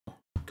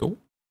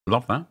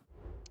Love that.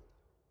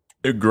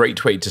 A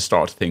great way to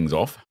start things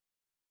off.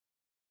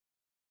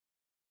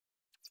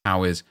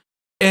 How is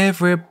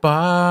everybody?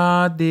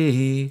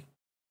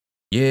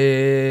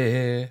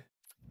 Yeah.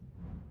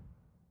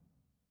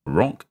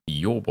 Rock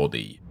your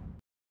body.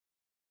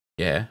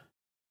 Yeah.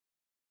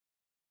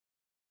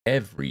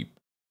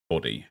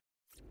 Everybody.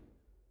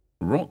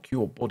 Rock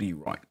your body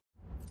right.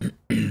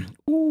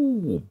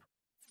 Ooh.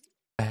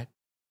 Back,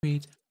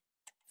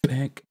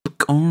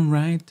 all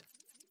right.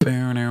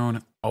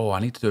 Oh, I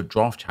need to do a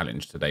draft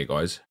challenge today,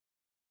 guys.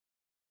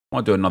 I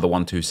might do another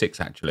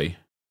 126 actually.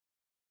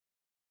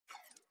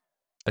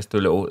 Let's do a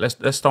little.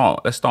 Let's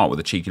start with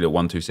a cheeky little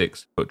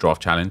 126 foot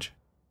draft challenge.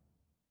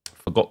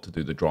 Forgot to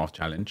do the draft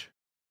challenge.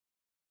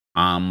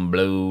 I'm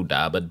blue,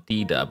 dabba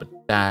dee dabba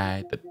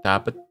da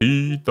dabba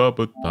dee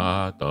dabba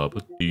da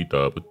dabba dee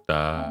dabba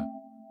da.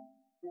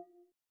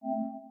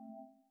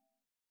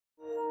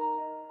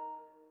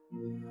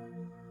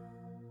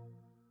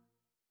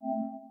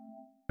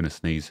 Gonna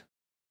sneeze.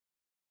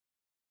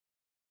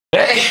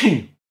 Told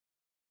you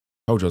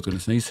I was gonna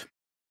sneeze.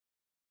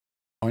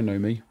 I know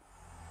me.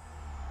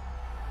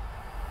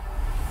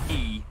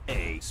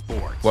 EA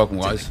Sports. Welcome,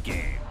 guys.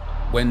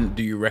 When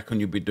do you reckon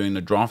you'll be doing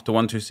the draft to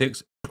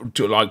 126?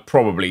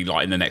 Probably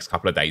in the next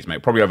couple of days,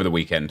 mate. Probably over the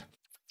weekend,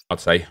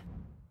 I'd say.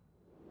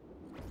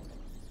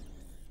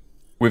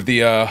 With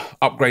the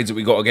upgrades that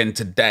we got again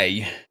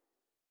today.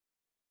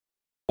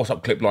 What's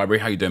up, Clip Library?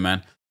 How you doing,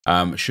 man?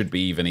 Should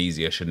be even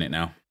easier, shouldn't it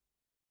now?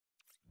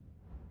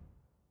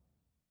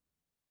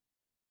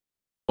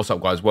 What's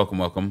up, guys?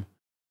 Welcome.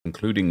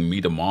 Including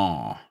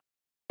Miedemar.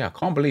 Yeah, I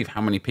can't believe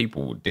how many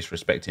people were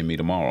disrespecting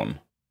Miedemar on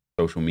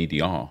social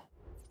media.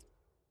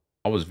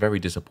 I was very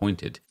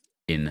disappointed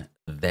in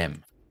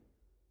them.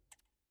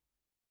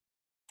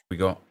 We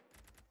got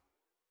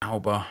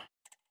Alba,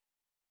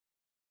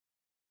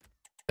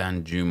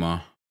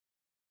 Danjuma,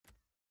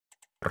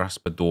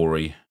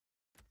 Raspadori,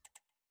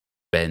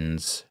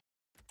 Benz,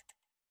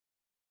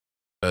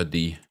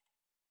 Erdi,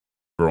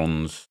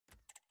 Bronze,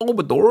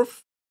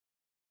 Oberdorf,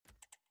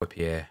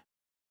 Pierre,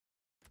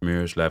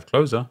 Miroslav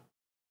closer,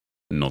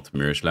 not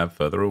Miroslav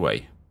further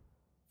away.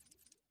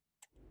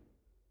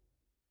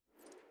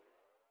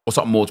 What's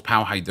up, Mords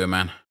Power? How you doing,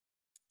 man?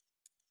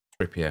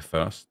 Trippier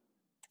first.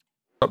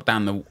 What's up,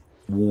 Dan the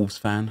Wolves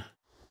fan?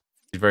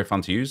 He's very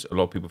fun to use. A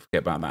lot of people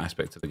forget about that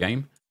aspect of the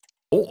game.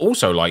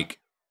 Also,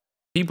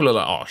 people are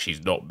like, oh,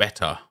 she's not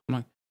better. I'm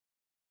like,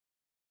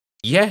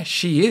 yeah,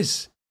 she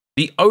is.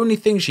 The only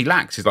thing she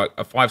lacks is a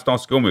 5-star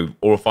skill move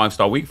or a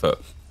 5-star weak foot.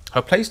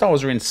 Her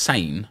playstyles are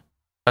insane.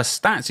 Her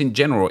stats in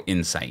general are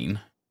insane.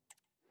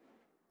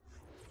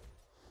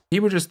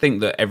 People just think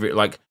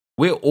that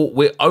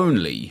we're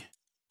only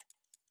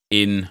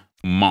in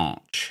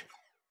March.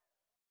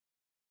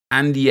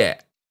 And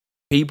yet,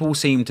 people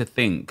seem to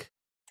think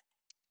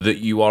that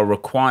you are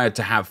required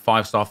to have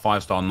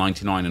 5-star,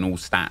 99 and all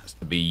stats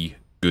to be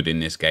good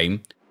in this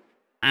game.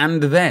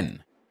 And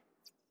then,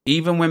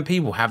 even when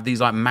people have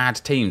these mad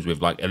teams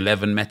with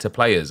 11 meta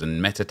players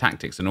and meta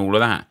tactics and all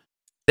of that,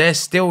 they're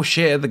still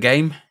shit at the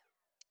game.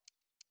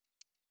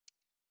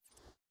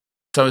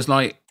 So it's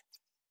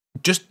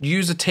just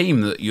use a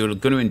team that you're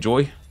going to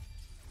enjoy.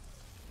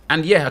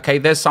 And yeah, okay,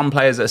 there's some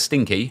players that are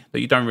stinky that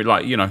you don't really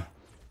like,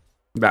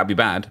 that'd be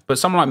bad. But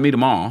someone like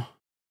Miedemar,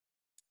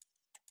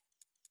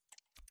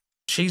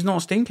 she's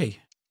not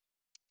stinky.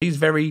 She's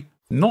very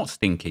not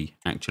stinky,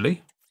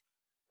 actually.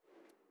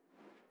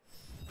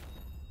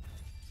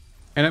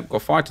 And I've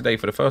got fired today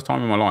for the first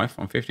time in my life.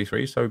 I'm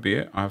 53, so be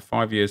it. I have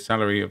 5 years'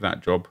 salary of that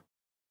job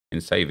in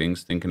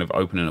savings, thinking of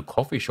opening a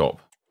coffee shop.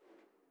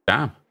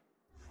 Damn.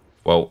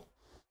 Well,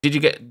 did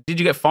you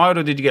get fired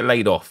or did you get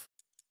laid off?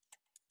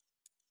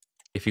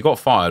 If you got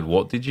fired,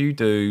 what did you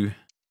do?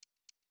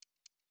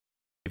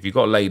 If you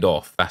got laid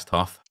off, that's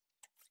tough.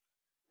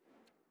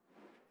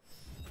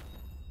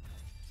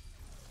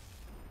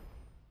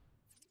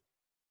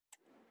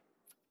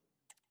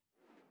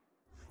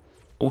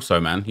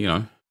 Also, man,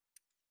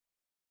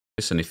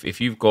 listen,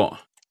 if you've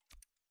got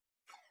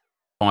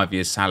 5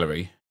 years'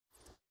 salary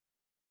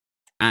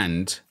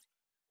and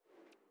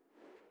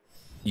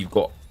you've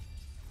got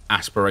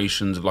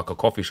aspirations of a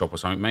coffee shop or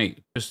something,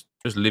 mate, just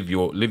live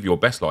your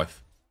best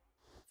life.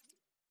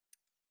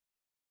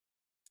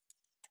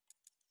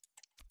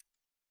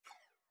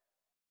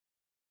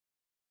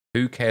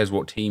 Who cares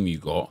what team you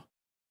got?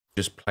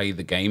 Just play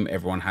the game.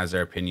 Everyone has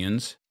their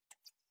opinions.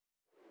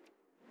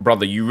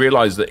 Brother, you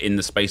realize that in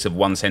the space of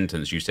one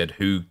sentence, you said,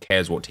 who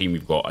cares what team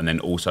you've got? And then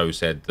also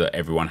said that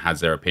everyone has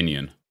their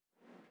opinion.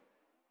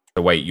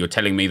 So wait, you're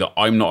telling me that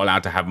I'm not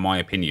allowed to have my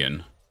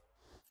opinion?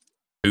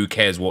 Who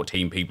cares what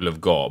team people have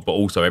got? But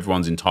also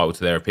everyone's entitled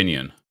to their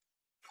opinion.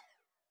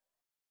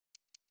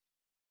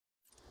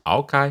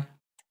 Okay.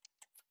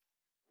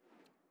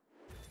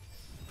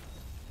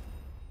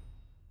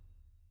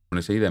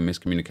 Honestly, their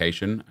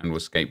miscommunication and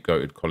was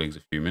scapegoated. Colleagues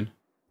are fuming.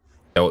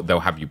 They'll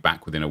have you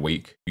back within a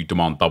week. You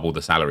demand double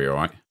the salary, all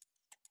right?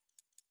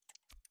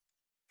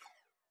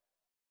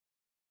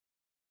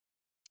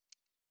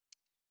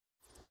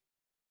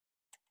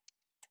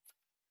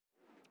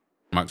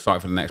 I'm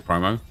excited for the next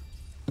promo.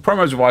 The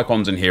promos with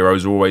icons and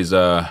heroes are always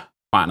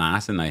quite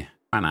nice, aren't they?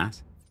 Quite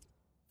nice.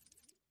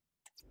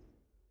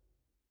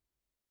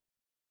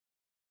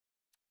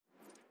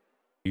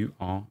 You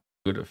are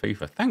good at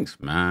FIFA. Thanks,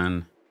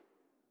 man.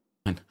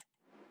 I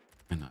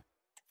know.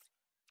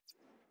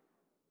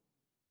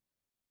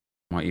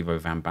 Might Evo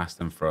Van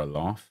Basten for a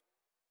laugh.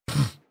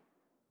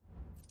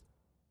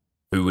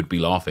 Who would be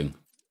laughing?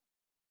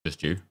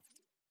 Just you.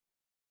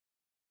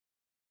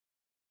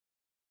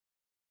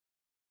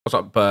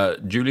 What's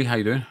up, Julie? How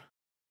you doing?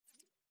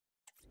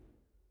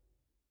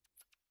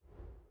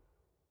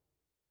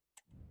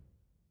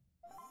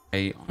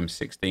 Hey, I'm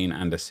 16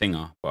 and a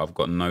singer, but I've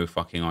got no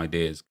fucking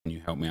ideas. Can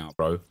you help me out,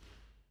 bro?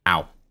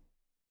 Ow.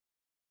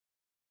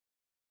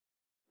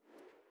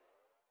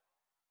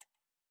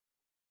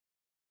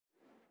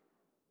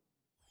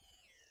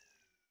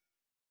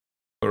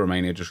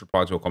 Romania just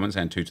replied to a comment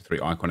saying 2 to 3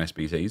 icon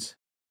SBCs.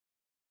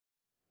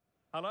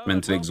 Hello,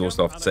 mentally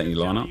exhausted after setting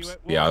your lineups.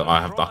 Yeah,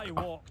 I have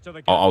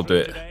that. I'll do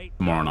it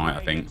tomorrow night,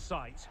 I think.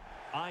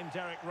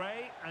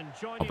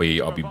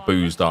 I'll be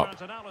boozed up.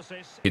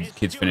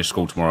 Kids finish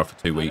school tomorrow for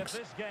 2 weeks,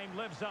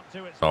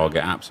 so I'll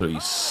get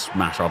absolutely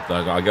smashed up.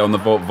 I get on the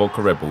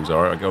vodka Red Bulls,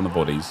 all right. I get on the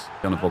bodies,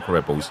 get on the vodka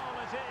Red Bulls,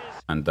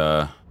 and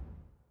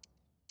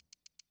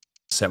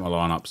set my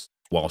lineups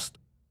whilst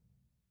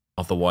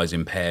otherwise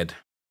impaired.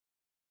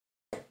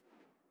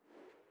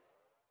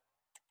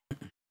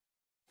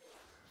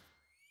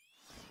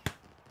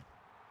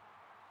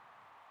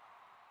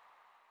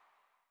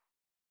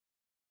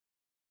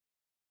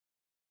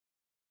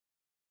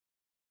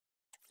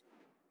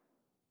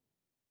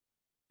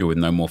 With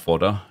no more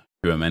fodder,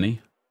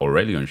 Aurelian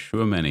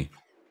Chouameni.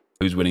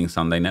 Who's winning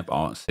Sunday? Nep,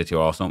 City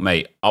or Arsenal?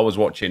 Mate, I was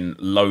watching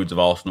loads of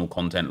Arsenal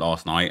content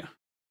last night,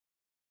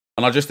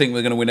 and I just think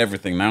we're going to win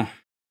everything now.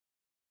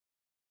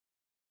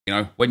 You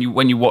know, when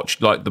you watch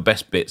like the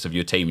best bits of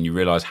your team and you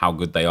realise how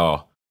good they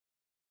are,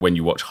 when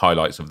you watch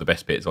highlights of the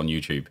best bits on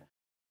YouTube,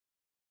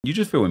 you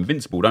just feel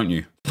invincible, don't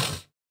you?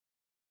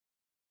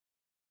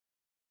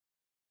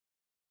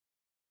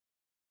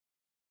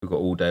 We've got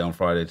all day on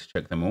Friday to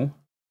check them all.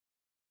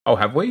 Oh,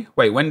 have we?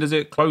 Wait, when does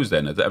it close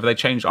then? Have they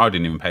changed? I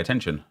didn't even pay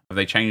attention. Have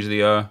they changed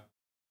the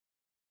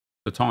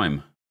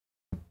time?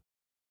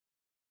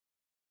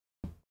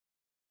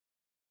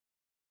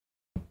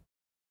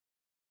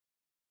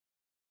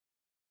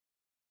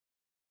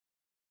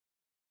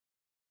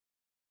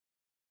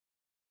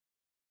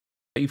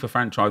 FIFA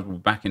franchise will be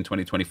back in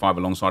 2025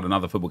 alongside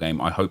another football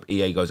game. I hope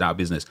EA goes out of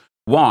business.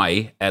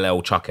 Why, LL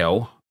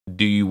Chuck-L,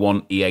 do you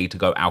want EA to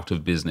go out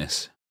of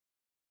business?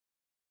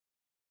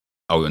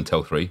 Oh,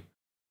 until 3.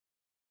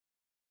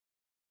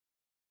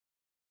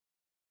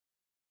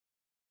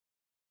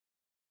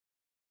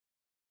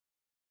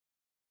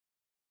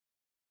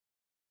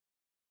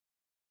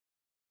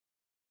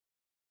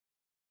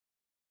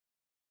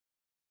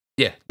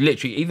 Yeah,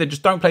 literally, either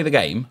just don't play the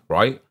game,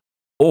 right?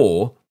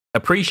 Or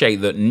appreciate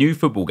that new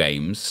football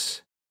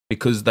games,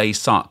 because they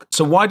suck.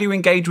 So why do you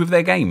engage with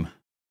their game?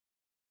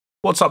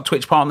 What's up,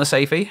 Twitch partner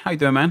Safey? How you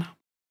doing, man?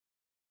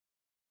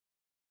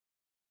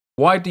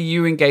 Why do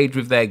you engage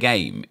with their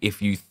game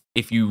if you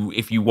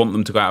want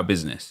them to go out of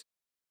business?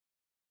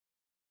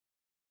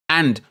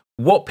 And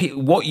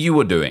what you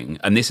are doing,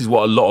 and this is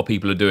what a lot of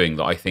people are doing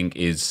that I think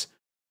is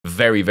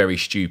very, very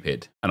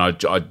stupid, and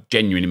I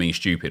genuinely mean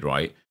stupid,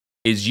 right?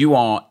 Is you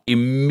are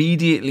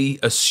immediately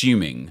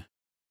assuming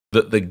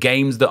that the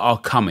games that are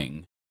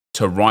coming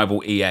to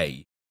rival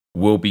EA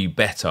will be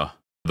better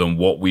than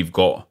what we've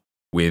got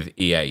with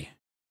EA.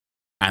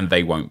 And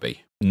they won't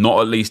be. Not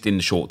at least in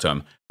the short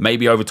term.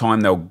 Maybe over time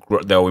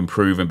they'll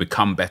improve and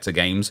become better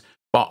games.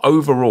 But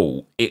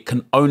overall, it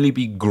can only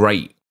be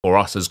great for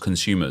us as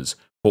consumers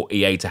for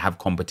EA to have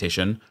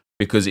competition,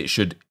 because it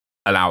should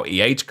allow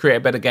EA to create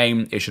a better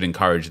game. It should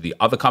encourage the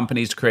other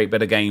companies to create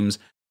better games.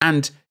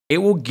 And it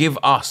will give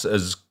us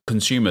as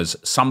consumers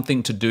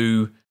something to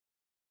do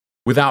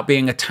without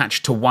being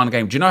attached to one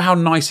game. Do you know how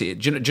nice it is?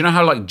 Do you know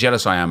how like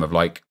jealous I am of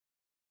like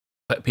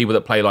people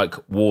that play like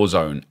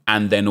Warzone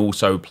and then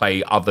also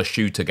play other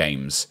shooter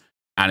games?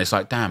 And it's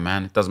like, damn,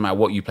 man, it doesn't matter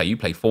what you play. You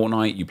play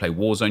Fortnite, you play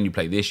Warzone, you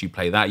play this, you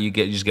play that. You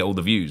just get all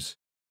the views,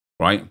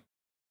 right?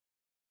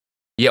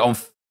 Yeah,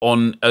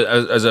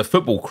 as a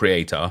football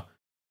creator,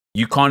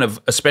 you kind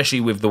of,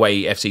 especially with the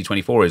way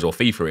FC24 is or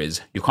FIFA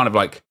is, you're kind of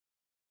like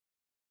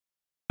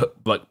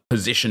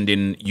positioned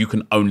in, you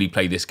can only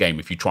play this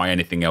game. If you try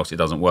anything else, it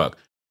doesn't work.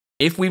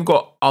 If we've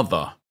got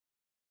other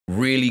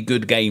really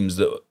good games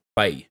that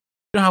play,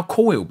 you know how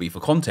cool it will be for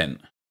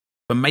content,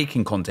 for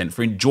making content,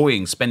 for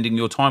enjoying spending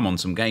your time on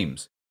some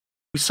games.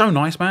 It's so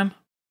nice, man.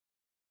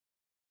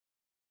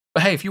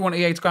 But hey, if you want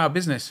EA to go out of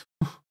business,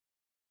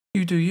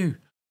 you do you.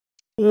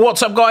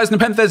 What's up, guys?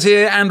 NepentheZ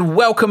here, and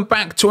welcome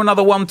back to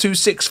another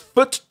 126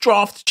 foot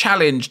draft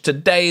challenge.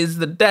 Today is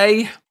the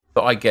day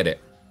that I get it.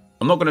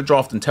 I'm not going to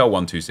draft until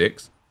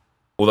 126,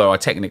 although I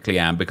technically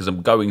am, because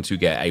I'm going to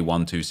get a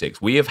 126.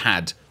 We have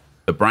had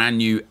the brand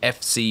new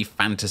FC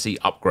Fantasy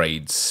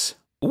upgrades.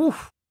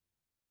 Oof.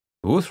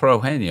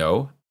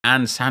 Butragueño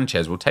and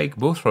Sanchez. We'll take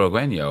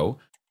Butragueño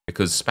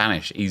because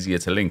Spanish easier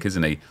to link,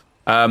 isn't he?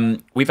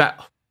 We've had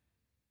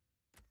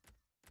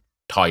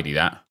tidy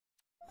that.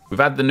 We've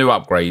had the new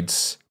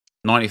upgrades.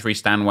 93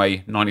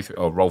 Stanway, 93.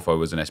 Oh, Rolfo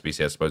was an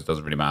SBC, I suppose.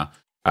 Doesn't really matter.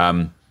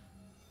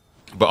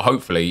 But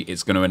hopefully,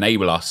 it's going to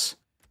enable us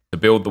to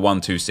build the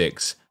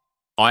 126.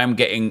 I am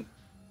getting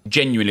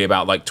genuinely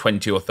about like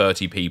 20 or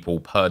 30 people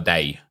per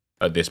day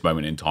at this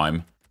moment in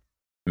time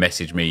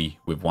message me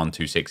with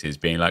 126s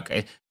being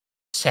like,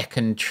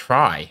 second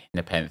try,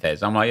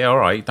 NepentheZ. I'm like, yeah, all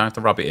right, don't have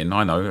to rub it in.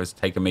 I know it's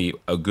taken me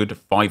a good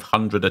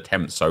 500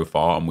 attempts so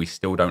far and we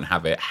still don't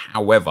have it.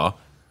 However,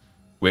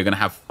 we're going to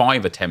have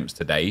 5 attempts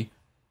today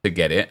to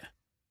get it.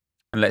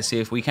 And let's see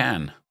if we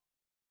can.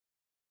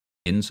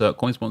 Insert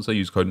coin sponsor,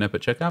 use code NEP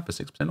at checkout for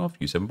 6% off,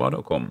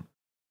 u7bar.com.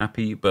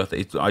 Happy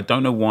birthday. I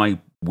don't know why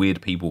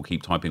weird people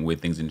keep typing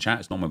weird things in chat.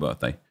 It's not my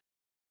birthday.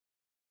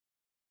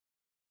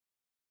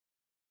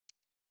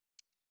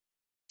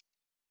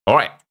 All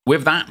right,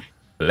 with that,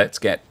 let's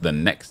get the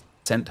next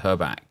sent her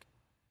back.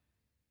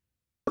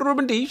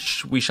 Ruben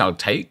Dish, we shall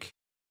take.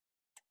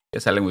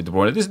 Get selling with De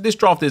Bruyne. This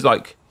draft is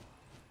like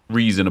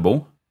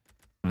reasonable.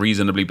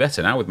 Reasonably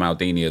better now with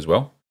Maldini as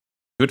well.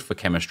 Good for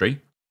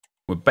chemistry.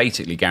 We're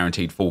basically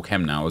guaranteed full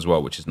chem now as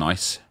well, which is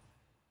nice.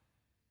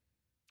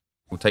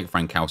 We'll take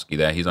Frankowski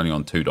there. He's only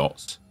on 2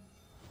 dots.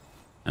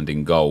 And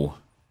in goal,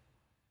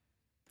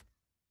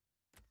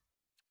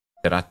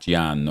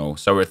 Terracciano.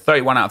 So we're at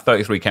 31 out of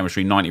 33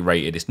 chemistry, 90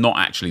 rated. It's not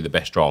actually the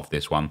best draft,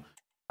 this one.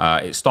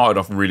 It started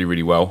off really,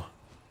 really well.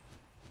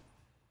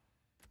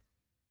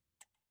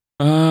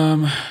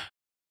 I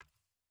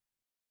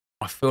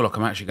feel like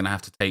I'm actually going to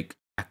have to take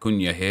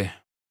Acuna here.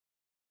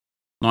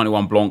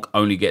 91 Blanc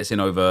only gets in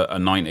over a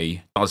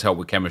 90. Does help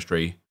with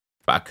chemistry.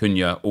 But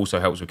Acuna also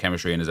helps with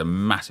chemistry and is a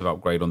massive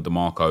upgrade on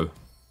DeMarco.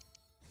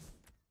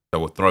 So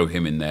we'll throw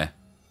him in there.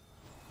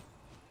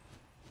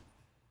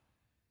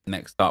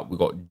 Next up, we've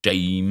got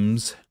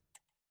James.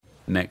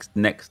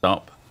 Next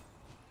up.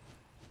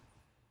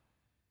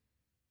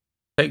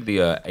 Take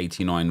the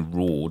 89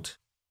 Raud.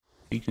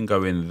 He can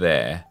go in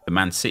there. The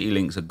Man City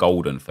links are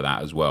golden for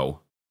that as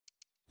well,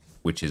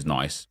 which is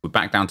nice. We're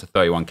back down to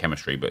 31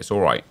 chemistry, but it's all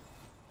right.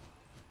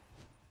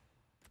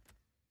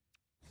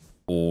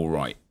 All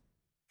right.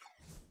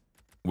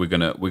 We're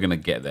gonna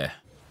get there.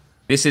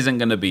 This isn't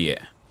gonna be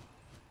it.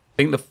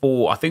 I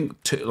think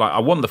I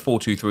want the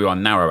 4-2-3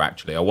 on narrow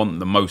actually. I want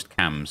the most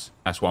cams.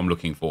 That's what I'm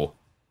looking for.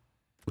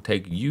 We'll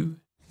take you,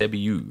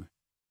 Debbie.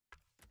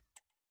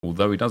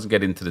 Although he doesn't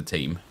get into the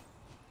team.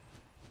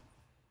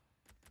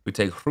 We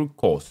take Rui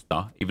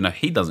Costa, even though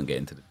he doesn't get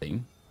into the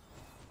team.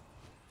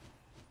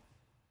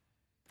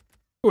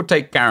 We'll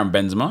take Karim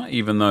Benzema,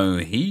 even though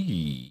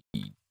he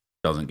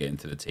doesn't get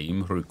into the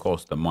team. Rui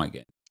Costa might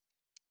get.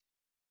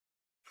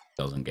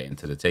 Doesn't get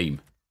into the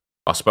team.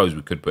 I suppose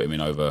we could put him in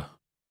over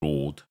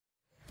Raud.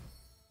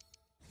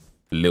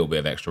 A little bit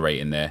of extra rate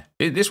in there.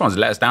 This one's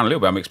let us down a little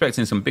bit. I'm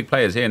expecting some big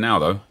players here now,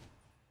 though.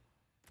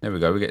 There we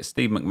go. We get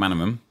Steve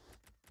McManaman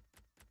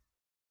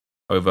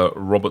over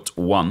Robert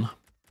 1.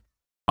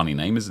 Funny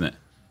name, isn't it?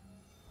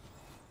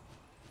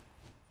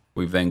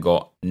 We've then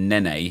got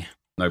Nene.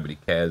 Nobody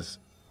cares.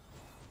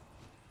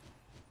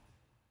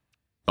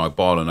 No,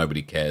 Barlow,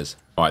 nobody cares.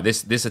 All right,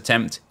 this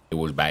attempt, it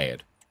was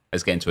bad.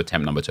 Let's get into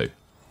attempt number 2.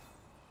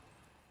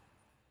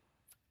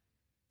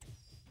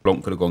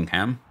 Blanc could have gone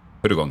cam.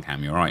 Could have gone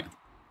cam, you're right.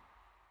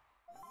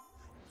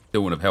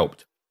 Still wouldn't have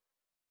helped.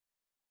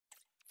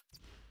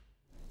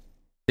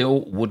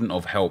 Still wouldn't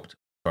have helped.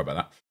 Sorry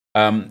about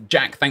that.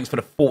 Jack, thanks for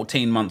the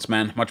 14 months,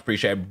 man. Much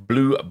appreciated.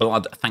 Blue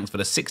Blood, thanks for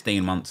the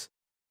 16 months.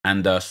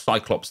 And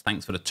Cyclops,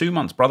 thanks for the 2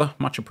 months, brother.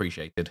 Much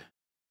appreciated.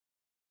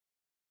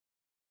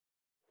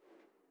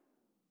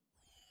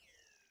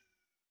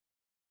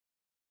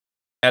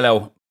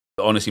 LL,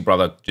 honestly,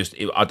 brother,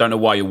 I don't know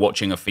why you're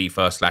watching a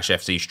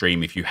FIFA/FC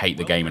stream if you hate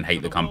the game and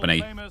hate the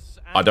company.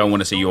 I don't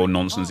want to see your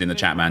nonsense in the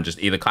chat, man. Just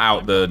either cut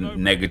out the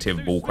negative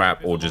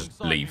bullcrap or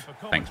just leave.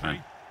 Thanks,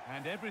 man.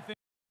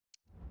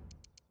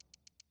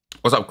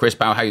 What's up, Chris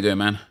Powell? How you doing,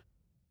 man?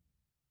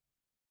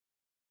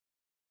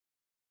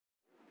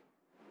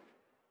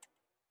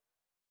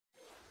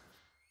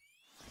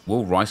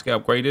 Will Rice get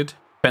upgraded?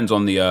 Depends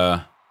on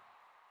the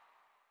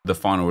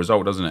final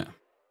result, doesn't it?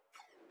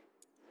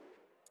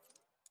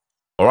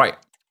 All right,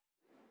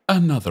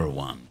 another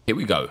one. Here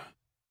we go.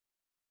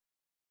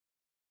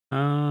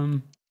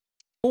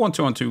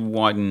 4-1-2-1-2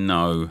 wide,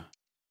 no.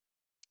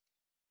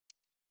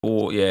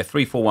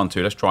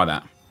 3-4-1-2. Let's try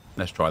that.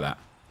 Let's try that.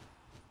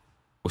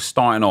 We're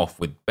starting off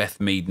with Beth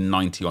Mead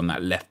 90 on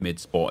that left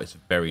mid spot. It's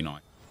very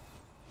nice.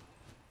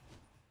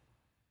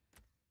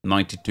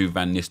 92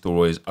 Van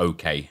Nistelrooy is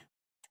okay.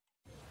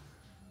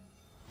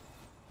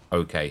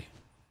 Okay.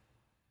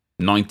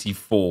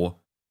 94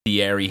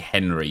 Thierry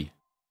Henry.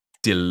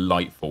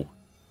 Delightful.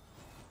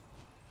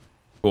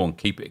 Go on,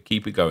 keep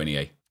it going,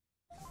 EA.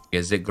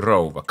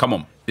 Gezegrova. Come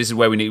on. This is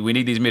where we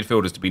need these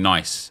midfielders to be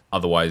nice.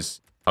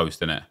 Otherwise,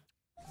 toast, innit?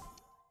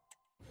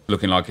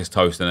 Looking like it's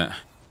toast, innit?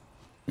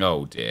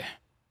 Oh dear.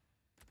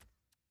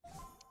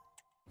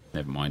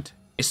 Never mind.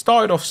 It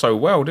started off so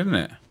well, didn't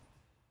it?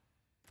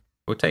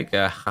 We'll take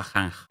a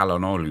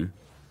Hakanhalonolu.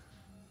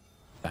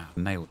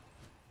 Nailed.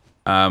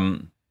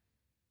 I'm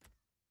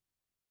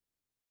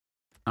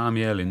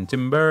yelling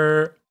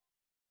timber.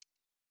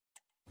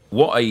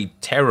 What a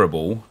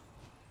terrible,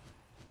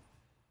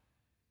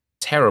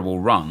 terrible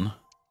run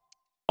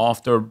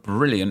after a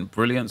brilliant,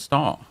 brilliant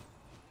start.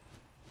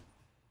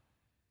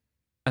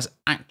 That's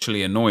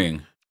actually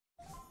annoying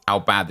how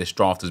bad this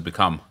draft has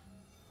become.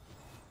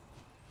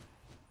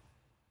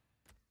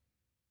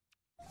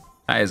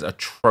 That is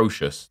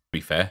atrocious, to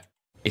be fair.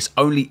 It's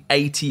only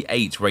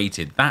 88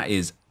 rated. That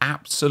is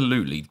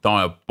absolutely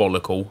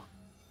diabolical.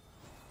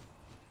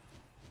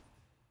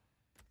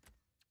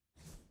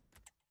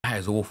 That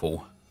is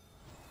awful.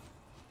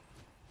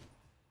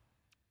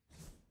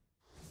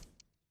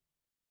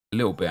 A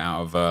little bit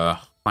out of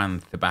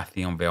Juan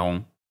Sebastian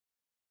Veron.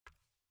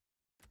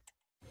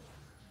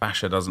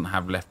 Basha doesn't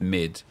have left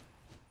mid.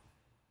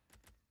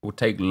 We'll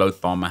take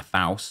Lothar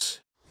Matthaus.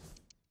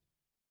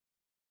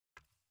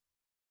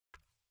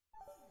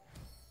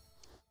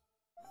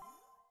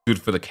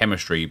 Good for the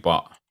chemistry,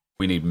 but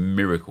we need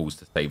miracles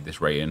to save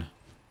this rating.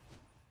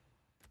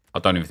 I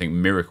don't even think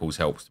miracles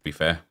helps, to be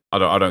fair. I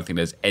don't think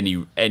there's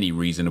any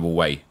reasonable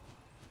way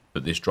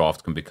that this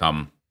draft can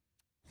become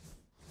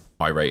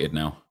high rated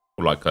now.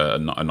 Or like a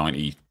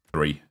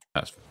 93,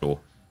 that's for sure.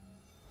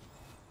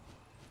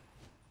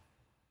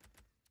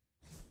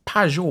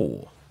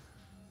 Pajot.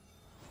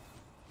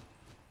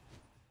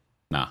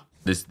 Nah,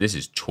 this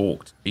is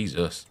chalked.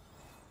 Jesus.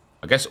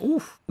 I guess,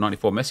 oof,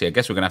 94 Messi. I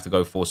guess we're going to have to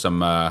go for some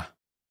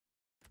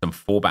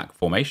 4-back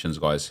formations,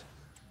 guys.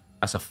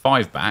 That's a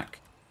 5-back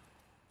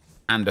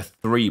and a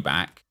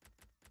 3-back.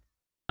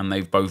 And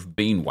they've both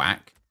been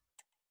whack.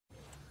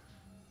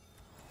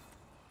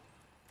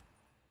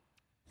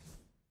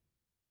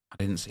 I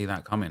didn't see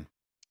that coming.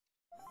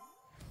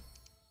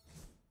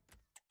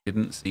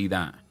 Didn't see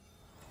that.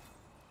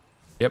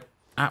 Yep,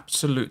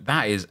 absolute.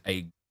 That is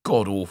a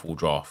god-awful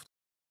draft.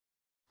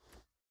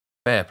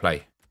 Fair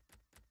play.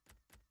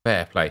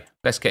 Fair play.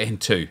 Let's get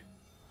into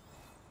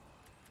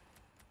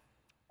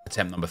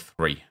attempt number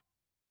 3.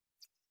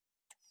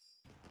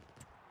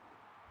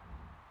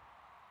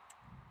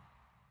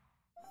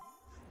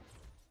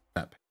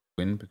 That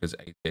win because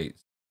 88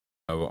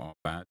 are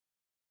bad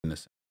in the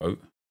same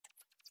boat.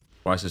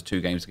 Rice has 2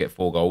 games to get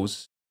 4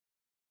 goals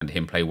and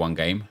him play 1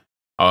 game.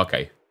 Oh,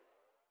 okay.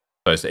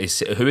 So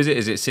who is it?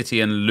 Is it City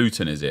and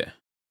Luton, is it?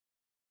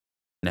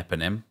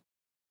 NepentheZ.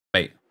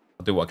 Wait,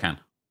 I'll do what I can.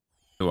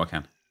 Do what I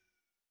can.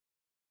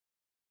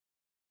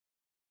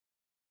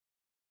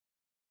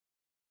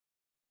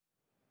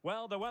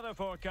 Well, the weather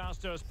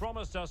forecasters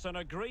promised us an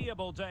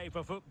agreeable day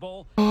for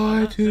football.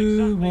 I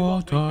do exactly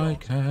what I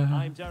can.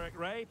 I'm Derek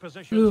Ray,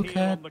 positioned Look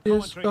here at on the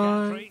this commentary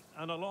guy gantry,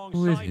 and with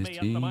alongside his me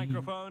at the team.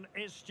 microphone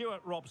is Stuart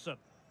Robson.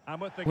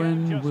 And with the game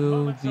When just will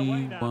moments the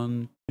away now.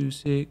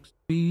 126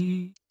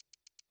 be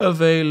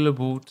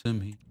available to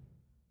me?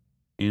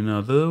 In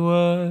other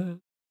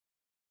words,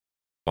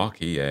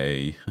 lucky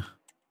A.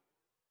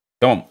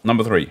 Come on,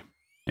 number 3.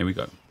 Here we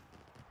go.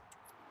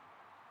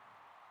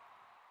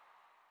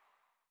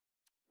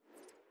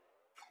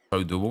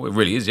 So doable. It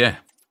really is, yeah.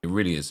 It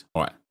really is.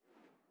 All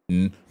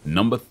right.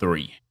 Number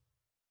 3.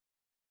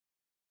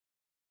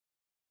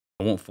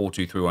 I want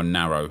 4-2-3 on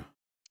narrow.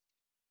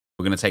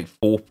 We're going to take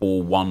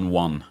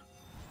 4-4-1-1.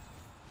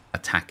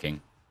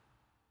 Attacking.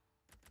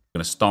 We're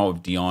going to start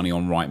with Diani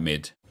on right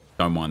mid.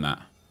 Don't mind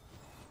that.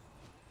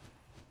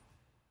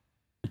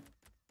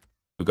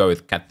 We'll go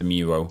with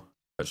Casemiro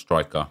at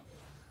striker.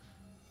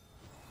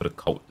 For the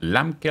Colt.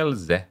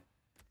 NepentheZ.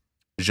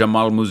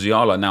 Jamal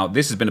Musiala. Now,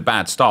 this has been a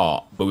bad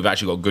start, but we've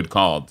actually got good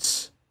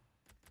cards.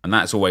 And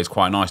that's always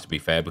quite nice, to be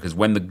fair, because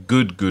when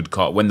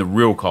when the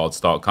real cards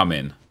start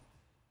coming,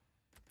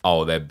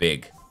 oh, they're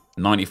big.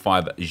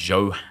 95,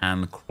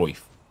 Johan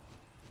Cruyff.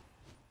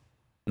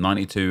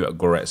 92,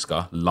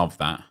 Goretzka. Love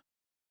that.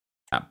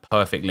 That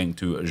perfect link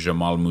to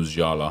Jamal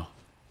Musiala.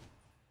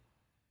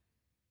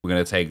 We're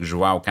going to take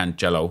Joao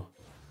Cancelo.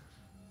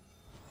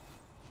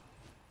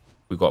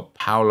 We've got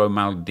Paolo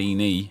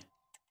Maldini.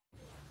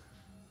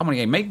 Come on,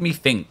 again. Make me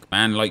think,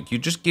 man. Like, you're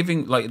just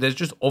giving... Like, there's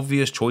just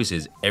obvious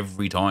choices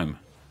every time.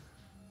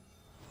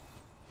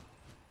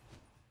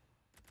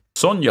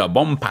 Sonia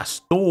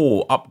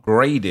Bonpastor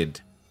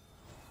upgraded.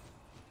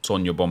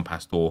 Sonia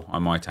Bonpastor, I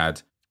might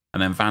add.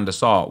 And then Van der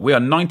Sar. We are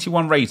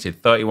 91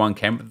 rated, 31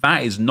 Kemp.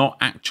 That is not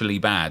actually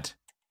bad.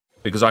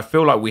 Because I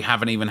feel like we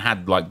haven't even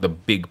had, like, the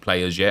big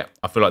players yet.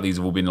 I feel like these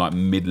have all been, like,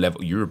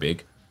 mid-level... You're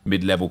big.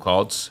 Mid-level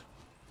cards.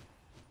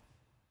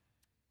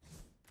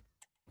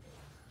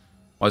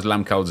 Why is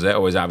NepentheZ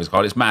always out of his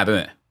card? It's mad,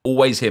 isn't it?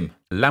 Always him.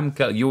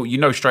 You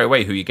know straight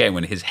away who you're getting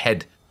when his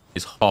head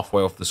is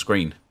halfway off the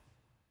screen.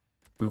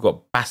 We've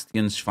got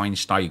Bastian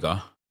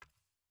Schweinsteiger.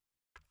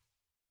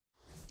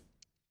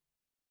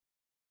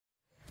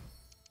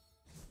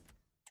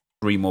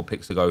 Three more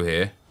picks to go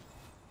here.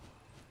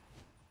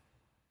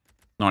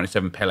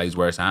 97 Pele's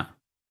where it's at.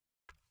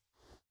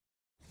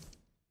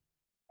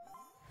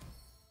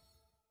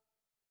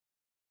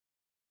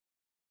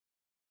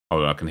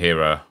 Hold on, I can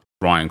hear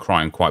Ryan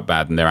crying quite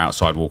bad, and they're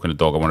outside walking the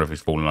dog. I wonder if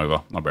he's fallen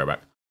over. I'll be right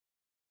back.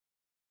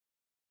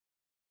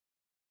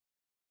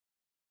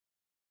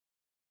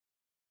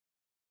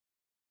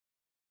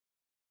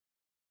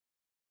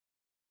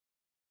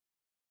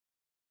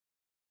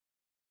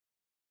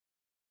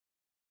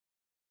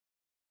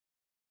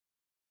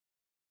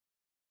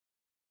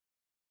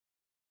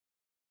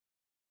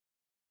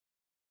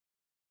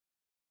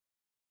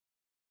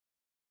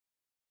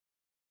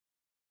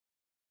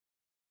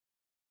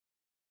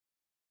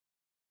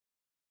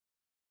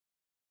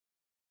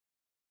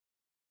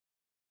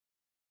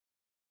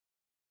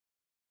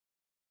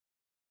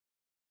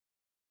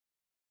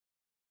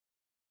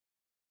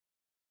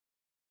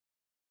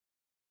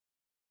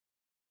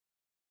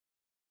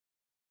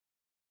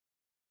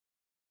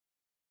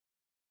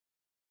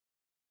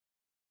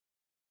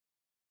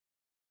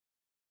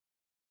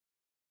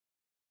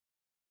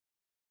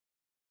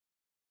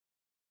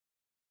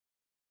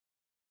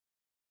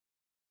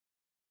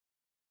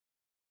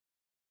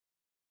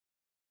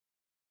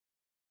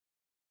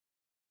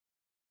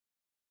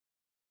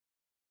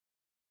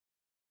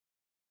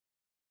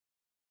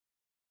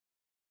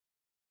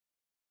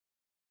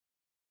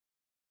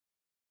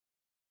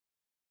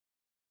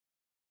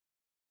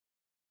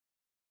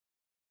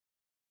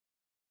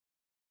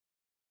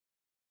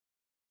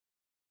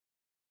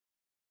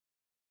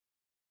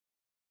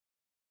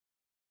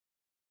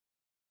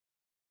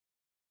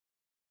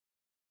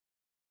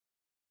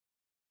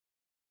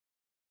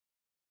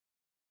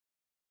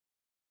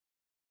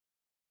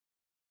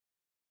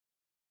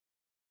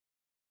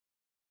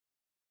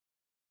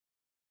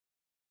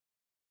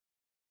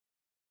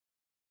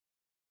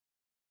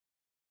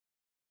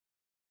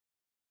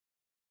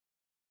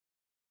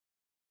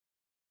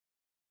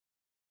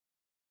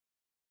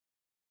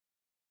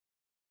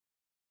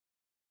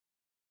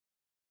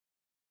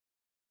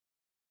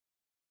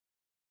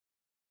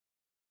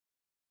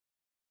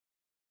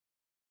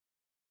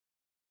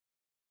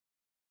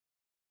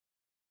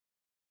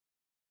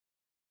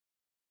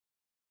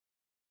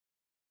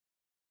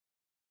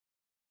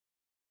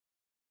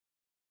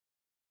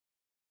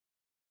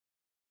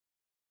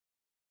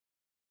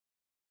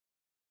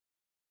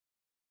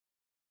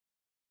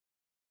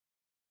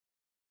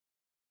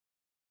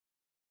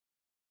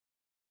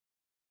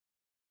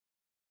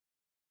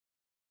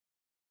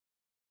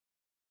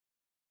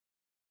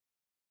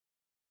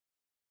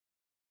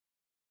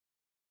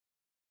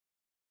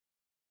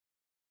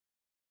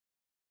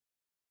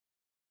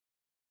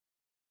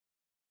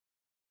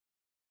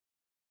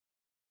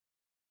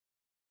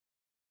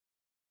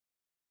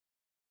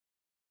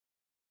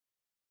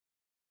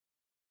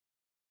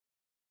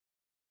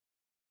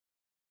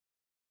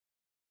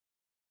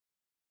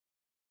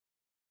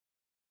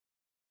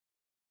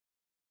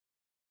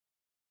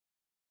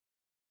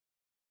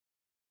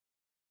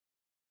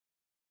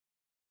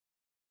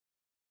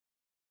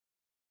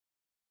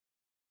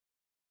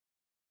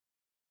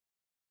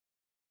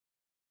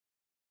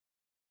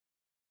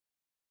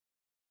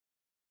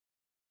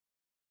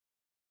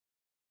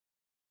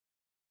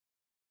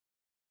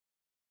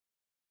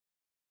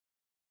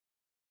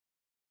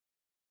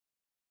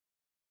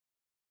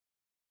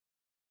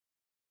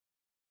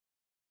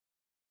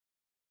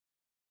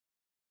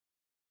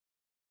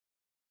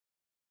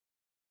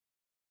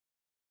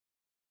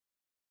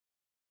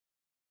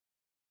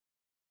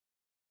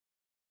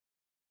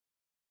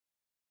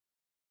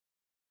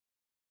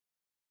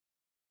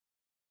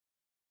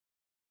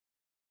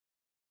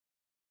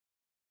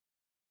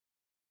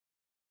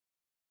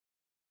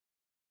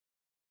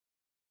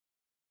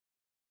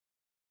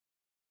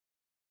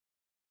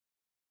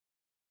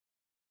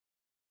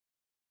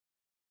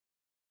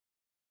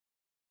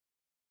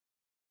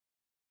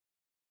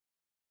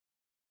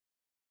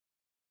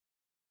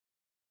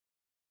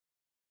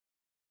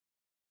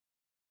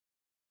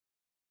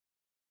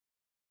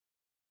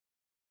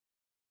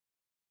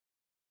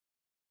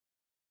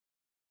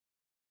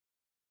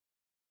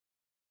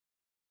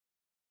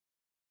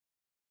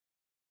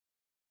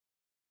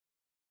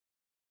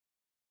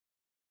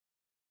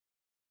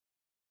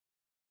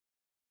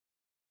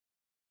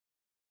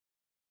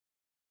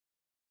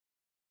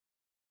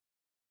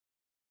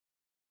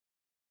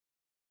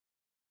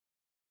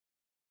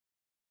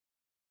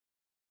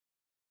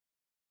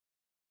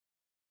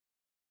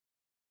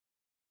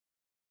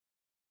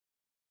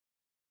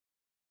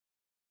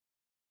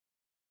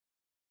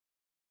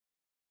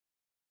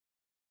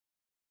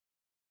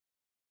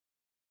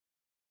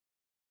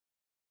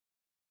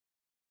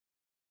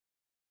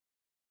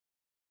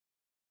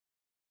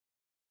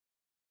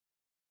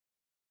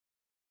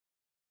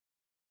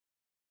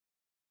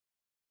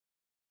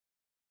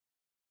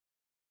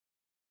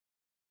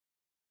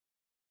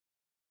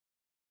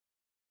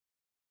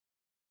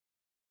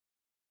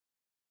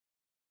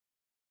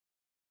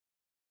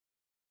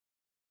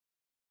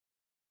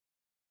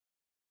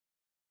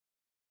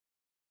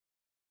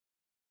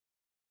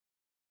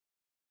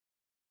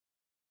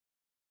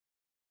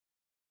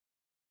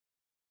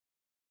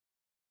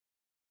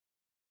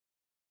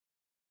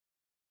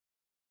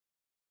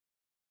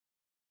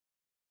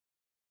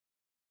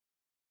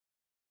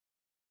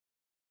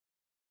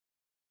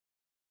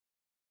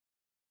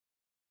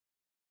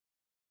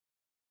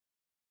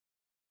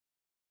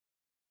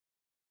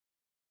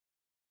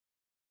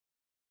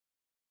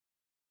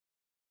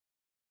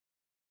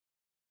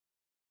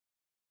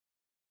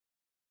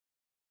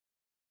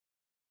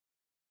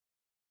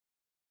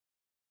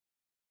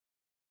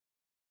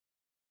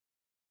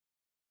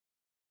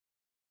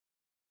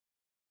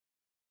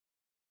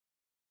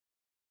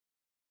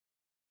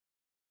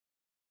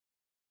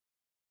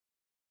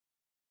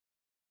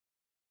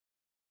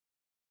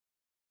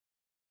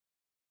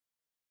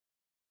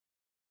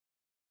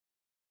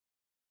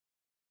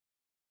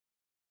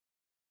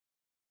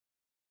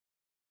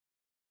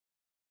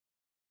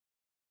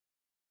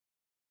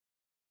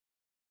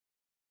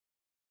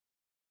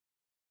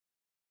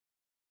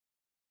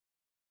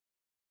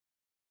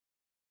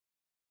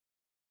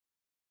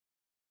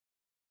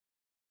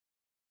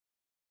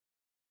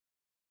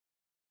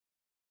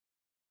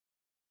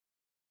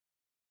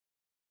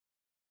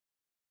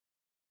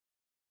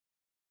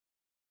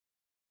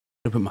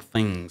 Look at my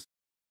things.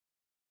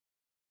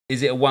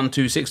 Is it a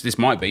 126? This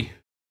might be.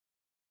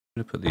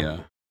 I'm going to put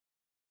the...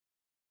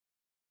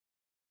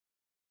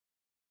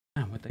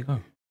 Ah, where'd they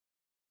go?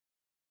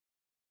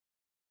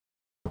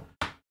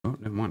 Oh,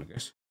 never mind, I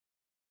guess.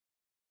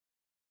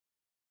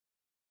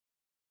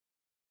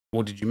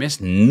 What did you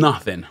miss?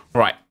 Nothing.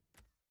 Right.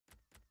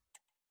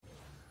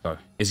 So,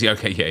 is he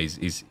okay? Yeah,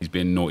 he's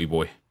being a naughty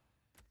boy. And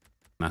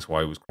that's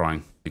why he was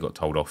crying. He got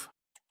told off.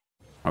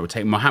 I would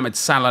take Mohamed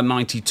Salah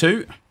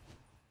 92.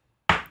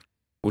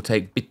 We'll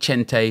take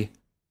Vicente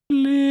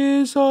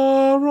Lizarazu.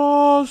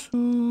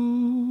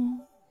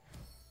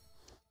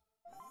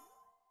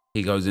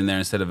 He goes in there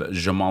instead of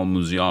Jamal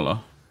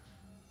Musiala.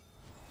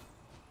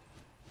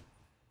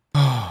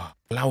 Oh,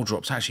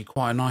 Laudrup's actually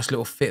quite a nice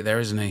little fit there,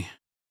 isn't he?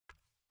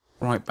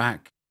 Right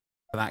back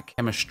for that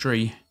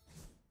chemistry.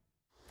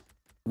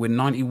 We're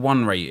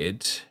 91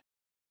 rated.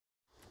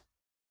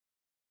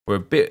 We're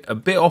a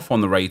bit off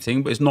on the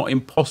rating, but it's not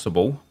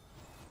impossible.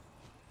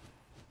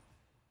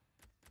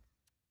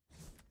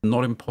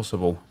 Not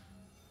impossible.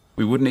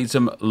 We would need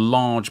some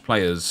large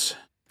players.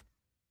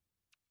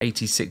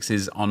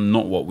 86s are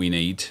not what we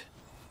need.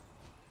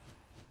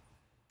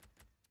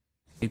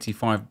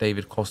 85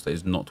 David Costa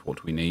is not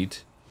what we need.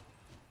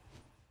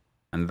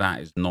 And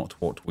that is not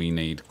what we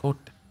need. God,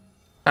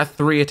 that's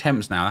 3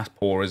 attempts now. That's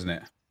poor, isn't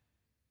it?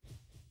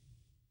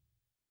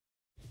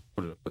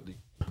 What did I put the...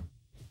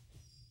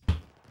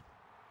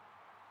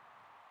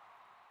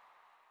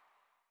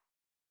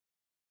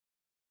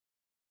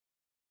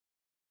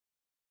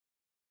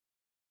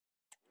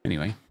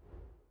 Anyway.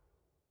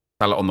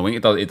 Salah on the wing.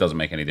 It doesn't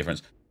make any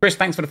difference. Chris,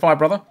 thanks for the 5,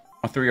 brother.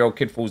 My 3-year-old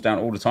kid falls down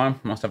all the time.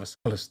 Must have a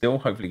Salah still.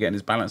 Hopefully getting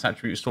his balance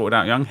attributes sorted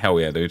out young. Hell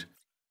yeah, dude.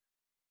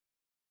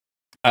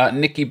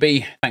 Nikki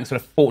B, thanks for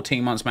the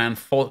 14 months, man.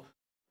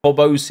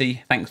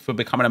 Fobosi, thanks for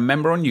becoming a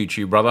member on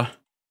YouTube, brother.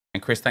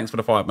 And Chris, thanks for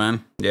the 5,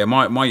 man. Yeah,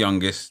 my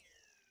youngest,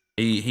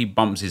 he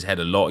bumps his head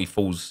a lot. He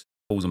falls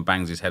and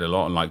bangs his head a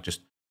lot, and like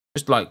just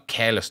like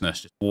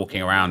carelessness, just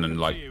walking around and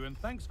like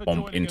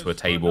bump into a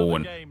table.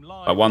 And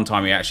like one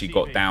time he actually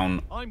got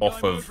down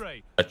off of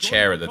a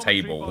chair at the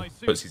table,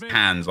 puts his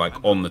hands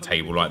like on the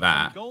table like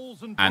that,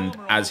 and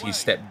as he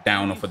stepped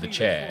down off of the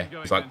chair,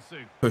 he's like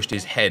pushed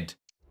his head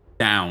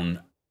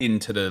down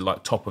into the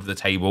like top of the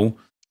table,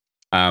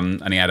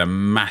 and he had a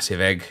massive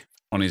egg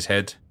on his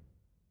head.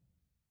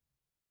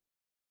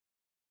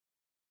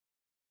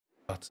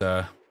 But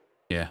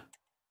yeah,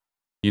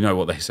 you know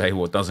what they say,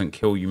 what doesn't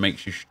kill you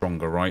makes you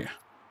stronger, right?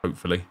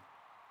 Hopefully.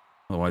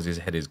 Otherwise his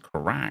head is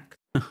cracked.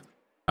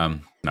 No,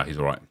 he's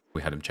all right.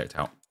 We had him checked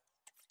out.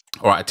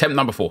 All right, attempt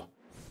number 4.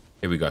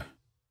 Here we go.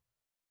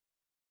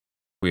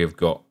 We have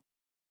got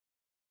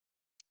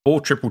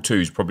 4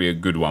 222s, probably a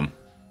good one.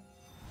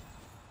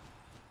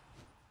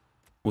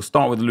 We'll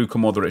start with Luka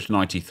Modric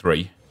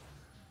 93.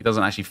 He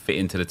doesn't actually fit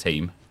into the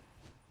team.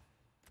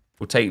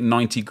 We'll take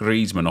 90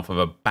 Griezmann off of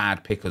a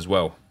bad pick as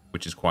well,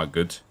 which is quite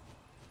good.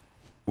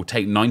 We'll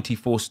take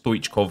 94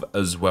 Stoichkov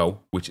as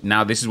well, which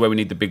now this is where we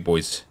need the big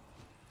boys.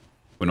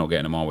 We're not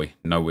getting them, are we?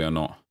 No, we are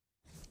not.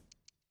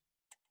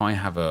 I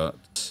have a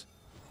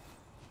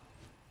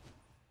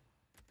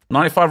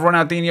 95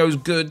 Ronaldinho's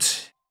good.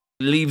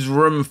 Leaves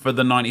room for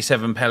the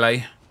 97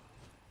 Pele.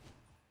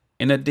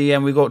 In a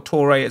DM, we got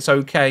Torre. It's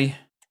okay.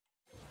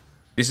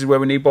 This is where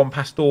we need Bon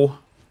Pastor.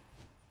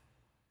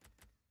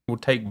 We'll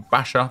take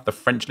Basha. The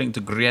French link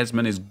to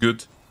Griezmann is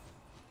good.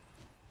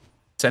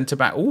 Centre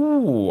back.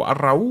 Ooh,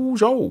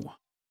 Araujo.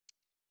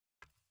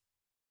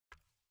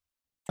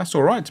 That's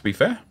all right, to be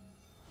fair.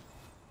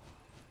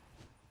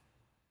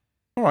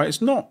 All right,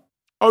 it's not.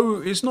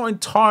 Oh, it's not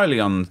entirely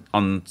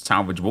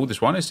unsalvageable.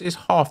 This one, it's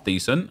half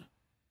decent.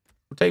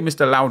 We'll take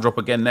Mr. Laudrup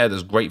again there.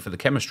 That's great for the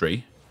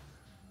chemistry.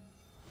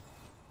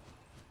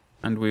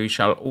 And we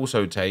shall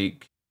also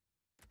take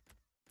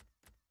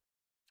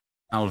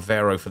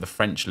Alvaro for the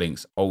French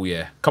links. Oh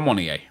yeah, come on,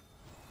 EA.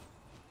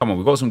 Come on,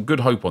 we've got some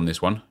good hope on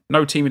this one.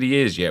 No Team of the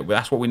Years yet, but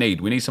that's what we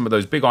need. We need some of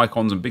those big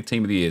icons and big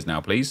Team of the Years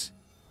now, please.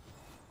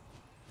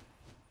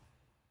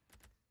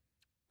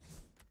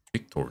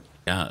 Victor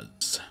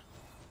Diaz.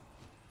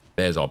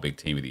 There's our big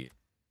Team of the Year.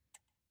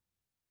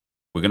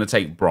 We're going to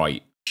take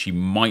Bright. She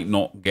might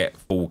not get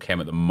full chem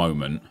at the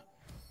moment.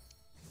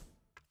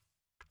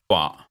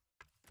 But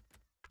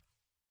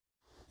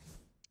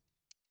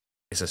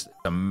it's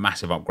a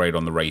massive upgrade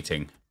on the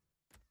rating.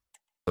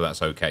 So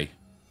that's okay.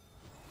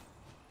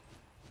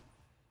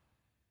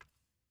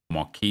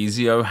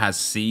 Marquisio has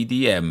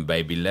CDM,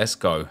 baby. Let's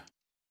go.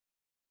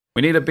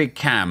 We need a big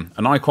cam.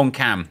 An icon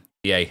cam.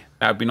 Yeah,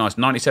 that would be nice.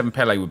 97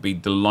 Pele would be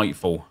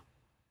delightful.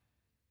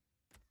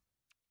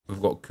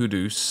 We've got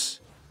Kudus.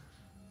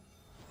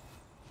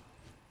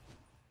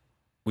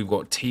 We've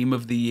got Team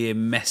of the Year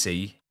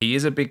Messi. He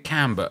is a big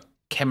cam, but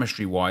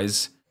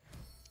chemistry-wise,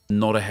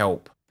 not a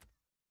help.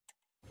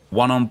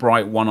 1 on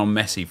Bright, 1 on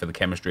Messi for the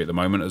chemistry at the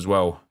moment as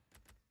well.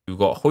 We've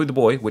got Hoy the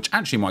Boy, which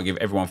actually might give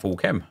everyone full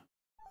chem.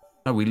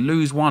 No, we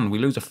lose 1. We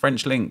lose a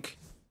French link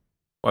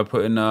by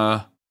putting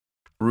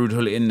Rude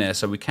Hullet in there.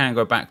 So we can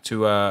go back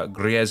to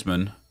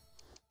Griezmann.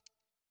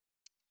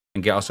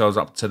 and get ourselves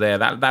up to there.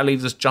 That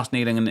leaves us just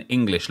needing an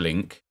English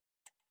link.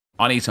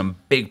 I need some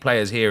big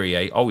players here,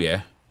 EA. Oh,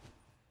 yeah.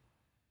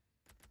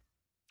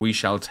 We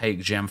shall take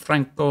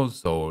Gianfranco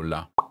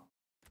Zola.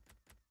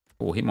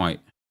 Oh, he might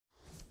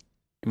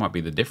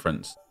be the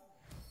difference.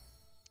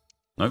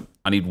 Nope.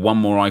 I need one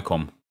more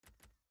icon.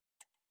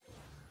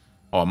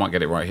 Oh, I might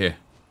get it right here.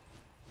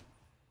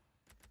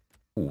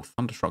 Oh,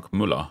 Thunderstruck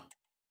Muller.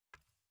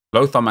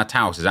 Lothar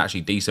Matthaus is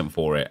actually decent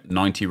for it.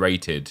 90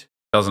 rated.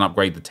 Doesn't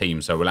upgrade the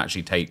team, so we'll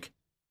actually take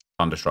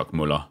Thunderstruck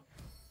Muller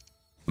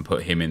and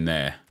put him in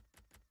there.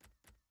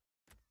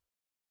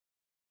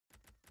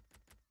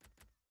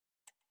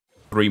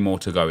 3 more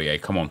to go, EA.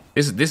 Come on.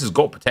 This has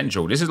got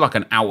potential. This is like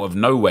an out of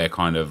nowhere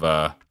kind of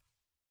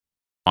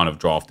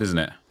draft, isn't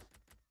it?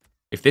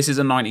 If this is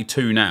a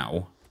 92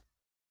 now,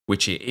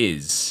 which it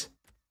is,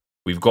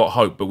 we've got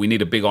hope, but we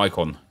need a big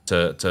icon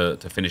to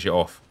finish it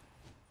off.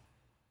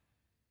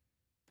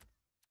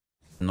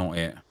 Not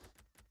it.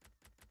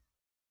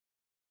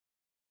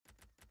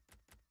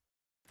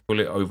 Pull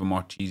it over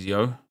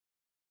Marchisio.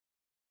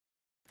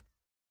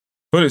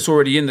 But it's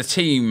already in the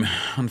team,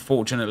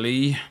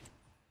 unfortunately.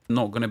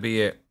 Not going to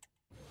be it.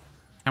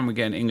 Can we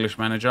get an English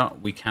manager?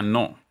 We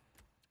cannot.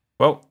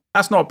 Well,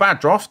 that's not a bad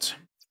draft.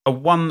 A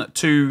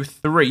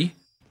 1-2-3.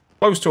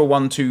 Close to a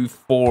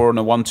 1-2-4 and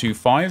a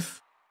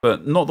 1-2-5.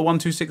 But not the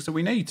 1-2-6 that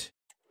we need.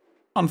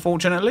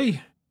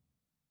 Unfortunately.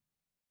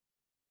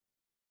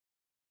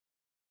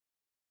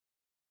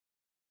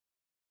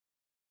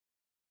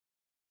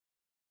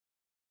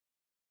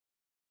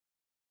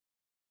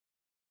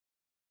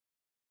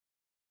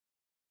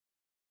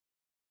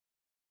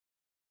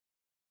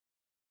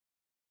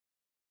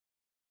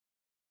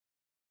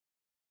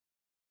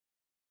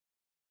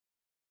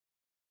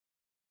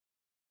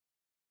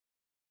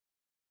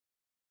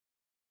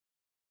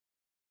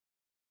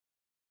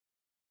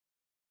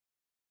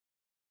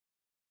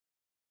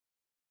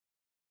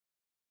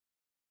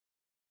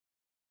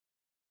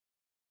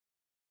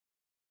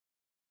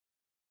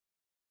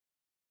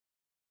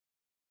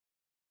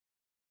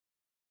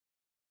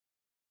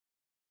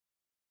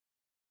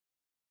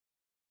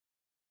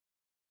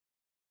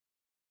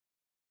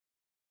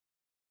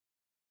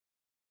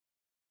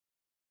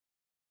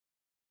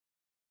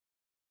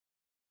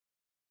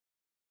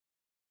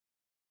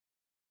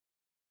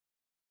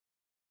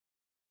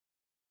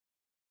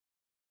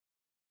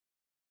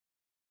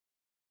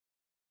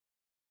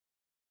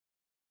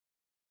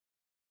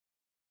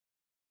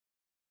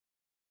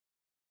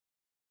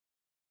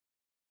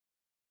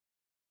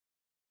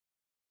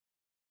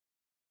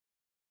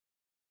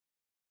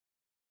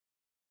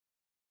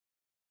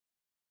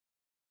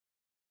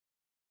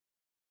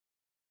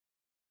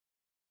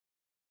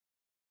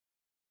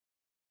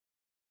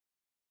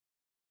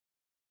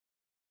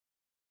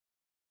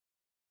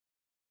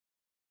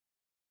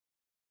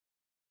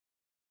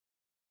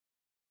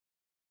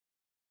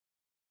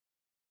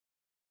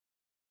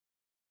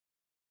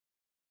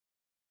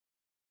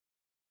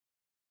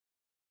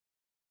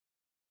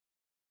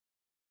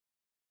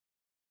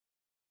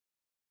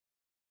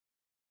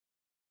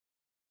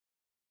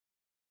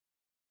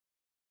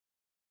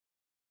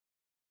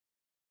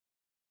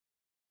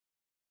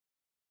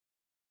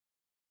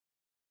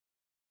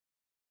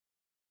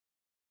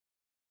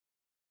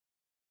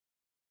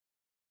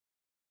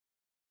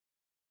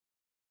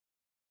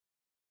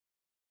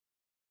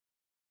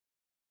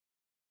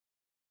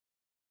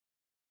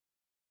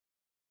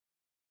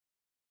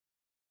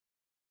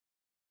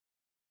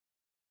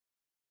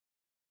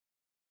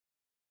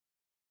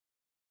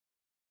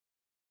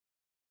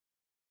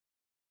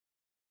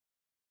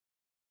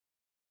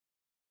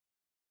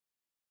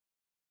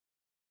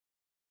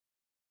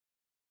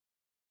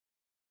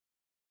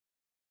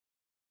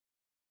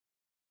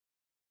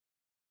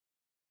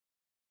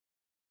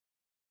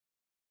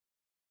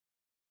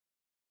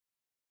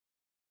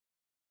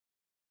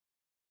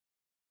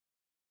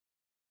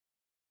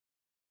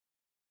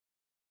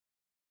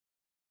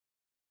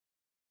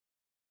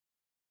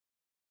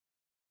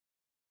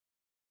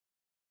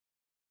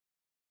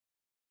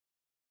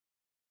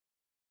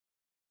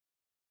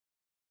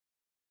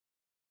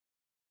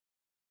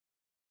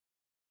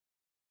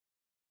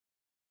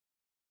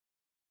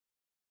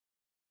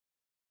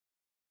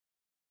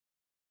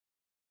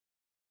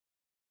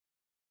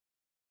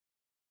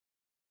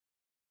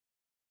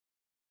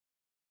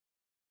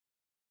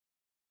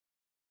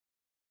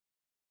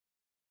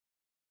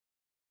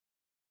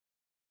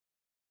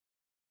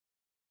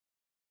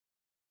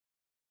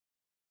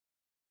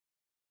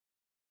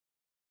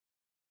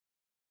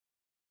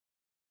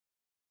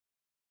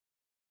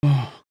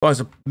 Guys,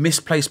 I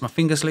misplaced my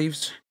finger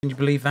sleeves. Can you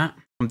believe that?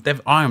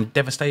 I am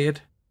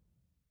devastated.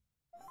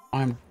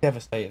 I am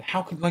devastated.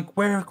 How could, like,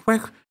 where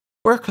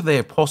could they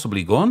have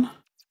possibly gone?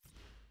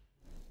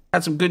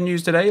 Had some good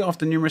news today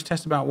after numerous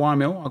tests about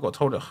YML. I got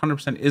told it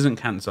 100% isn't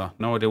cancer.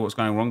 No idea what's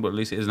going wrong, but at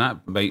least it isn't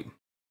that, mate.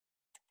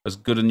 As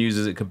good a news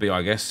as it could be,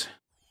 I guess.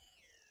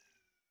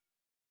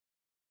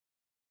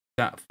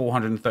 Got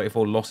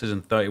 434 losses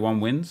and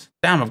 31 wins.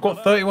 Damn, I've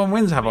got 31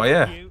 wins, have I?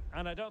 Yeah.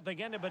 And I don't think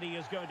anybody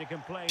is going to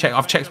complain.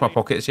 I've checked my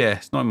pockets. Yeah,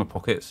 it's not in my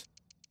pockets.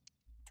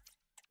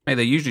 Hey,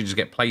 they usually just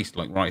get placed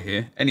like right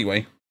here.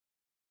 Anyway,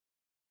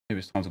 maybe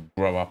it's time to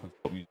grow up and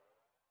stop using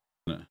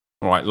it.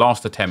 All right,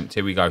 last attempt.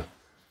 Here we go.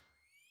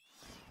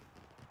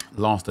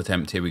 Last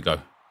attempt. Here we go.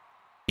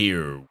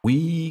 Here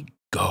we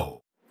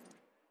go.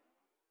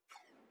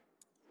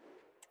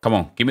 Come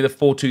on, give me the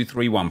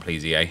 4-2-3-1,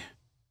 please, EA.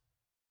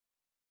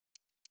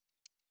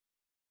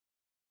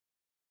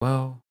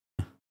 Well,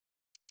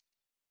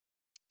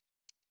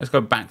 let's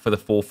go back for the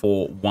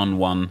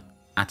 4-4-1-1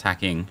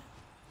 attacking.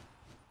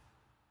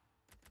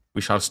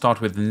 We shall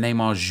start with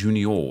Neymar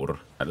Jr.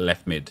 at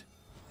left mid.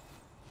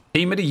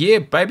 Team of the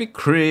year, baby.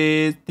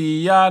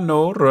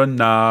 Cristiano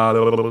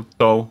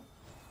Ronaldo.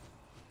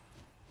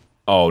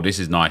 Oh, this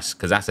is nice,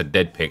 because that's a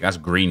dead pick. That's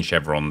green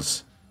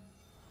chevrons.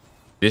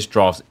 This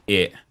draft's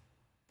it.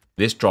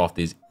 This draft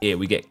is it.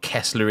 We get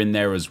Kessler in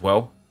there as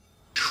well.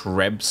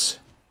 Trebs.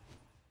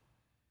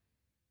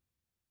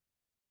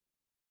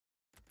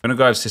 I'm going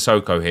to go with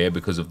Sissoko here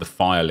because of the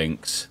fire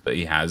links that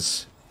he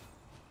has.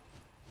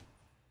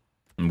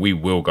 And we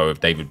will go with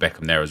David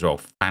Beckham there as well.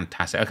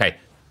 Fantastic. Okay,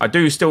 I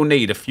do still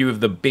need a few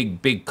of the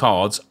big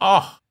cards.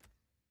 Oh,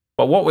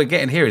 but what we're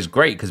getting here is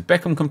great because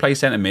Beckham can play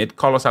centre mid.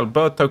 Carlos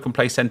Alberto can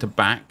play centre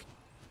back.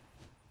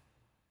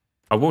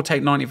 I will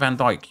take 90 Van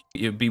Dijk.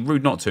 It would be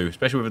rude not to,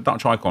 especially with a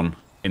Dutch icon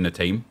in the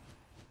team.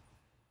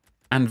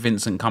 And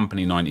Vincent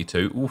Kompany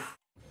 92. Oof.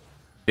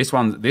 This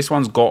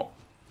one's got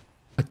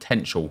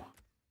potential.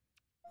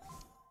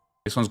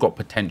 This one's got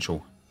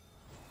potential.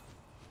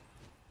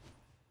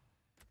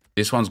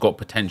 This one's got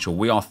potential.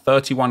 We are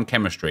 31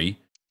 chemistry.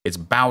 It's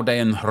Balde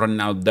and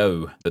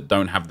Ronaldo that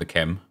don't have the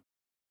chem.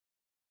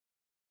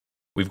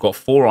 We've got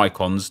 4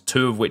 icons,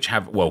 2 of which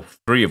have, well,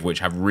 3 of which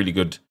have really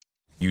good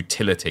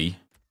utility.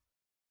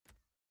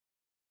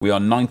 We are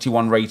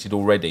 91 rated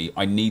already.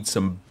 I need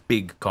some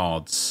big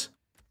cards.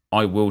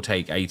 I will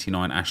take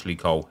 89 Ashley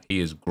Cole. He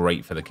is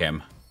great for the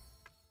chem.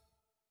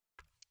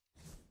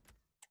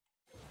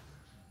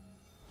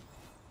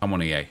 Come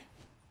on, EA.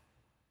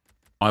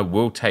 I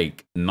will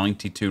take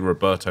 92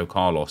 Roberto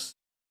Carlos.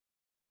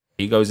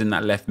 He goes in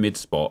that left mid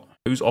spot.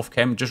 Who's off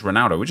chem? Just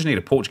Ronaldo. We just need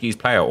a Portuguese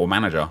player or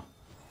manager.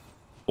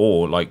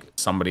 Or, like,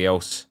 somebody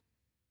else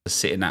to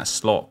sit in that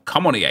slot.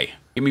 Come on, EA.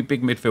 Give me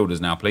big midfielders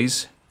now,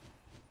 please.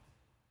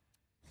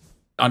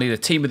 I need a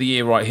team of the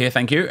year right here.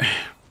 Thank you.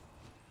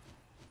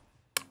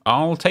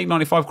 I'll take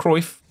 95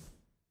 Cruyff.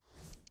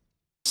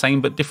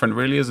 Same but different,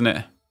 really, isn't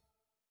it?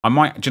 I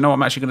might... Do you know what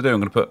I'm actually going to do? I'm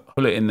going to put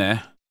Hullet in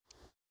there.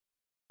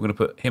 I'm going to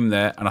put him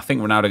there. And I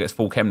think Ronaldo gets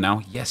full chem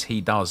now. Yes,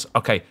 he does.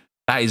 Okay.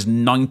 That is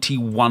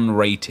 91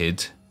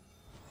 rated.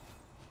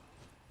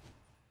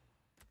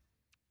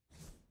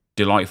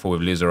 Delightful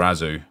with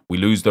Lizarazu. We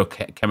lose the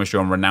chemistry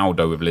on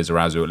Ronaldo with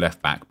Lizarazu at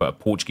left back. But a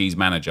Portuguese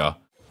manager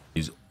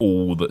is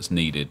all that's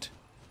needed.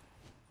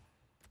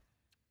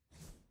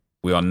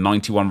 We are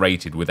 91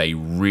 rated with a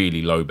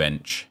really low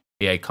bench.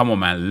 Yeah, come on,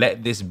 man.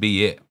 Let this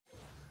be it.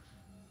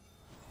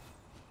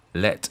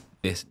 Let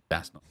this...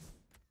 That's not...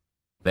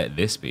 Let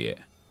this be it.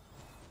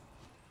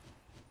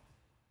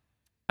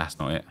 That's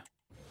not it.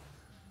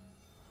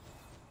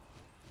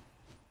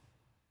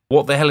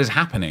 What the hell is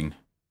happening?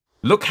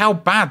 Look how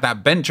bad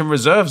that bench and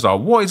reserves are.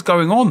 What is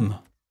going on?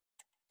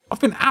 I've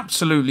been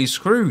absolutely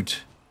screwed.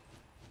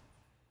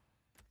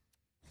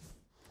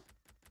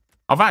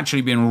 I've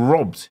actually been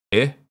robbed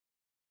here.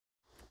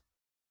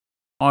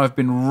 I've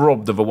been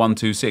robbed of a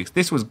 126.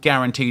 This was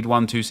guaranteed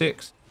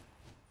 126.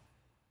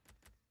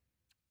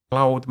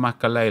 Claude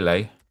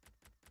Makalele.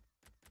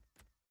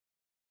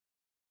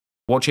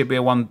 Watch it be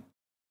a 1...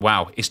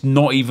 Wow, it's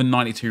not even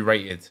 92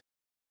 rated.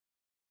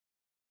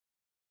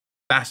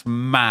 That's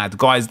mad.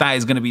 Guys, that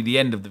is going to be the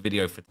end of the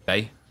video for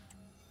today.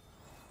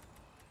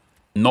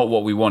 Not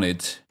what we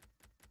wanted.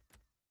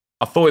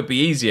 I thought it'd be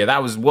easier.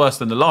 That was worse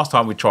than the last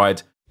time we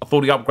tried. I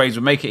thought the upgrades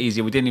would make it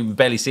easier. We didn't even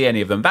barely see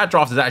any of them. That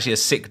draft is actually a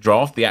sick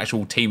draft. The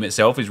actual team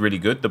itself is really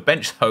good. The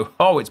bench, though,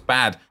 oh, it's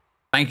bad.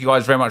 Thank you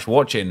guys very much for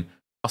watching.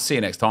 I'll see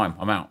you next time.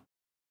 I'm out.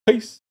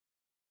 Peace.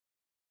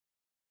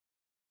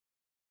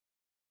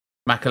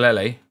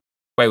 Makalele.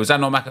 Wait, was that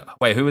not Makalele?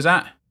 Wait, who was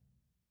that?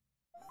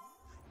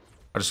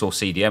 I just saw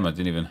CDM. I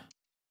didn't even...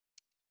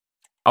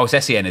 Oh,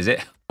 it's SEN, is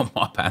it? Oh,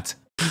 my bad.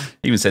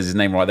 Even says his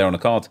name right there on the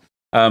card.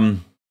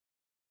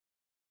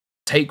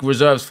 Take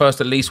reserves first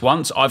at least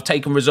once. I've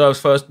taken reserves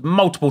first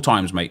multiple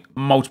times, mate.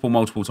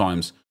 Multiple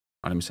times.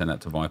 Right, let me send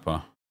that to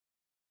Viper.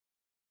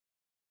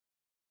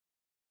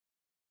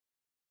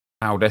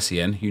 Cloud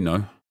SEN, you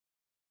know.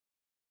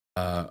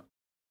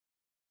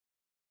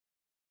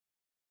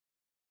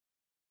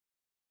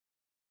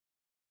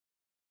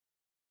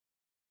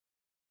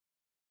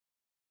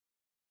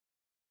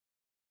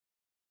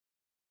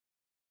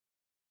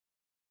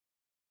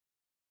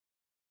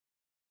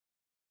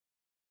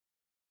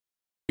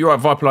 You're right,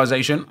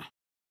 Viperization.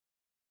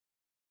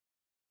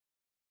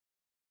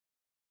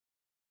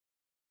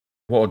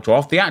 What a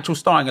draft. The actual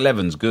starting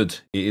 11's good.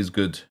 It is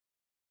good.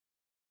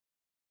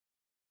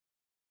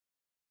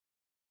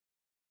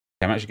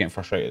 I'm actually getting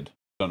frustrated.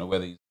 Don't know where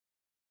these...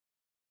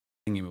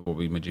 thingy with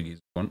Bobby Majiggies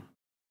want.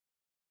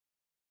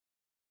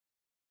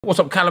 What's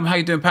up, Callum? How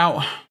you doing,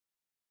 pal?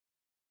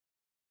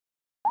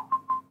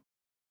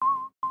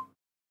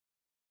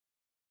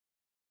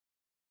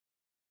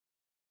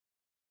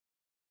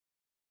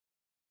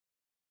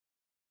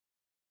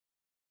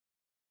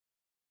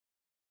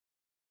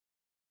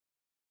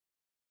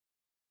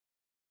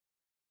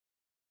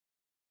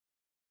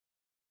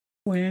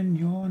 When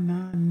you're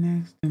not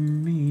next to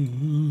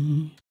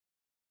me,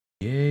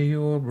 yeah,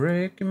 you're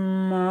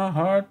breaking my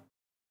heart.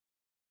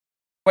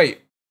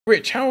 Wait,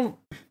 Rich, how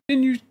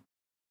didn't you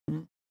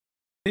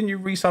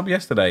resub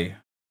yesterday?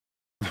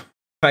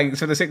 Thanks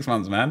for the 6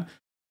 months, man.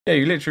 Yeah,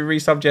 you literally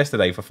resubbed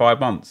yesterday for 5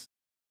 months,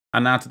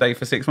 and now today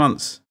for 6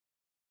 months.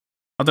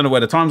 I don't know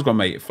where the time's gone,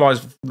 mate. It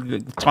flies.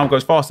 Time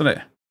goes fast, doesn't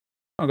it?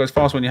 Time goes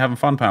fast when you're having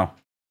fun, pal.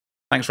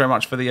 Thanks very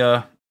much for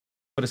the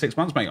 6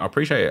 months, mate. I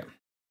appreciate it.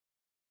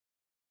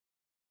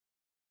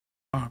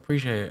 I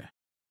appreciate it.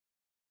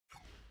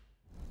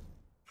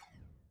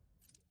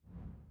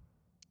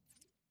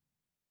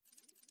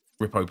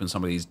 Rip open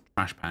some of these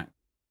trash packs.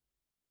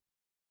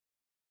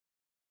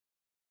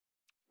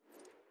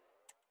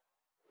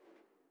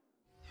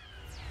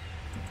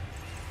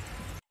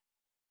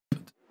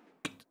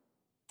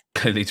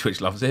 Clearly Twitch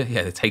loves it.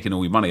 Yeah, they're taking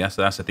all your money. That's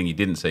the thing you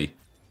didn't see.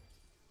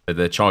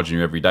 They're charging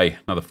you every day.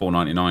 Another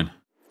 $4.99.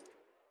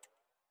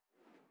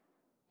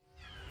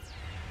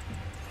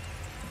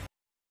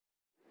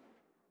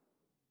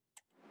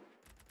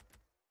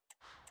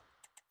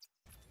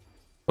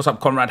 What's up,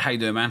 Conrad? How you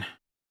doing, man?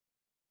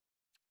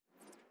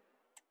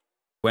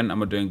 When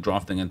am I doing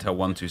drafting until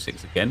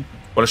 126 again?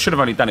 Well, I should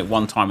have only done it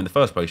one time in the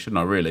first place, shouldn't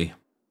I, really?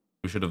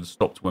 We should have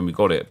stopped when we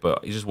got it,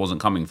 but it just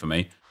wasn't coming for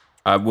me.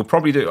 We'll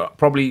probably do,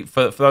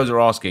 for those who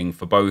are asking,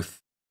 for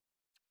both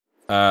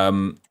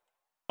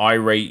I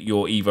rate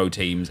your Evo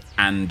teams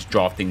and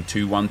drafting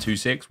to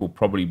 126 will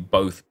probably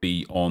both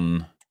be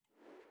on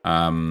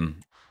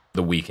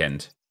the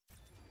weekend.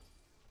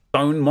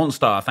 Stone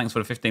Monster, thanks for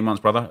the 15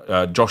 months,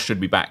 brother. Josh should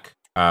be back.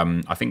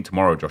 I think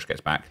tomorrow Josh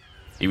gets back.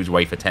 He was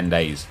away for 10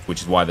 days,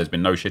 which is why there's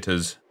been no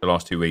shitters the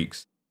last 2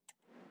 weeks.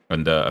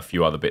 And a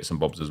few other bits and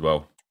bobs as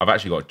well. I've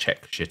actually got to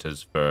check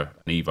shitters for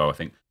an Evo, I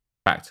think.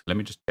 In fact, let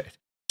me just check.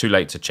 Too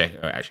late to check.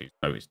 Actually,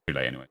 no, it's too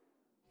late anyway.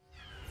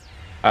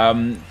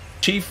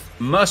 Chief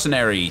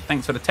Mercenary,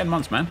 thanks for the 10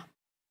 months, man.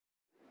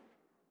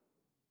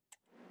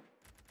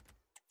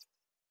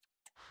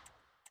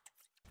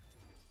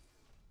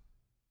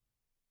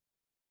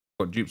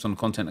 Got dupes on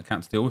content I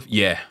can't deal with?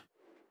 Yeah.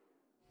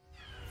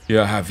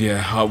 Yeah, I have,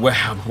 yeah.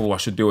 I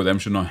should deal with them,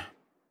 shouldn't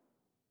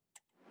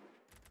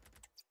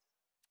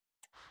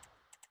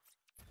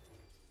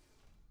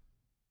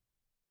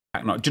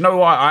I? Do you know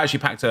what? I actually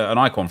packed an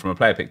icon from a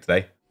player pick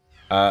today.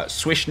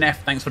 Swish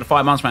Neff, thanks for the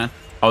 5 months, man.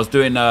 I was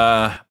doing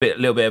a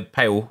little bit of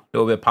pale, a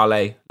little bit of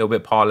parlay, a little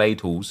bit of parlay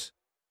tools.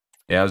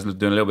 Yeah, I was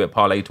doing a little bit of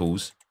parlay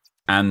tools.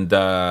 And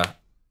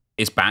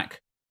it's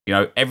back. You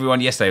know, everyone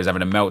yesterday was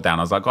having a meltdown.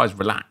 I was like, guys,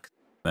 relax.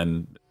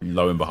 Then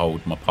lo and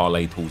behold, my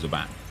parlay tools are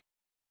back.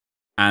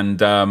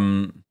 And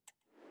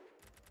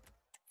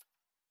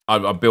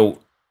I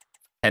built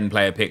 10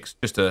 player picks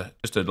just to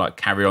like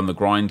carry on the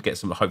grind,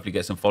 hopefully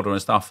get some fodder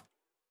and stuff.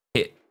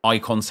 Hit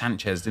Icon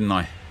Sanchez, didn't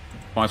I?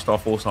 5-star,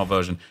 4-star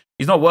version.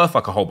 He's not worth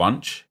like a whole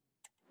bunch.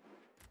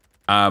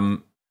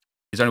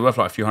 He's only worth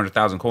like a few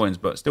 100,000 coins,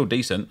 but still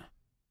decent.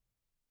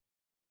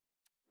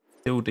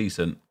 Still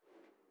decent.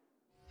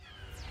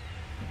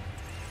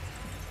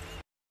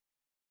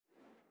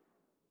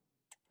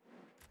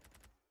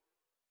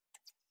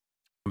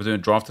 I'm doing a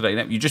draft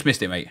today. You just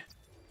missed it, mate.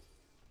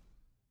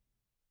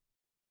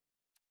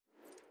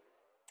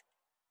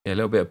 Yeah, a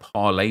little bit of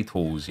parlay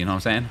tools, you know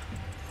what I'm saying?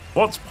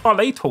 What's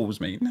parlay tools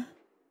mean?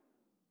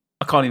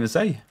 I can't even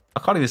say.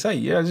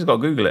 Yeah, I just got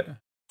to Google it.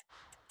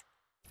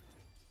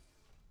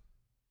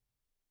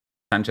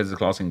 Sanchez is a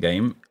class in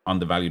game.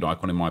 Undervalued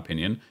icon, in my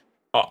opinion.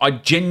 I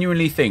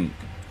genuinely think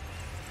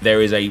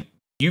there is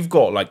you've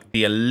got like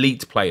the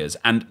elite players,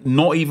 and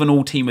not even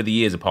all Team of the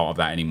Year is a part of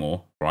that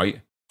anymore,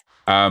 right?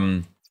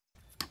 I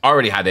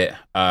already had it.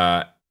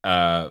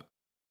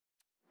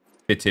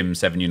 Fit him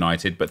 7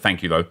 United, but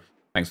thank you though.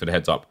 Thanks for the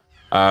heads up.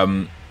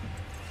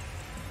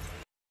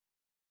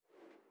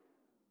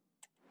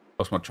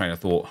 Lost my train of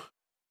thought.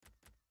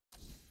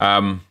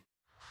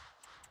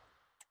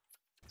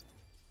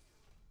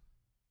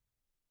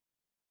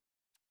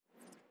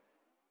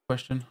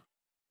 Question.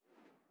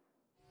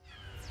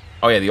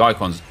 Oh yeah, the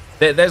icons.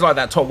 There's like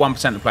that top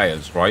 1% of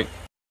players, right?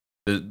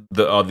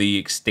 That are the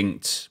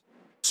extinct,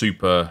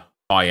 super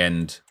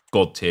high-end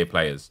god tier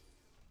players.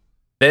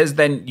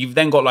 You've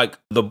then got like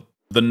the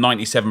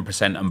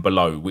 97% and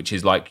below, which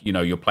is like, you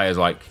know, your players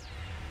like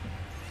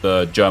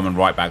the German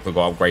right back that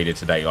got upgraded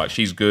today. Like,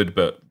 she's good,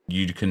 but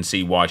you can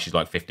see why she's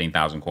like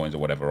 15,000 coins or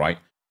whatever, right?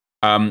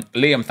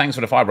 Liam, thanks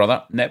for the 5,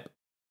 brother. Nep,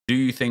 do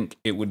you think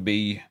it would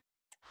be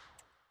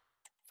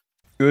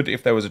good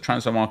if there was a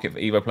transfer market for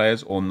Evo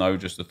players, or no,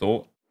 just a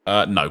thought?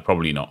 No,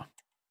 probably not.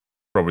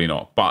 Probably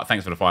not. But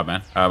thanks for the 5,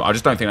 man. I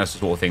just don't think that's the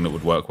sort of thing that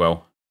would work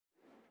well.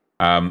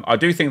 I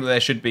do think that there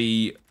should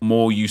be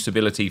more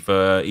usability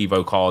for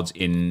Evo cards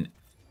in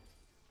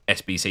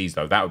SBCs,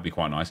 though. That would be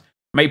quite nice.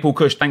 Maple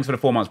Kush, thanks for the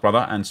 4 months,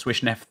 brother. And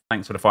Swish Neff,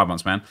 thanks for the 5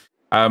 months, man.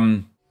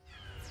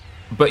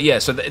 But yeah,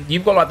 so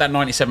you've got like that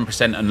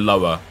 97% and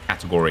lower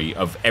category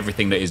of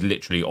everything that is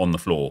literally on the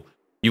floor.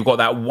 You've got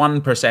that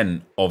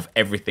 1% of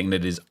everything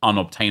that is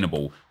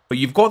unobtainable. But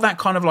you've got that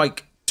kind of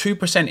like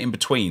 2% in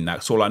between,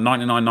 that sort of like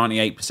 99,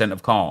 98%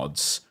 of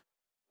cards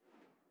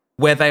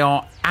where they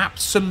are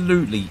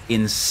absolutely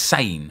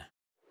insane.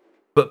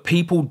 But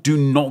people do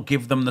not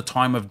give them the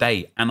time of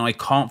day. And I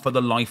can't for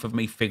the life of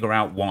me figure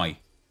out why.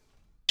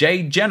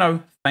 Jay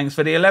Geno, thanks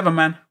for the 11,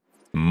 man.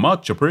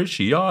 Much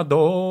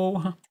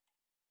appreciado.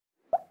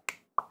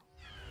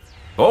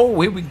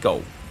 Oh, here we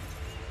go.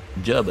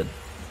 German.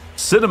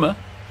 Cinema.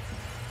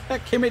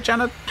 That Kimmich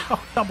and a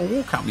double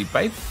walk at me,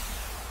 babe.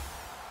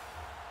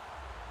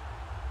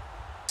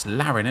 It's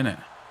Larin, isn't it?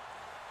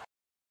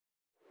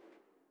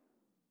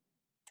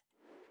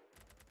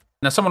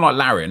 Now, someone like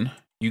Larin,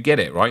 you get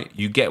it, right?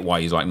 You get why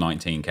he's like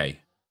 19k.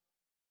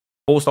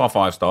 4-star,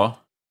 5-star.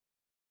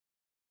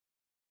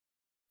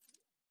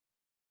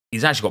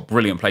 He's actually got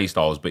brilliant play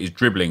styles, but his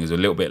dribbling is a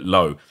little bit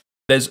low.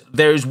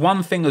 There is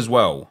one thing as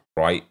well,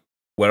 right,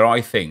 where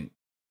I think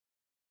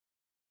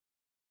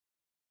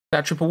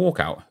that triple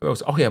walkout. Who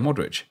else? Oh yeah,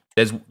 Modric.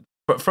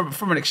 But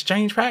from an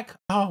exchange pack.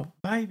 Oh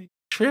baby,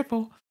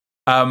 triple.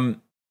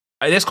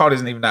 This card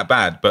isn't even that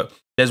bad, but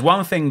there's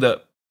one thing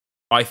that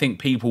I think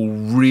people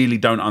really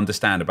don't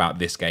understand about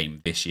this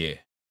game this year.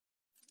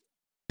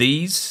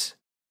 These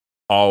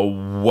are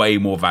way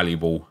more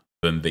valuable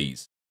than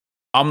these.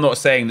 I'm not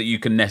saying that you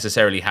can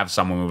necessarily have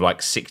someone with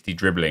like 60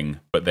 dribbling,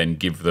 but then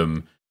give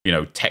them, you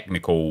know,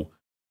 technical,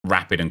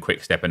 rapid and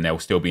quick step and they'll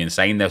still be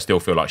insane. They'll still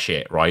feel like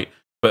shit, right?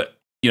 But,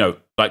 you know,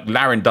 like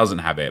Larin doesn't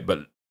have it.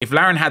 But if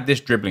Larin had this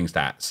dribbling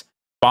stats,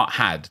 but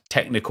had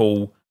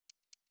technical,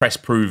 press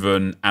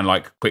proven and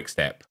like quick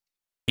step,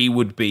 he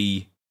would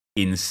be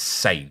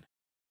insane.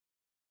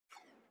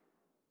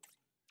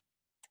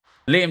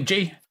 Liam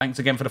G, thanks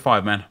again for the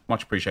 5, man.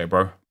 Much appreciated,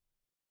 bro.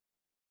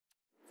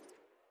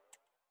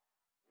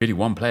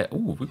 51 player.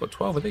 Oh, we've got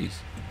 12 of these.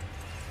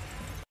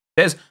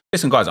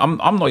 Listen, guys, I'm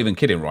not even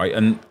kidding, right?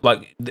 And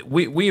like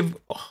we've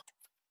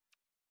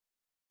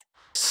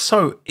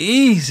so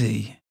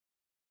easy.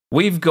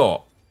 We've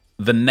got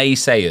the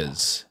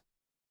naysayers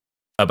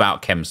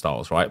about chem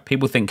styles, right?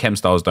 People think chem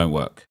styles don't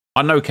work.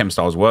 I know chem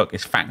styles work.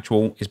 It's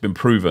factual. It's been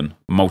proven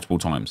multiple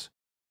times.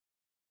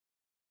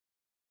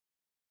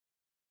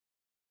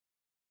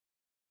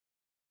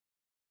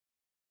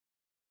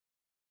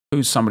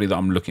 Who's somebody that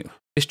I'm looking?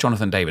 This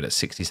Jonathan David at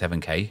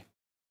 67k.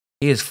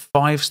 He is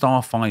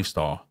 5-star,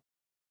 5-star.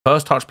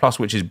 First touch plus,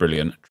 which is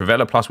brilliant.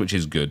 Trivela plus, which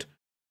is good.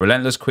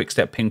 Relentless, quick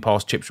step, ping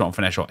pass, chip shot, and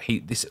finesse shot.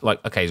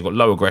 Okay, he's got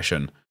low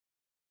aggression,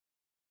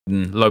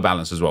 low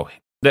balance as well.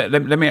 Let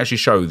me actually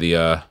show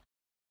the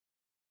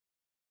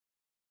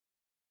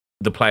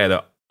player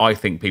that I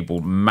think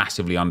people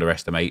massively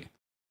underestimate.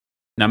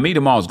 Now,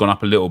 Mida Mar's gone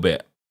up a little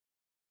bit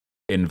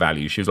in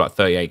value. She was like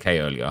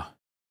 38k earlier.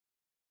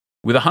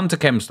 With a Hunter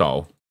Chem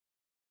style,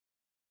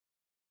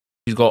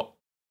 she's got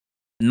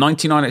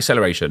 99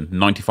 acceleration,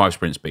 95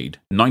 sprint speed,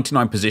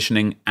 99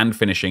 positioning and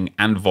finishing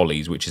and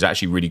volleys, which is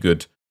actually really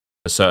good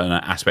for certain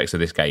aspects of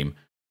this game.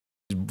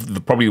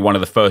 Probably one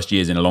of the first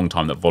years in a long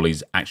time that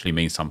volleys actually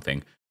means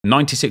something.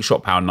 96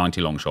 shot power, 90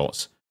 long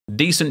shots.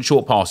 Decent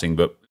short passing,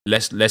 but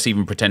let's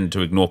even pretend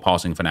to ignore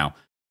passing for now.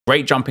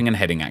 Great jumping and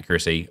heading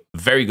accuracy.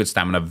 Very good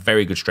stamina,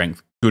 very good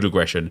strength, good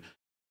aggression.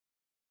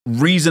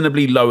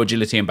 Reasonably low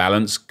agility and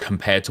balance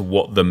compared to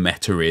what the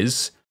meta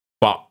is,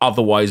 but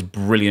otherwise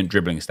brilliant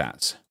dribbling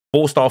stats.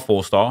 4-star,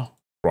 4-star,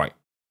 right.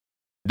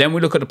 Then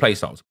we look at the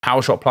playstyles.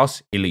 Power shot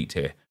plus, elite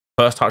tier.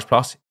 First touch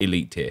plus,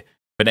 elite tier.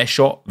 Finesse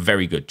shot,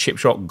 very good. Chip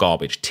shot,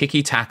 garbage.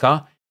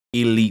 Tiki-taka,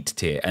 elite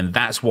tier. And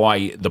that's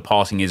why the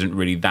passing isn't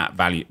really that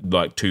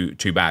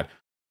too bad.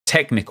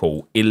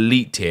 Technical,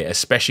 elite tier,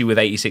 especially with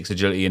 86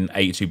 agility and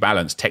 82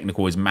 balance.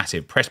 Technical is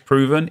massive. Press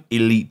proven,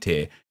 elite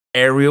tier.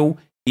 Aerial,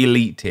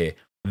 elite tier.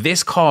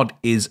 This card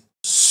is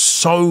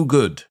so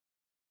good.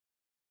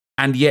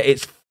 And yet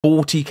it's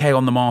 40k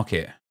on the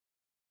market.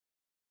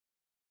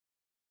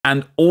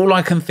 And all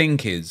I can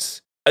think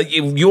is,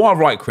 you are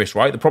right, Chris,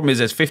 right? The problem is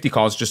there's 50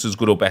 cards just as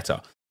good or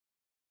better.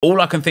 All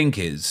I can think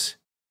is,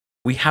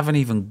 we haven't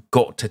even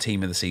got to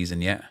team of the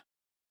season yet.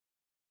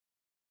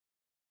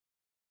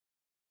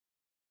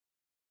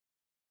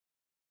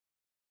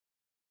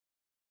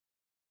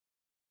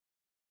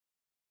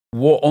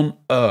 What on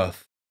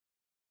earth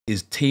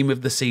is team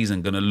of the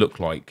season going to look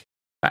like?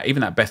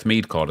 Even that Beth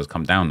Mead card has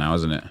come down now,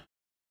 hasn't it? I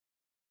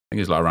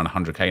think it's like around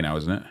 100k now,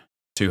 isn't it?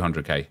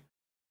 200k.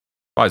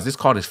 Guys, this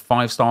card is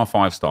 5-star,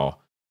 5-star.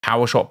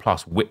 Power shot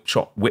plus, whip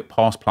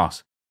pass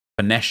plus,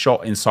 finesse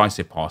shot,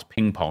 incisive pass,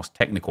 ping pass,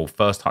 technical,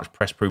 first touch,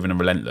 press proven and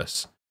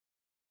relentless.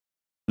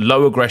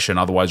 Low aggression,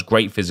 otherwise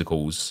great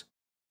physicals.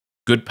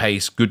 Good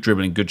pace, good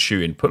dribbling, good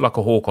shooting. Put like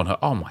a hawk on her.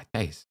 Oh my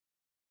days.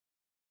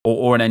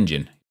 Or an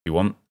engine, if you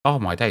want. Oh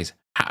my days.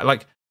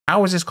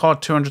 How is this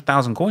card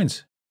 200,000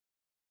 coins?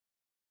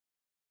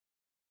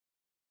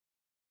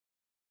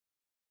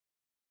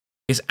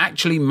 it's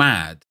actually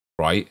mad,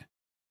 right?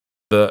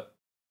 That,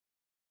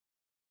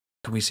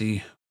 can we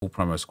see all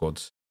promo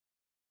squads?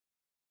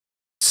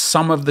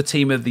 Some of the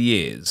team of the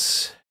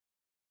years,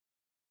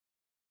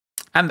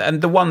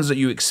 and the ones that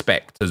you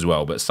expect as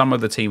well, but some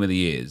of the team of the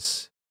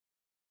years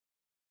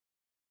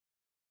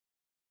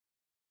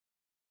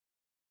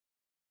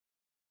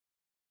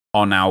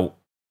are now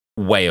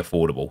way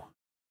affordable.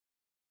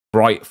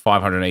 Bright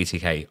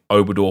 580k,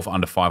 Oberdorf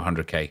under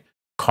 500k,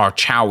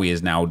 Karchawi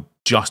is now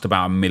just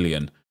about 1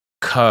 million,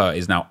 Kerr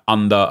is now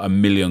under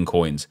 1 million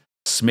coins,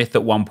 Smith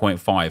at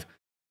 1.5,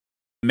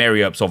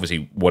 Merriups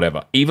obviously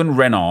whatever. Even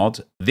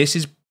Renard, this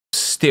is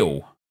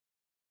still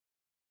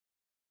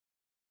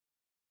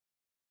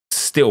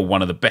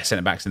one of the best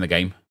centre backs in the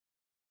game.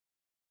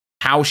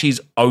 How she's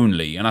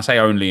only, and I say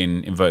only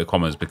in inverted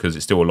commas because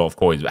it's still a lot of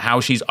coins, but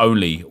how she's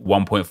only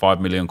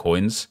 1.5 million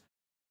coins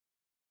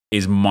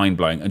is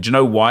mind-blowing. And do you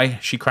know why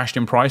she crashed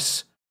in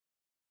price?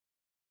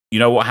 You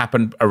know what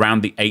happened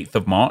around the 8th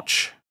of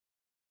March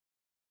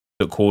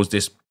that caused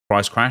this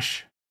price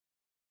crash?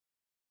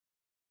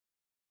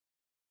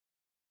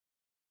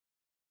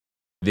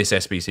 This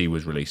SBC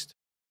was released.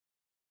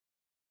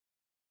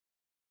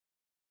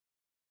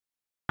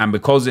 And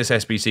because this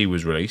SBC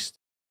was released,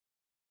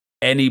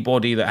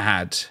 anybody that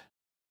had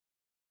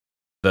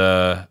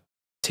the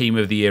Team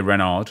of the Year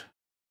Renard,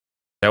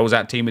 there was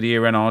that Team of the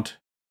Year Renard,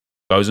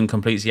 goes and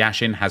completes the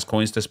Ashin, has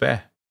coins to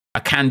spare.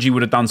 A Kanji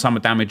would have done some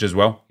damage as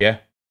well, yeah.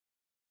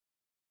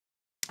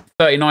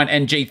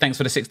 39NG, thanks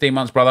for the 16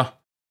 months, brother.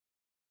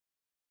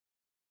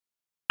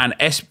 And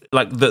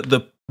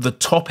the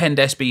top end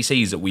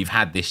SBCs that we've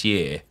had this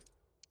year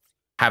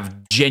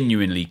have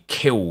genuinely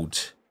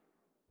killed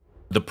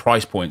the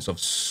price points of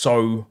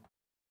so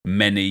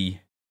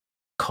many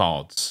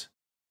cards.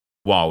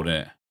 Wild,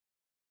 isn't it?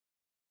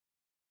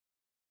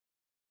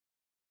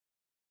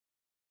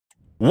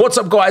 What's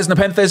up, guys?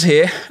 NepentheZ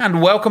here,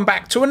 and welcome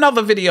back to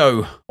another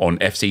video on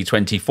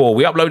FC24.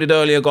 We uploaded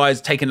earlier, guys,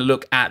 taking a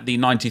look at the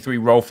 93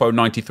 Rolfo,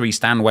 93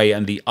 Stanway,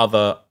 and the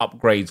other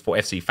upgrades for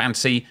FC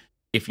Fantasy.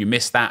 If you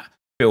missed that,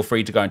 feel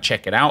free to go and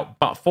check it out.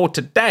 But for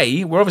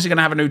today, we're obviously going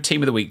to have a new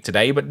Team of the Week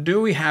today, but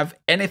do we have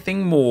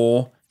anything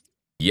more?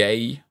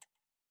 Yay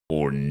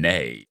or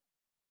nay?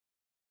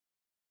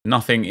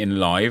 Nothing in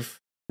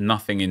live,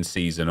 nothing in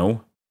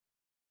seasonal,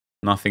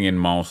 nothing in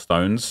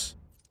milestones.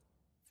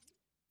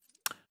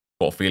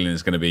 Got a feeling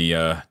it's going to be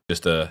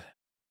just a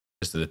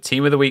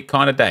Team of the Week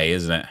kind of day,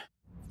 isn't it?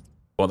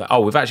 Well,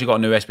 oh, we've actually got a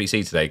new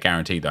SBC today,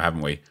 guaranteed though,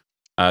 haven't we?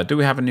 Do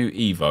we have a new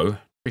Evo?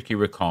 Ricky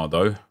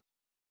Ricardo.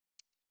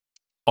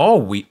 Oh,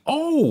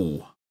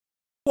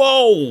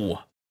 whoa!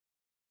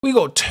 We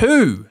got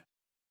two.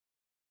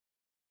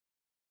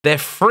 They're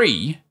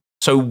free.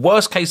 So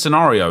worst case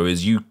scenario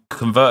is you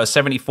convert a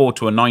 74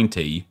 to a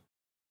 90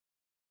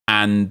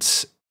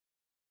 and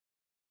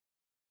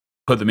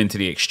put them into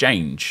the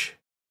exchange.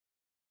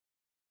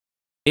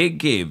 It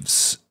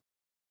gives,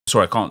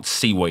 sorry, I can't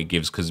see what it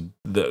gives because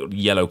the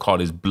yellow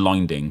card is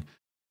blinding.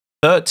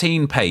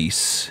 13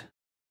 pace.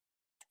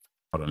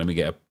 Hold on, let me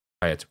get a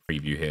player to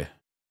preview here.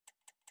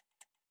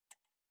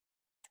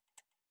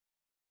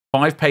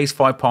 5 pace,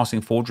 5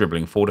 passing, 4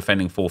 dribbling, 4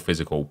 defending, 4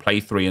 physical.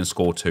 Play 3 and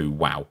score 2.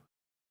 Wow.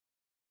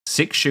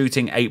 6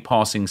 shooting, 8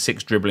 passing,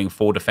 6 dribbling,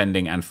 4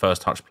 defending, and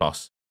first touch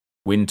plus.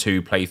 Win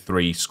 2, play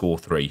 3, score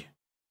 3.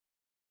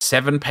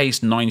 7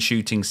 pace, 9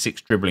 shooting,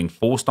 6 dribbling,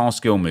 4-star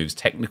skill moves,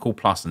 technical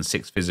plus, and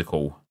 6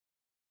 physical.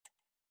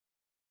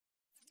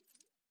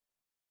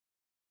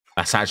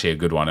 That's actually a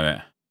good one, isn't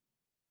it?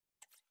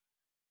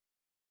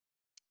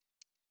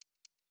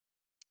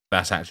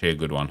 That's actually a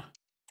good one.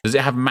 Does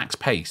it have max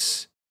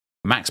pace?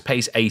 Max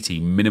pace 80,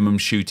 minimum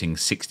shooting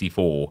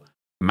 64,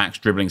 max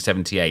dribbling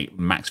 78,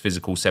 max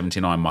physical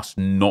 79, must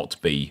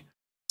not be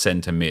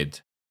centre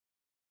mid.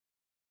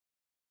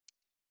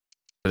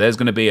 So there's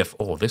going to be a...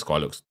 Oh, this guy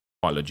looks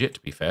quite legit, to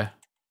be fair.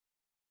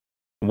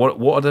 What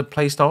are the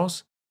play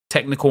styles?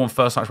 Technical and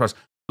first touch press.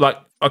 Like,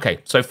 okay,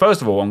 so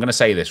first of all, I'm going to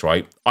say this,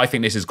 right? I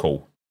think this is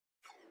cool.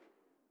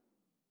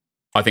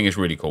 I think it's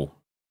really cool.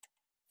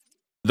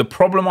 The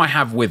problem I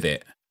have with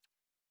it...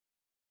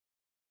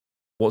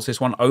 What's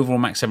this one? Overall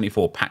max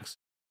 74, packs,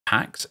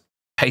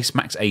 pace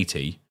max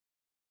 80,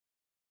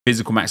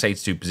 physical max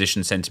 82,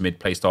 position centre mid,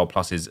 playstyle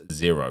plus is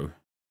 0.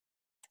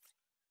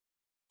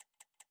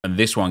 And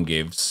this one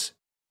gives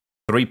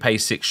 3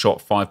 pace, 6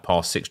 shot, 5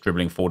 pass, 6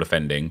 dribbling, 4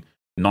 defending,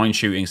 9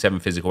 shooting,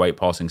 7 physical, 8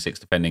 passing, 6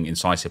 defending,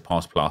 incisive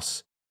pass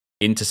plus,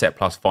 intercept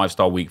plus,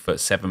 5-star weak foot,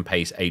 7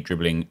 pace, 8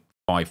 dribbling,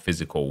 5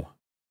 physical.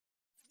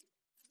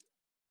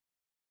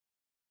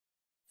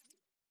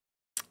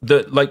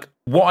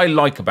 What I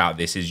like about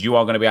this is you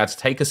are going to be able to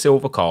take a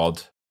silver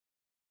card.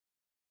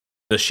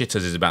 The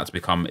shitters is about to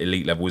become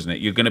elite level, isn't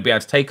it? You're going to be able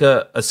to take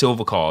a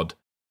silver card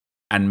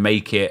and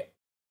make it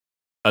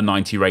a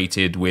 90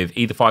 rated with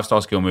either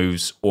 5-star skill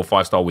moves or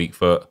 5-star weak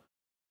foot,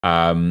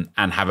 and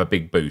have a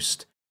big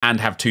boost and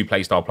have 2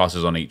 playstyle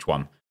pluses on each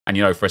one. And,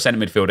 you know, for a centre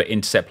midfielder,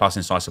 intercept plus,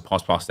 incisive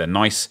pass plus, they're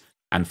nice.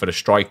 And for the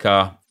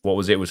striker, what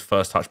was it? It was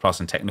first touch plus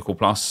and technical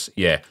plus.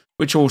 Yeah,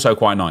 which are also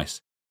quite nice.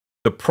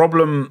 The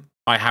problem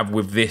I have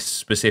with this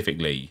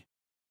specifically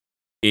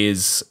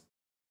is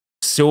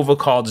silver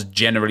cards,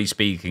 generally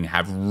speaking,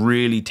 have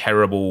really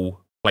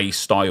terrible play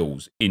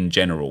styles in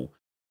general,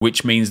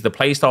 which means the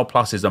playstyle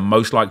pluses are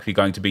most likely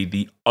going to be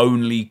the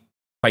only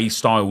play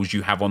styles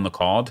you have on the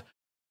card,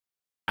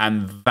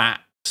 and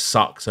that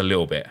sucks a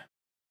little bit.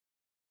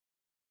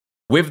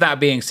 With that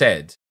being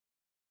said,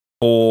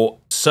 for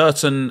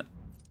certain,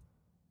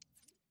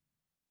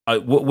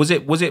 was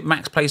it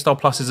max playstyle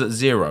pluses at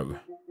 0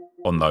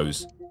 on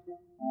those?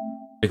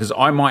 Because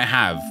I might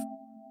have.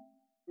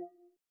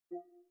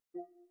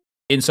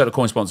 Insert a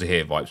coin sponsor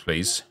here, Vibes,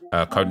 please.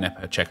 Code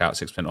NEPA, checkout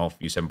 6% off,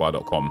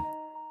 u7buy.com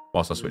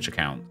whilst I switch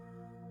account.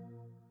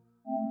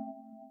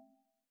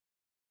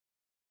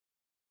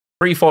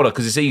 Free fodder,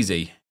 because it's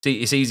easy.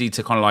 It's easy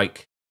to kind of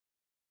like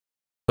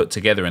put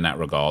together in that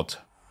regard.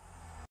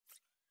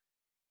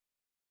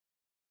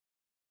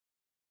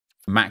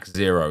 Max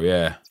 0,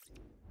 yeah.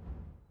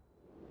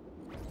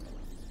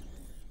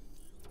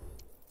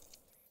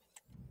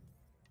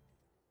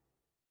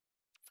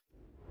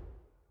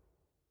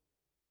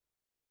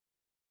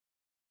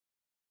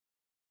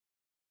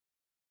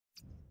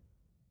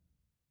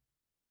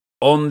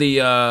 On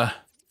the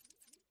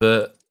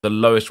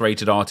lowest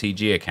rated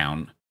RTG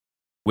account,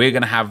 we're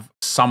going to have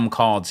some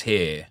cards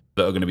here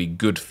that are going to be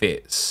good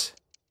fits.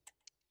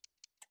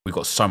 We've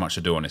got so much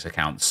to do on this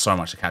account, so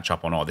much to catch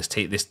up on. Oh, this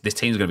team's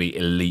going to be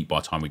elite by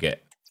the time we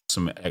get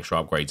some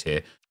extra upgrades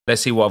here.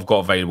 Let's see what I've got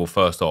available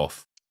first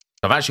off.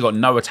 I've actually got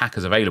no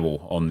attackers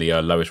available on the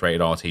lowest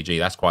rated RTG.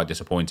 That's quite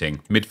disappointing.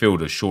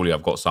 Midfielders, surely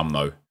I've got some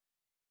though.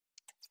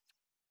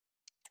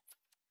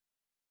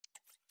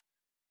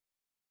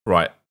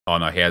 Right. Oh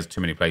no, he has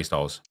too many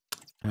playstyles.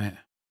 I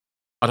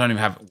don't even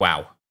have...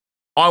 Wow.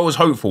 I was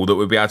hopeful that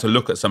we'd be able to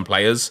look at some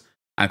players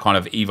and kind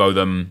of evo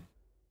them,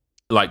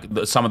 like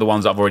some of the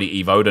ones I've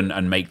already evoed,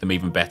 and make them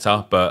even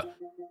better. But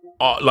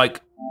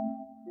like,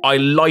 I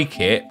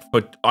like it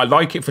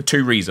for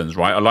two reasons,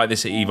 right? I like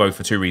this evo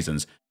for two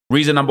reasons.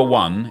 Reason number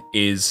one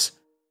is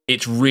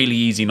it's really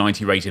easy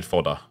 90 rated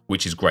fodder,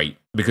 which is great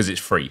because it's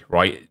free,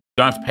 right? You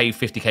don't have to pay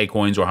 50k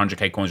coins or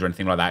 100k coins or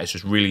anything like that. It's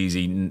just really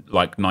easy,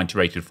 like 90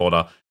 rated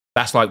fodder.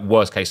 That's like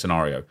worst case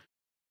scenario.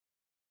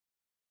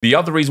 The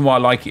other reason why I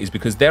like it is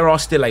because there are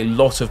still a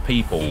lot of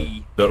people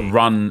that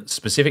run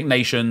specific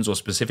nations or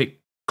specific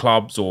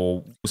clubs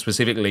or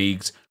specific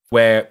leagues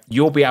where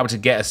you'll be able to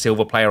get a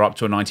silver player up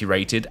to a 90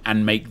 rated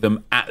and make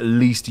them at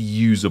least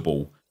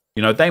usable.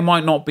 You know, they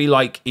might not be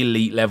like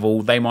elite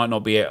level, they might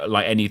not be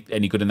like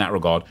any good in that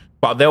regard,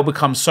 but they'll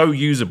become so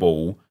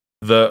usable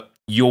that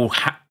you'll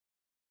have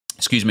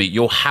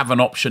an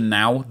option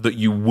now that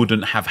you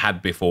wouldn't have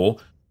had before.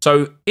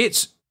 So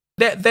it's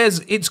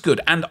good,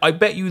 and I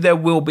bet you there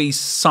will be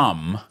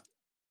some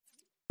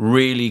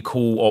really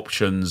cool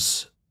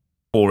options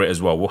for it as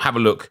well. We'll have a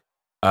look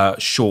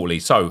shortly.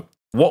 So,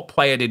 what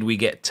player did we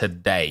get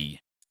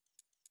today?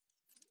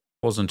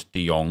 Wasn't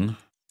De Jong.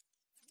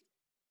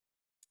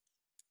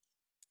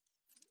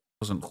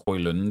 Wasn't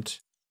Højlund.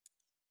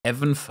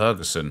 Evan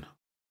Ferguson.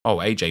 Oh,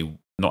 AJ,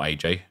 not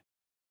AJ.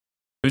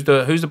 Who's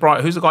the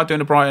guy doing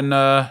the Brighton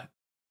Evo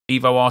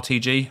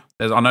RTG?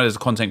 I know there's a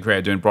content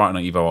creator doing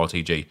Brighton Evo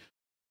RTG.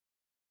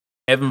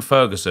 Evan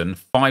Ferguson,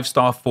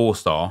 5-star,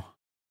 4-star.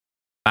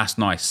 That's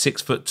nice.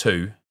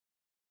 6'2".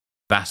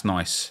 That's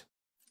nice.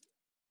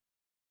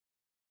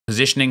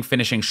 Positioning,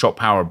 finishing, shot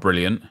power,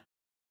 brilliant.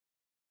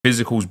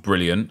 Physical's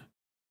brilliant.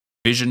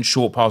 Vision,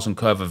 short pass, and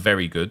curve are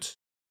very good.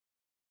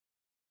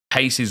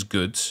 Pace is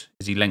good.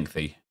 Is he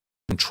lengthy?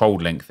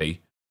 Controlled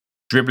lengthy.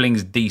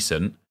 Dribbling's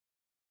decent.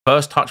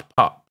 First touch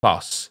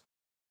plus.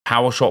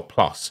 Power shot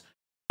plus.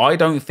 I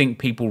don't think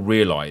people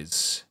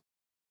realise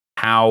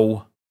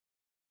how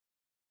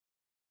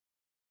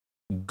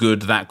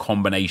good that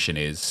combination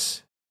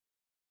is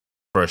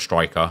for a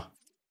striker.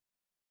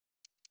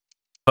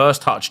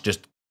 First touch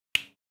just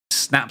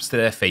snaps to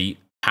their feet.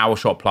 Power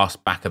shot plus,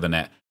 back of the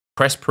net.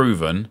 Press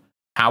proven,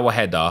 power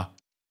header,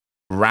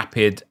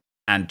 rapid,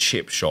 and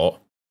chip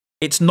shot.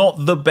 It's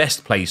not the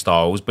best play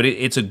styles, but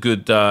it's a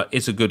good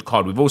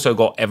card. We've also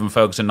got Evan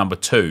Ferguson number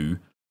 2.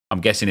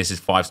 I'm guessing this is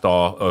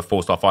 5-star or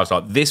 4-star,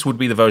 5-star. This would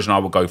be the version I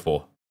would go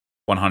for,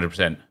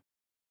 100%.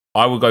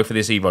 I would go for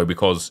this Evo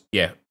because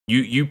yeah,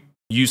 you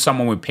use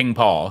someone with ping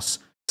pass,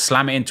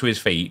 slam it into his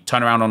feet,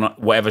 turn around on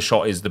whatever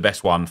shot is the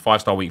best one,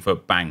 5-star weak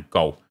foot, bang,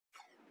 goal.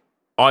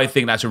 I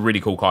think that's a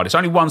really cool card. It's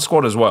only one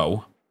squad as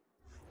well.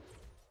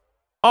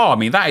 Oh, I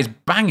mean, that is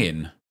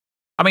banging.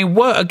 I mean,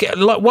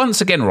 once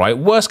again, right,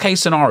 worst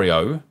case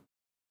scenario,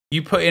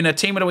 you put in a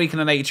team of the week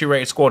and an 82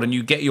 rated squad and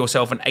you get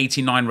yourself an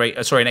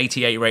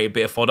 88 rated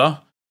bit of fodder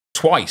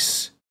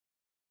twice.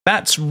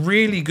 That's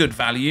really good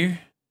value.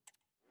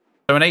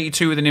 So an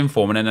 82 with an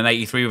inform and then an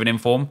 83 with an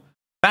inform.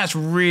 That's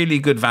really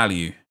good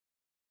value.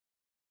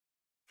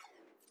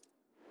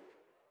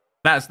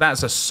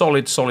 That's a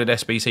solid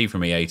SBC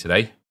from EA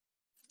today.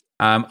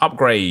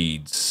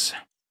 Upgrades.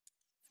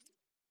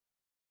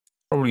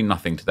 Probably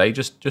nothing today.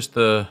 Just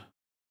the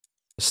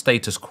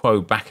status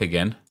quo back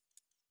again.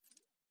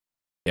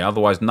 Yeah,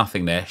 otherwise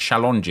nothing there.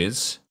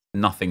 Challenges,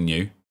 nothing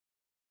new.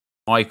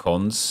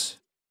 icons.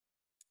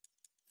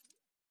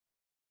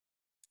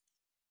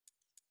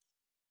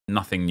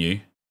 Nothing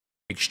new.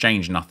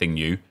 Exchange, nothing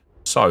new.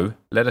 So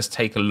let us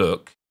take a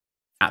look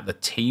at the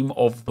team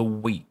of the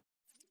week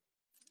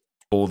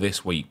for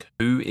this week.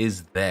 Who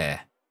is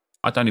there?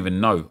 I don't even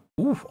know.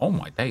 Ooh, oh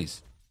my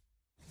days.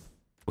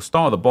 We'll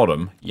start at the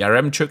bottom.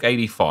 Yaremchuk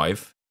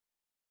 85.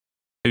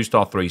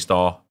 2-star,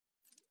 3-star.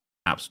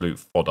 Absolute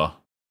fodder.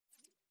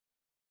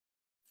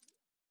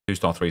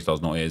 2-star,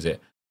 3-star's not here, is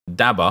it?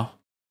 Dabba.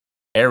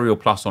 Aerial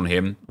plus on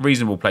him.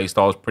 Reasonable play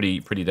styles.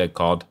 Pretty dead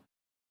card.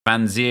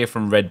 Van Zier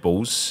from Red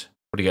Bulls.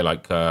 What do you get,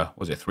 like,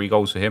 was it 3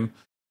 goals for him?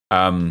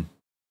 Not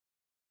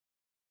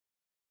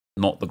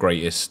the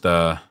greatest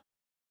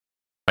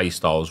play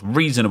styles.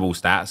 Reasonable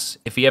stats.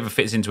 If he ever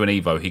fits into an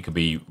Evo, he could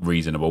be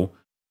reasonable.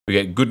 We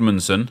get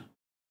Goodmanson.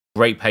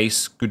 Great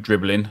pace. Good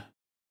dribbling.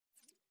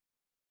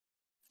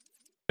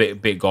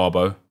 Bit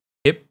garbo.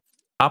 Hip.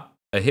 Up.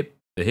 A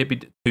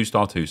hippie.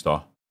 2-star,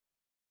 2-star.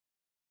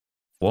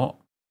 What?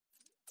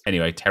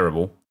 Anyway,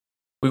 terrible.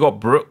 We got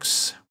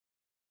Brooks.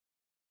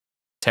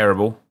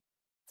 Terrible.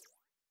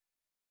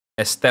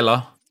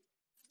 Estella.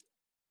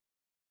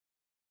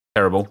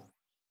 Terrible.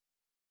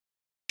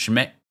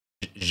 Jemic.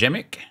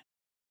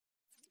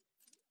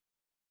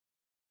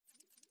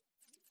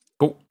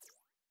 Cool.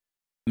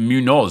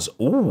 Munoz.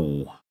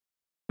 Ooh.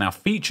 Now,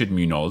 featured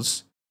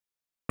Munoz.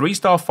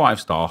 3-star,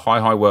 5-star.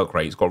 High work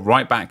rate. He's got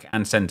right back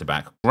and centre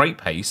back. Great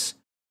pace.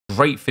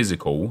 Great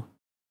physical.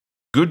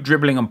 Good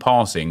dribbling and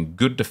passing.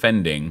 Good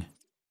defending.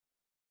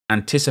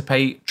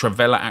 Anticipate.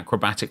 Travella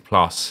acrobatic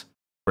plus.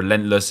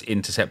 Relentless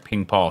intercept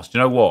ping pass. Do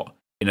you know what?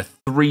 In a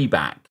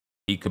 3-back,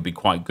 he could be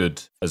quite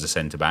good as a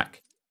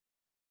centre-back.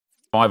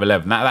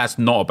 5'11". That's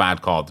not a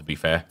bad card, to be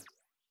fair.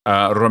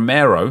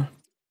 Romero.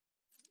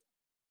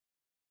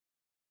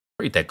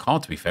 Pretty dead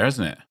card, to be fair,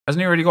 isn't it?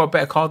 Hasn't he already got a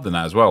better card than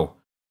that as well?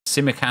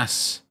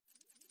 Simicas.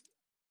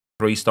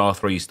 3-star,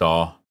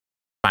 3-star.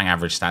 Bang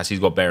average stats. He's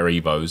got better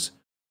Evos.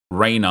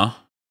 Rayner.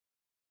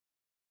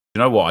 You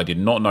know what? I did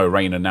not know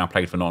Rayner now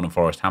played for Nottingham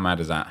Forest. How mad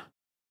is that?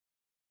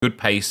 Good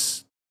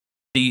pace.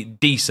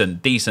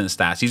 Decent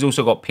stats. He's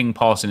also got ping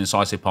pass and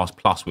incisive pass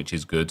plus, which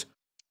is good.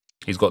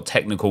 He's got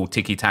technical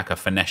tiki-taka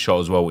finesse shot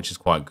as well, which is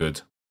quite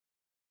good.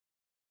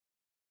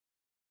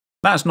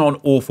 That's not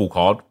an awful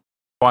card.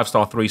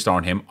 5-star, 3-star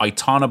on him.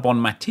 Aitana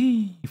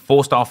Bonmati.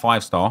 4-star,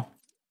 5-star.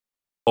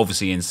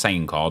 Obviously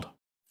insane card.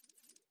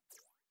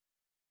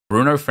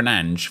 Bruno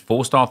Fernandes.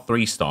 4-star,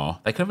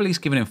 3-star. They could have at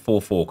least given him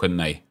 4-4, couldn't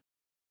they?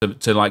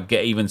 To like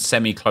get even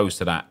semi-close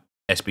to that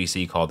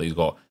SBC card that he's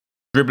got.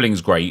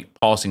 Dribbling's great,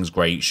 passing's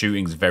great,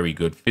 shooting's very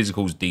good,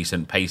 physical's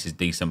decent, pace is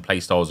decent,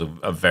 playstyles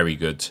are very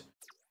good.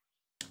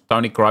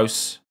 Tony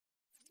Gross,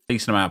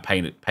 decent amount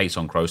of pace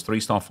on Gross,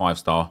 3-star,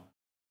 5-star.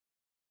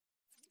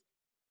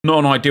 Not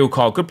an ideal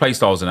card, good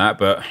playstyles in that,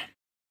 but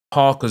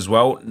Park as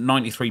well,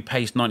 93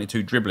 pace,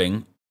 92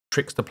 dribbling,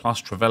 Trickster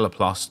plus, Travella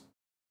plus,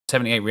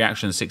 78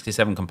 reaction,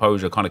 67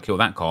 composure, kind of kill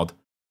that card.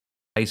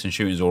 Pace and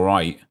shooting's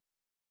alright.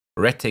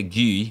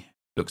 RTG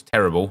looks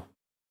terrible.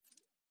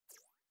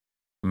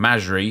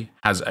 Majri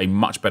has a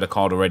much better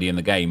card already in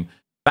the game.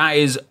 That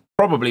is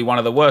probably one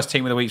of the worst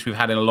team of the weeks we've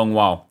had in a long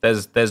while.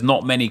 There's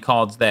not many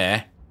cards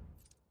there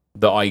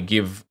that I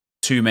give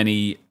too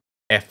many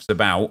Fs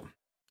about.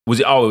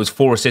 Was it? Oh, it was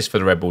 4 assists for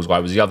the Red Bulls guy.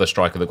 It was the other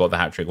striker that got the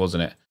hat trick,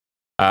 wasn't it?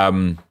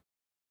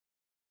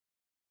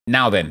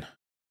 Now then.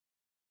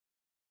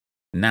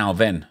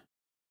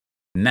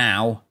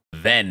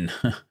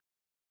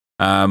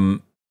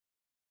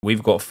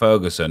 We've got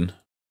Ferguson.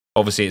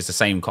 Obviously, it's the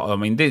same card. I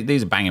mean,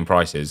 these are banging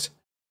prices.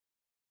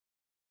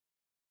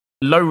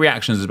 Low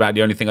reactions is about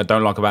the only thing I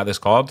don't like about this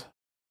card.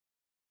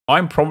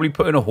 I'm probably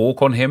putting a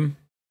hawk on him.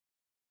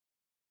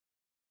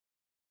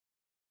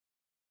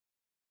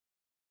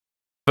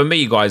 For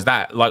me, guys,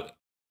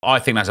 I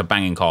think that's a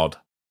banging card.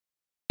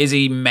 Is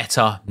he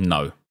meta?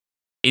 No.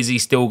 Is he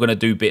still going to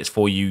do bits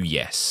for you?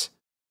 Yes.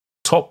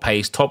 Top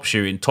pace, top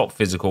shooting, top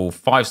physical,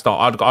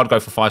 5-star. I'd go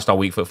for 5-star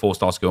weak foot,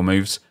 4-star skill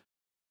moves.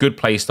 Good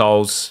play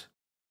styles.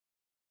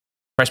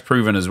 Press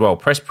proven as well.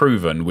 Press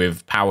proven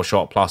with power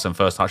shot plus and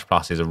first touch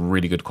plus is a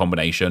really good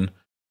combination.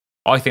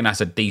 I think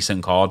that's a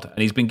decent card. And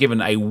he's been given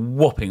a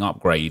whopping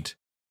upgrade.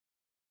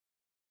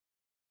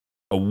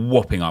 A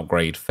whopping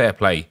upgrade. Fair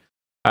play.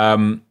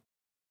 The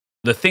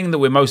thing that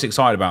we're most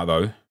excited about,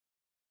 though,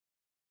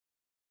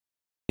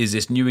 is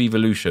this new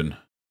evolution.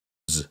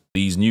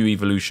 These new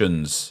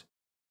evolutions.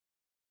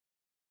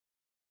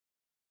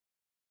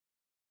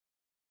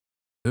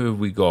 Who have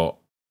we got?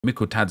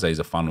 NepentheZ is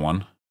a fun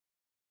one.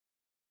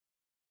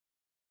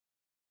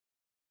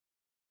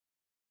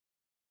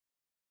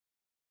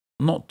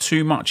 Not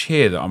too much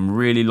here that I'm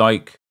really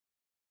like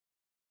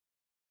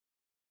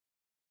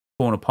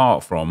torn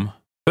apart from.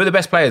 Who are the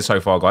best players so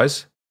far,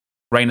 guys?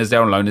 Rayner's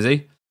there on loan, is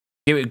he?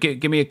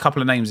 Give me a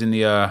couple of names in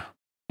the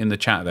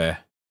chat there.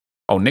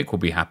 Oh, Nick will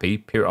be happy.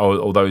 Piro,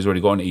 although he's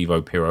already got an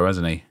Evo Piro,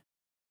 hasn't he?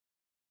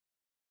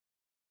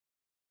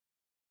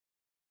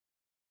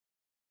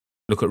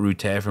 Look at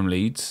Ruter from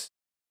Leeds.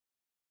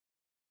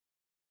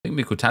 I think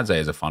NepentheZ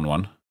is a fun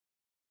one.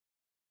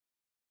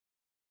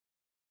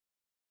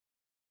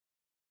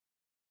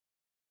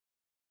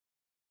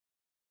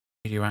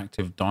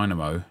 Radioactive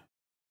Dynamo.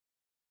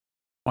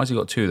 Why has he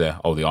got two there?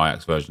 Oh, the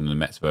Ajax version and the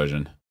Mets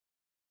version.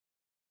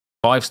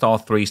 5-star,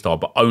 3-star,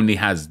 but only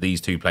has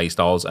these two play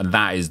styles, and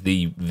that is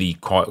the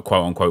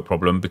quote-unquote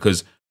problem,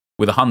 because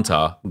with a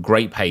Hunter,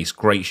 great pace,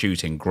 great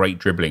shooting, great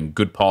dribbling,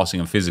 good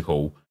passing and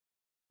physical,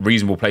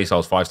 reasonable play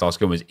styles, 5-star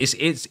skill moves.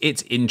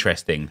 It's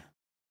interesting.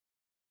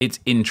 It's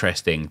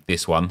interesting,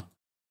 this one.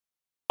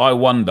 I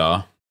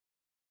wonder...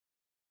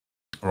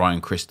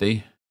 Ryan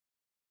Christie.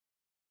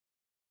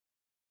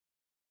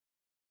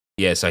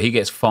 Yeah, so he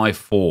gets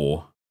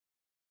 5'4",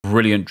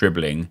 brilliant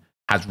dribbling,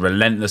 has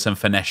relentless and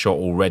finesse shot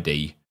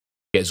already,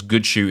 gets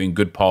good shooting,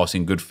 good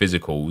passing, good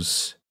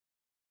physicals.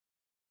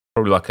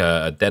 Probably like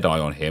a dead eye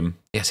on him.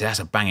 Yeah, see, that's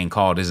a banging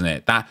card, isn't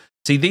it?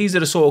 See, these are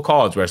the sort of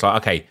cards where it's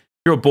like, okay, if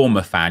you're a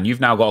Bournemouth fan, you've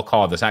now got a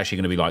card that's actually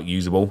going to be like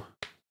usable,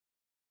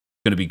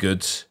 going to be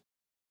good.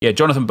 Yeah,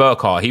 Jonathan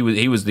Burkhart,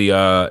 he was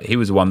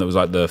the one that was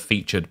like the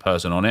featured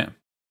person on it.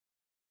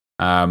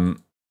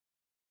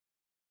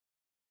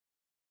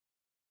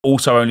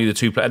 Also, only the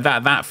two players.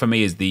 That for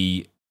me is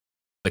the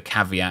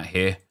caveat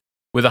here.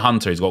 With a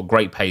Hunter, he's got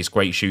great pace,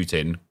 great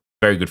shooting,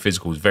 very good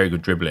physicals, very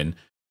good dribbling.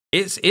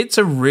 It's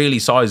a really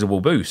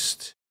sizable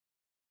boost.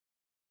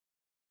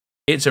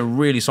 It's a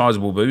really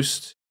sizable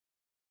boost.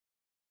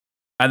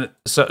 And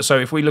so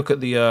if we look at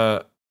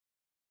the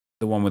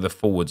one with the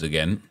forwards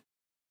again,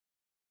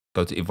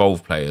 go to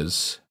evolve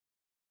players.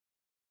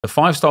 The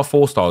 5-star,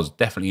 4-stars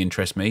definitely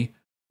interest me.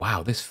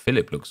 Wow, this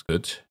Philip looks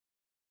good.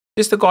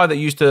 This the guy that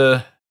used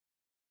to...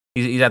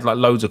 He's had like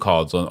loads of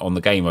cards on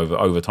the game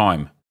over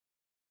time.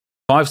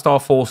 5-star,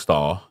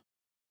 4-star.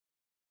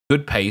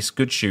 Good pace,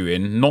 good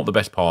shooting. Not the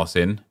best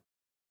passing.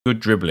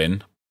 Good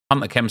dribbling.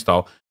 Hunter Chem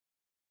style.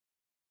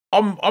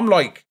 I'm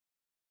like...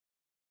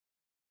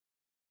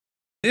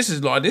 This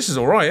is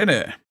all right, isn't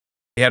it?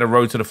 He had a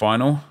road to the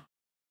final.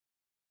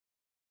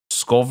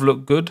 Skov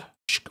looked good.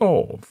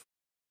 Skov.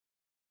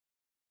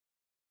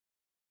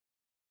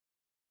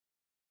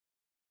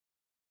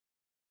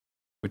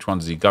 Which one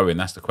does he go in?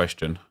 That's the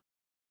question.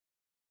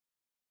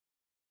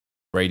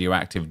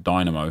 Radioactive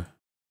Dynamo.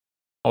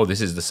 Oh,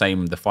 this is the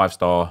same, the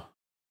 5-star.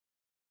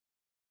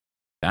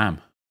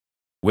 Damn.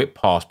 Whip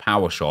pass,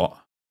 power shot.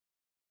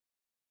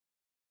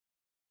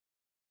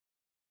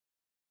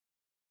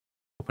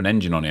 Put an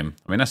engine on him.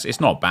 I mean,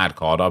 it's not a bad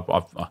card. I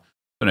don't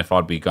know if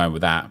I'd be going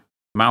with that.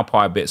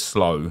 Malpai a bit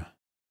slow.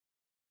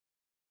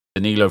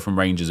 Danilo from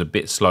Rangers a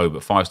bit slow,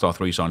 but 5-star,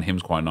 3-star on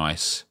him's quite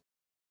nice.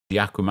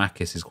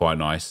 Diakomakis is quite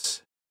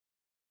nice.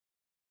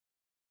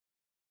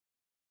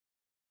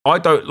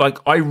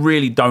 I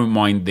really don't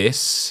mind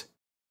this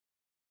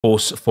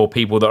for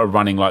people that are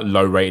running like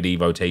low rated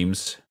Evo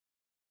teams.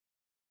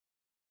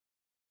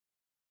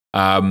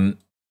 And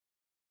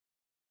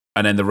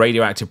then the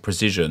radioactive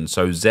precision.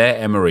 So Zaire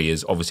Emery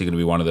is obviously going to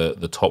be one of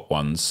the top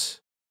ones.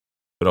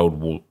 Good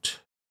old Walt.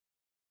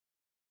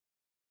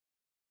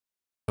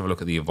 Have a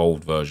look at the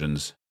evolved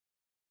versions.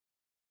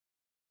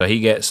 So he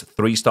gets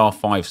 3-star,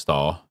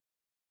 5-star.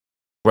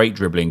 Great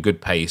dribbling,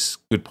 good pace,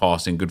 good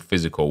passing, good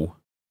physical.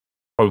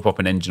 Probably pop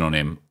an engine on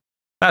him.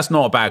 That's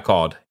not a bad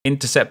card.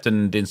 Intercept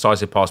and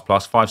incisive pass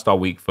plus, 5-star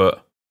weak foot,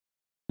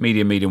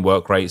 medium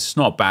work rates. It's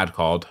not a bad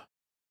card.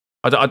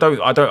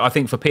 I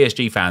think for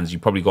PSG fans,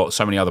 you've probably got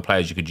so many other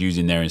players you could use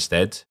in there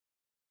instead.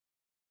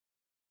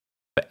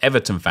 For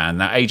Everton fan,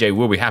 now AJ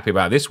will be happy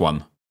about this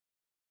one.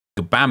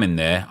 Bam in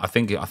there. I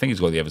think he's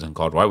got the Everton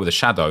card right with a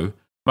shadow,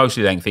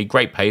 mostly lengthy,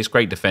 great pace,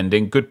 great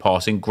defending, good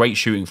passing, great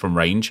shooting from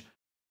range,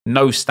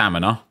 no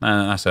stamina.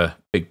 That's a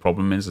big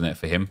problem, isn't it,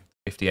 for him?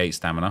 58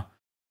 stamina.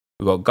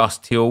 We've got Gus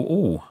Teal.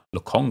 Ooh,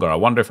 Lukonga. I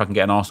wonder if I can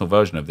get an Arsenal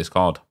version of this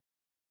card.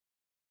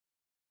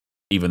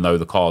 Even though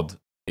the card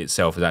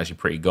itself is actually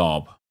pretty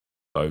garb.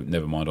 So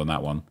never mind on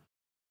that one.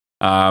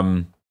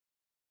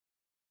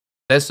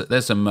 There's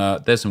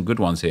some good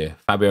ones here.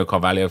 Fabio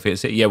Carvalho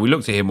fits it. Yeah, we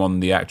looked at him on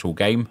the actual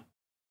game.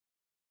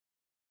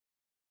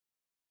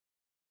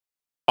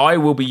 I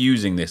will be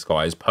using this,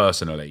 guys,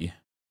 personally,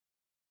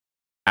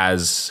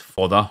 as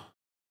fodder.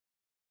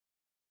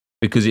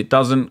 Because it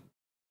doesn't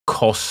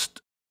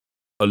cost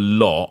a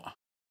lot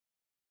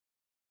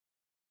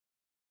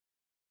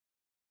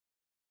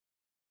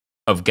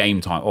of game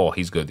time. Oh,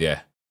 he's good,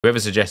 yeah. Whoever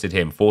suggested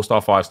him,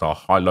 4-star, 5-star,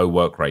 high-low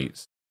work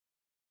rates.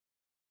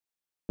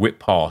 Whip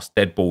pass,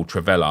 dead ball,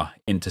 Travella,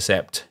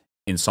 intercept,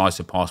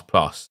 incisive pass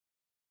plus.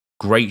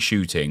 Great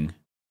shooting,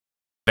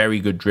 very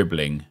good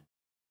dribbling,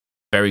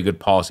 very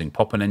good passing.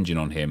 Pop an engine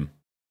on him.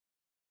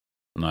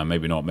 No,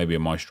 maybe not. Maybe a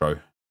maestro.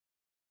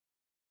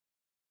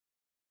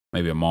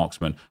 Maybe a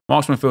marksman.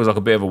 Marksman feels like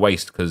a bit of a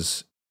waste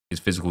because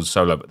his physical's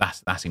so low,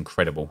 but that's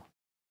incredible.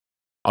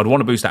 I'd want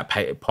to boost that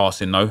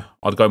passing though.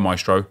 I'd go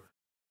maestro.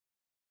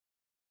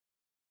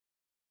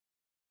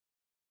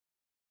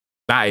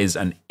 That is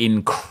an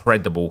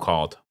incredible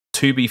card.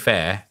 To be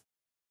fair,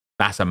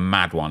 that's a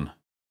mad one.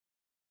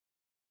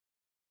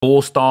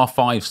 4-star,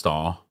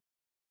 5-star.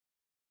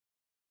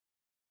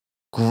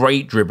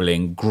 Great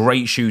dribbling,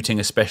 great shooting,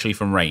 especially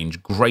from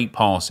range. Great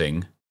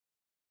passing.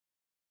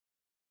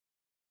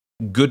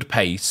 Good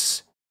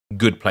pace,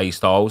 good play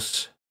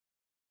styles.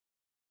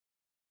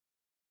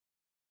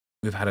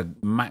 we've had a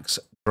Max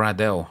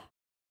Gradel.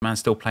 Man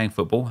still playing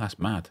football? That's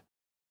mad.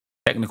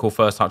 Technical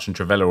first touch and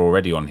Travella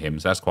already on him,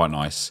 so that's quite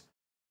nice.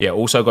 Yeah,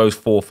 also goes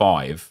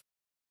 4-5.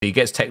 He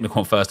gets technical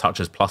and first touch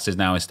as pluses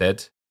now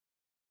instead.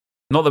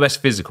 Not the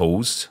best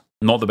physicals,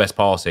 not the best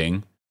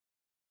passing,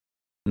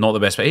 not the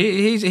best.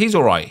 He's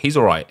all right. He's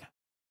all right.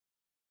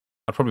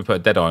 I'd probably put a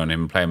dead eye on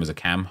him and play him as a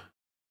cam.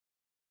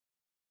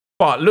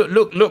 But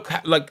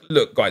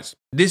look, guys.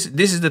 This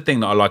is the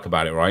thing that I like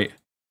about it, right?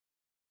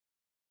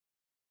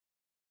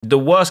 The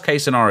worst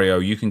case scenario,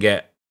 you can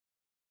get.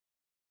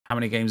 How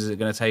many games is it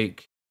going to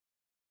take?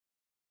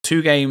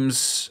 2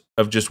 games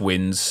of just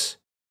wins.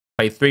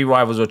 Play 3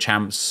 rivals or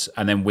champs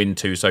and then win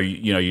 2. So,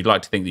 you know, you'd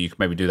like to think that you could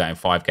maybe do that in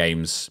 5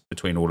 games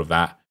between all of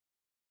that.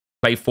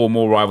 Play 4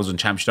 more rivals and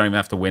champs. You don't even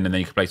have to win. And then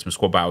you can play some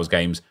squad battles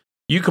games.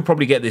 You could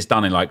probably get this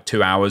done in like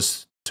 2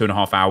 hours,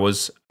 2.5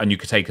 hours. And you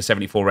could take a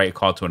 74 rated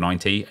card to a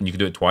 90 and you could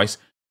do it twice.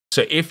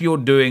 So if you're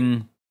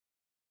doing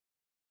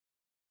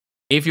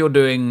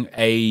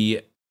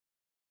a,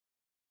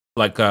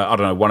 like, I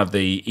don't know, one of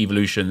the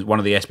evolutions, one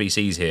of the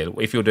SBCs here.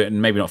 If you're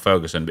doing, maybe not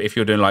Ferguson, but if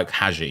you're doing like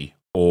Haji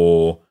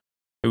or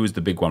who was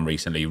the big one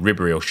recently?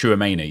 Ribery or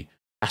Chouameni.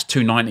 That's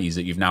 2 90s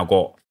that you've now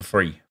got for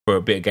free for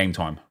a bit of game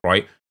time,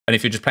 right? And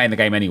if you're just playing the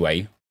game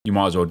anyway, you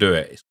might as well do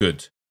it. It's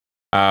good.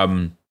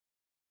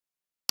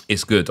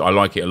 It's good. I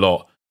like it a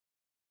lot.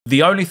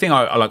 The only thing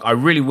I like, I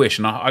really wish,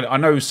 and I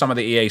know some of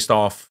the EA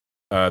staff,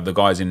 the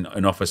guys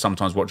in office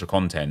sometimes watch the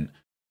content.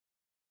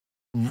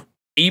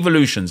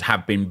 Evolutions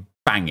have been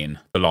banging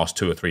the last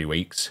 2 or 3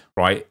 weeks,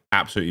 right?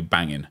 Absolutely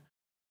banging.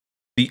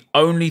 The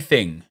only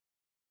thing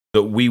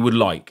that we would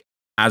like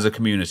as a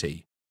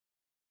community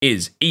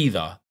is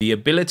either the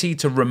ability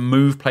to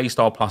remove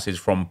playstyle pluses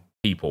from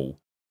people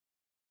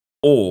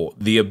or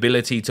the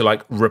ability to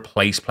like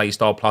replace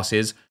playstyle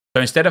pluses.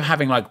 So instead of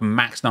having like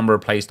max number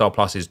of playstyle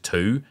pluses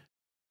 2,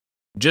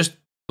 just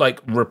like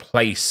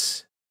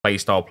replace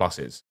playstyle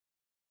pluses.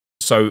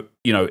 So,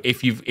 you know,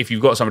 if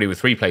you've got somebody with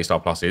 3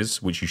 playstyle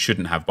pluses, which you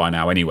shouldn't have by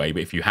now anyway,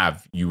 but if you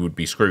have, you would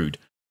be screwed.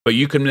 But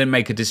you can then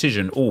make a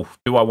decision, oh,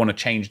 do I want to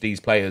change these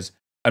players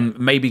and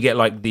maybe get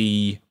like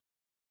the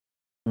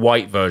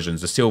white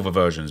versions, the silver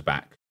versions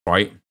back,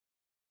 right?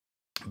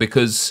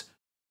 Because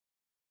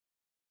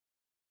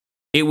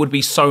it would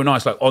be so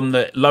nice. Like on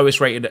the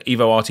lowest rated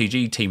Evo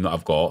RTG team that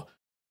I've got,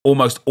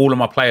 almost all of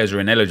my players are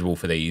ineligible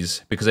for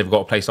these because they've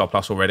got a Playstyle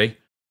Plus already.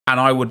 And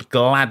I would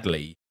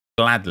gladly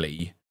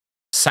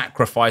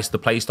sacrifice the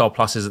Playstyle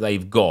Pluses that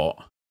they've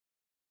got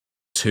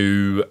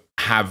to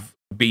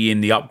be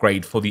in the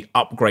upgrade for the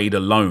upgrade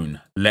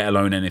alone, let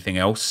alone anything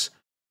else.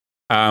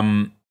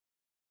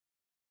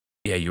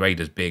 Yeah,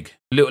 Ueda's big.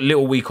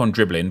 Little weak on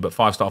dribbling, but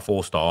 5-star,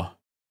 4-star.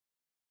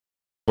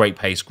 Great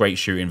pace, great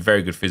shooting,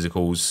 very good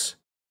physicals.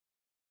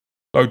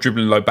 Low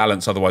dribbling, low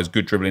balance, otherwise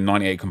good dribbling,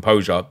 98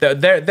 composure.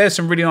 There's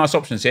some really nice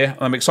options here.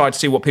 I'm excited to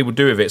see what people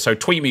do with it. So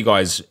tweet me,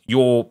 guys,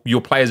 your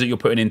players that you're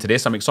putting into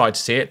this. I'm excited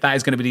to see it. That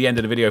is going to be the end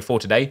of the video for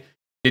today.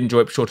 Did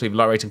enjoy it, be sure to leave a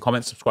like, rate, and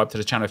comment. Subscribe to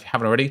the channel if you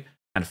haven't already.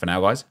 And for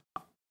now, guys,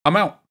 I'm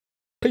out.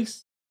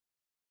 Peace.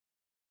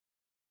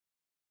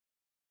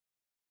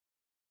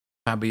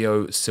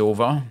 Fabio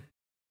Silva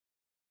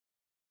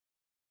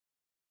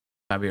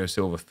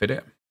fit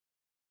it.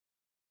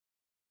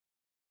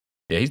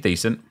 Yeah, he's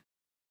decent.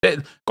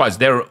 Guys,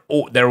 they're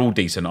all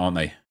decent, aren't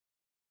they?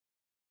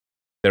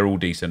 They're all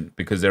decent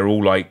because they're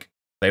all like,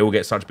 they all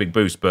get such big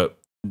boosts, but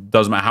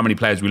doesn't matter how many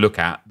players we look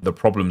at, the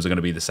problems are going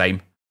to be the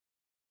same.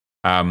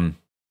 And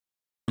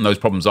those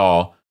problems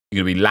are,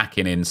 you're going to be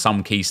lacking in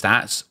some key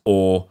stats,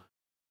 or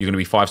you're going to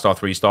be 5-star,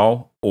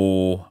 3-star,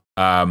 or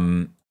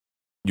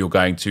you're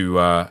going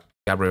to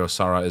Gabriel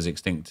Sara is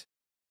extinct,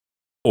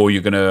 or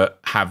you're going to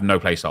have no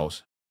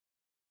playstyles.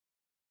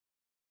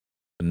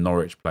 The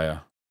Norwich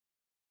player.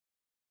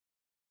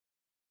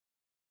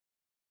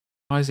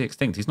 Why is he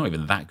extinct? He's not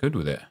even that good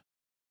with it.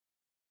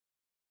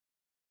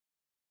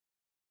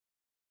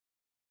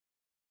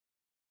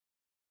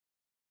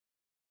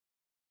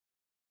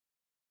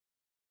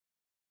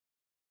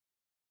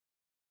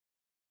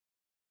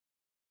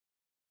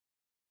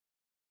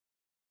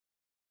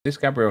 This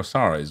Gabriel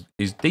Sara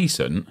is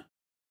decent.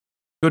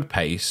 Good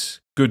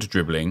pace, good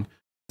dribbling,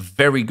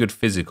 very good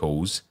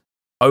physicals,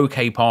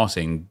 okay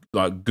passing,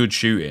 like good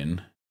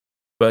shooting.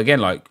 But again,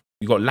 like,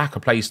 you've got lack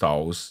of play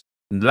styles,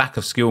 lack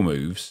of skill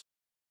moves.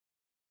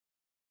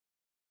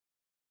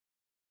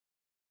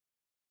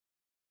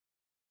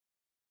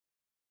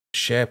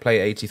 Share play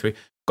 83.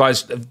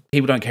 Guys,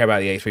 people don't care about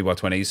the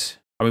 83x20s.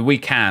 I mean, we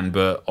can,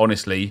 but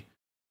honestly...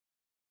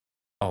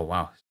 Oh,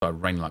 wow. It started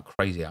raining like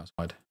crazy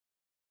outside.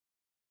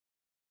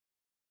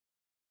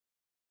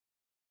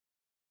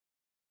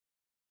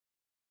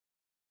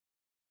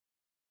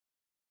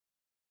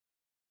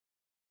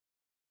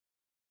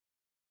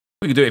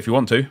 We can do it if you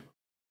want to.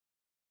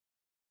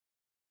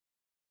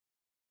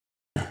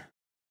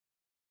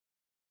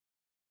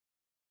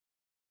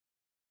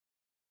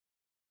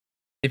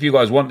 If you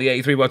guys want the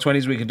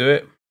 83x20s, we can do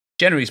it.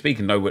 Generally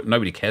speaking,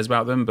 nobody cares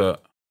about them,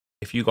 but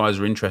if you guys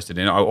are interested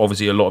in it,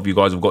 obviously a lot of you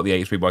guys have got the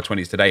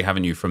 83x20s today,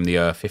 haven't you, from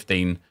the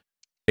 15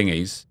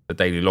 thingies, the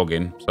daily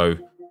login. So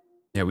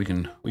yeah, we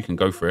can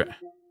go for it.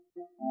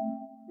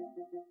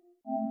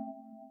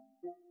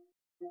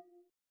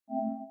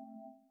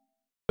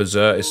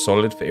 Berserk is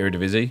solid for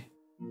Eredivisie.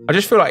 I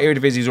just feel like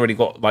Eredivisi's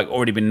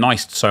already been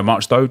niced so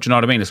much though. Do you know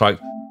what I mean? It's like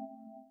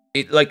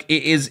it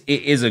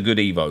is a good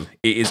Evo.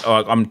 It is.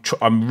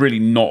 I'm really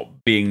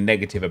not being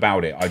negative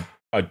about it.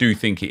 I do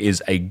think it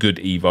is a good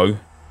Evo,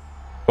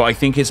 but I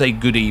think it's a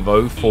good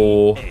Evo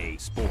for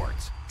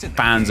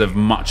fans of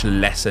much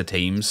lesser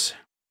teams.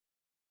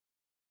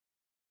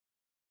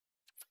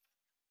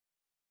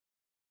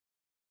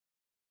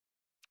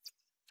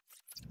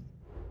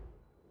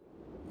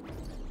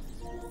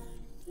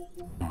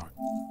 Right.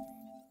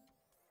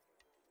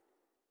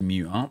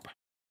 Mute up.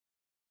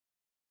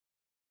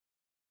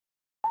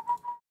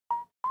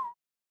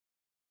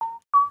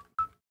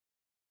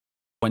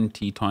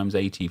 $20 times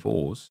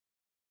 84s.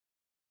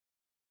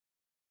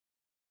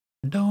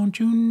 Don't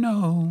you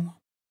know?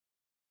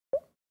 I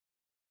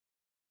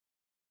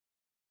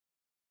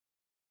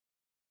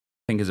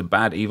think it's a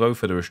bad Evo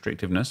for the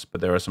restrictiveness,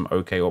 but there are some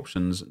okay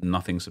options.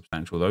 Nothing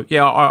substantial though.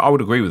 Yeah, I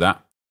would agree with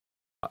that.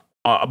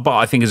 But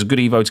I think it's a good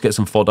Evo to get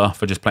some fodder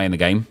for just playing the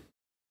game.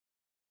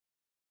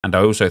 And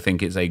I also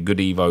think it's a good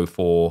Evo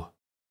for,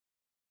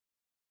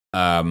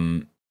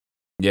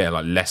 yeah,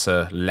 like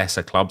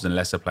lesser clubs and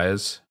lesser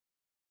players.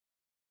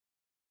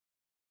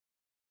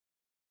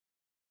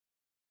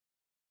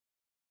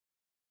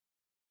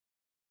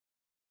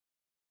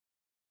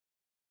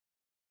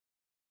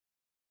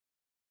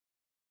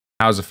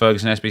 How's the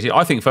Ferguson SBC?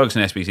 I think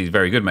Ferguson SBC is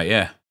very good, mate.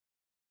 Yeah.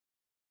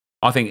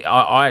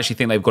 I actually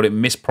think they've got it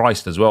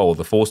mispriced as well.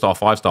 The 4-star,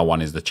 5-star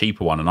one is the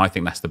cheaper one, and I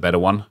think that's the better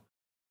one.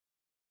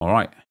 All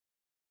right.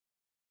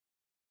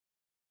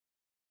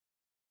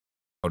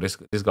 Oh, this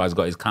guy's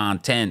got his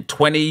content.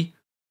 20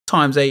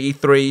 times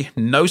 83.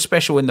 No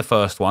special in the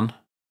first one.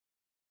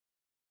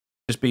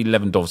 Just be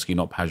Lewandowski,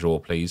 not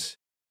Pajor, please.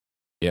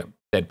 Yep.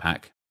 Dead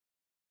pack.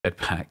 Dead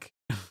pack.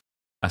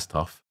 That's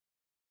tough.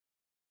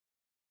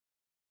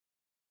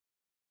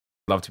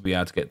 Love to be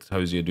able to get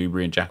Hosier,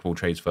 Dubry, and Jack of all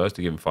trades first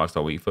to give him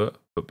 5-star weak foot,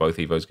 but both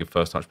Evos give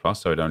first touch plus,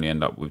 so it'd only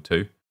end up with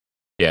 2.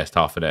 Yeah, it's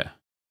tough for that.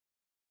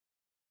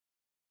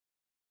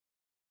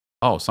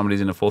 Oh, somebody's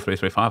in a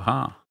 4-3-3-5,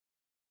 huh?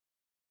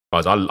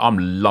 Guys,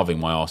 I'm loving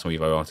my Arsenal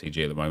Evo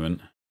RTG at the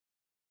moment.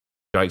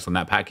 Drake's on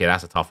that pack. Yeah,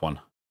 that's a tough one.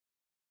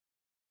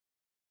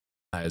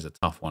 That is a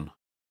tough one.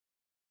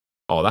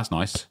 Oh, that's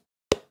nice.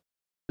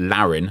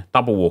 Larin.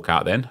 Double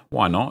walkout then.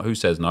 Why not? Who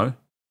says no?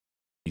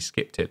 He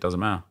skipped it. Doesn't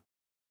matter.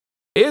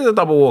 Here's a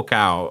double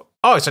walkout.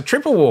 Oh, it's a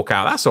triple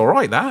walkout. That's all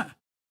right, that.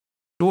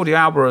 Jordi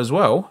Alba as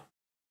well.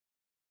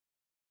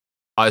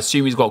 I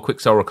assume he's got quick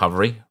cell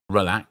recovery.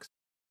 Relax.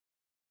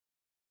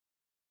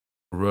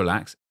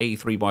 Relax.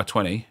 83 by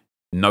 20.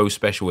 No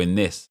special in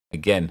this.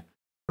 Again.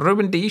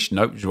 Ruben Dias.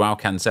 Nope. Joao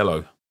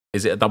Cancelo.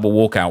 Is it a double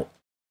walkout?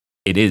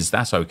 It is.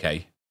 That's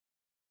okay.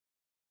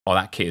 Oh,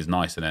 that kit is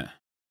nice, isn't it?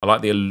 I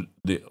like the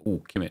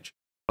oh, Kimmich.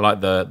 I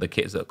like the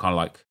kits that kind of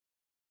like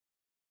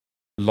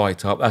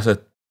light up. That's a...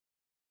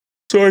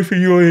 Sorry for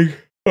yawning.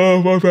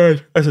 Oh, my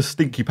bad. That's a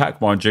stinky pack,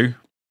 mind you.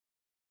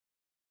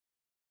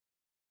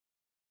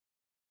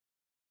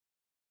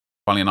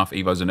 Funnily enough,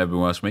 Evos have never been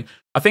worse for me.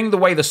 I think the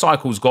way the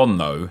cycle's gone,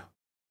 though...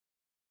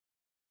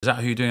 Is that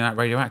who you're doing that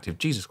radioactive?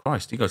 Jesus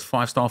Christ. He goes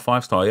 5-star,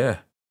 5-star, yeah.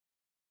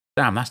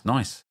 Damn, that's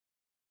nice.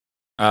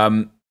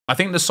 I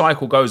think the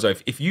cycle goes, though,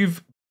 if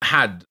you've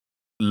had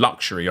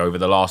luxury over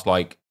the last,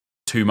 like,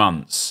 2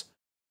 months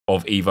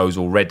of Evos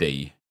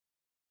already,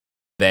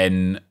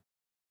 then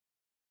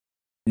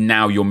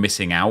now you're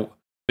missing out.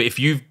 But if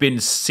you've been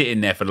sitting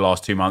there for the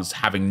last 2 months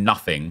having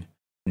nothing,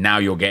 now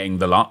you're getting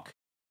the luck.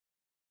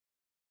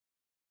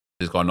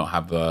 This guy not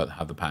have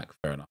the pack,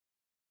 fair enough.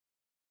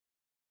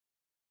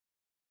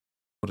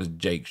 What does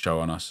Jake show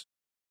on us?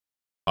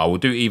 Oh, we'll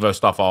do Evo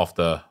stuff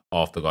after,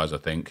 guys, I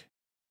think.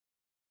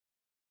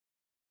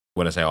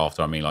 When I say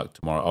after, I mean like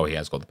tomorrow. Oh, he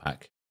has got the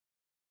pack.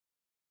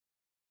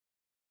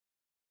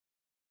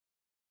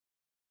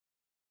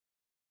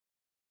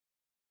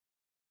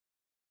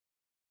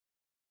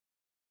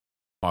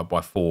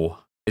 5x4.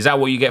 Is that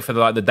what you get for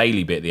the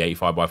daily bit, the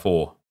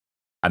 85x4?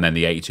 And then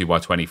the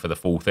 82x20 for the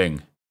full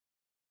thing?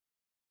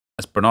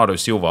 That's Bernardo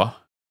Silva.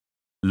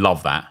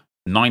 Love that.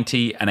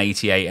 90, an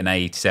 88, an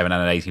 87,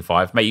 and an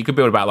 85. Mate, you could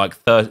build about like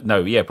 30,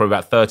 no, yeah, probably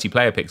about 30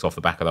 player picks off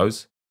the back of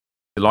those.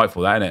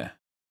 Delightful, that, isn't it?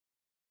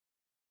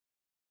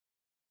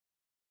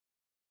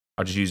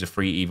 I'll just use the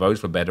free Evos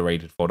for better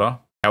rated fodder.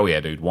 Hell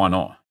yeah, dude. Why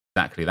not?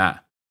 Exactly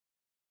that.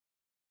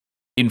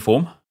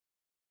 Inform. I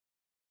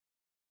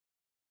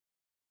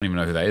don't even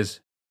know who that is.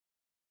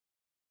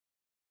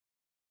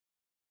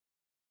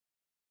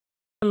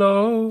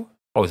 Hello.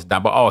 Oh, it's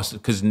Dabba. Oh, it's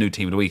because it's new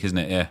team of the week, isn't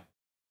it? Yeah.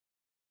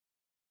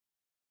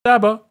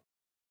 Dabba.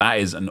 That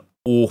is an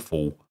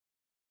awful,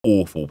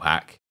 awful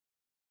pack.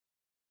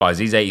 Guys,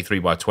 these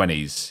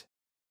 83x20s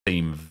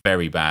seem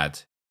very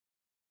bad.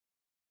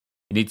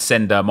 You need to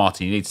send,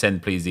 Martin, you need to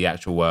send, please, the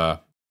actual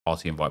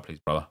party invite, please,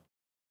 brother.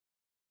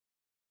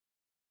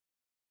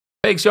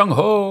 Thanks, Young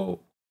Ho.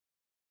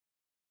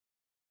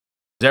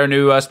 there a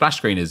new splash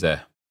screen, is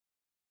there?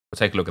 We'll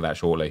take a look at that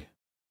shortly.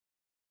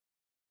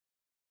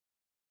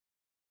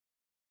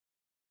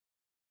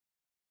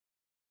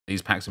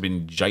 These packs have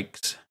been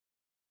jakes.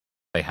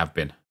 They have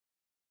been.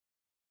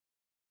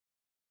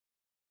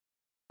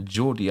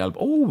 Jordi Alba.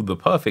 Oh, the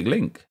perfect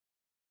link.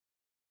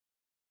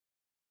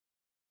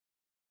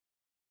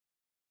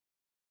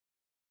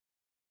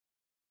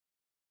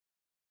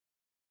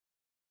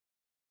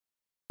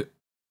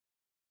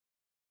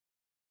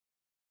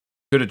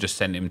 Could have just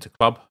sent him to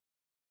club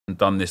and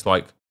done this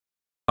like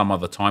some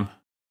other time.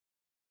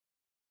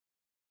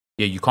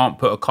 Yeah, you can't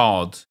put a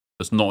card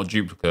that's not a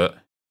duplicate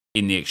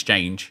in the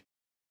exchange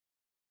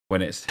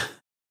when it's...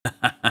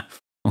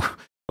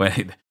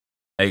 there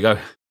you go.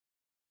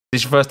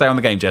 This is your first day on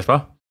the game,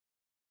 Jesper.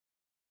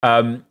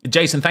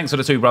 Jason, thanks for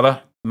the 2,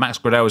 brother. Max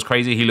Gradell is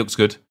crazy. He looks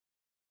good.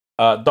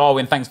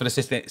 Darwin, thanks for the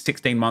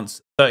 16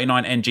 months.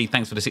 39NG,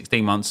 thanks for the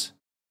 16 months.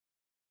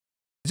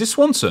 Is this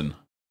Swanson?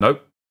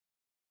 Nope.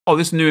 Oh,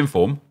 this is new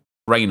inform.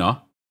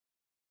 Rayner.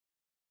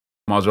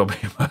 Might as well be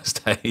your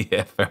first day.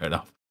 Yeah, fair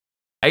enough.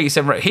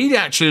 87. He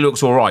actually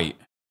looks all right.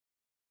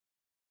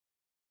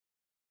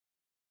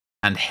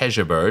 And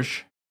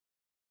Hegerberg.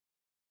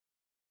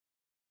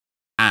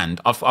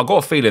 And I've got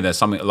a feeling there's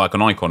something like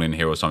an icon in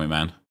here or something,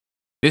 man.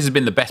 This has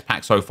been the best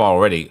pack so far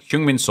already.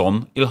 Heung-min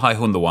Son, Ilhai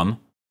Hundawan.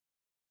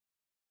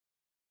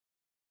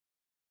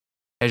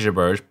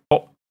 Hegerberg,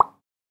 Pop,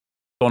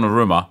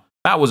 Donnarumma.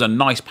 That was a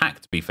nice pack,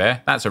 to be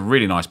fair. That's a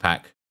really nice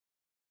pack.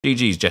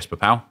 GG's, Jesper,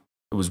 pal.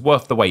 It was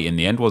worth the wait in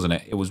the end, wasn't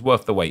it? It was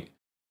worth the wait.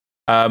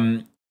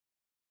 Bob,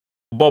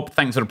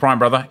 thanks for the Prime,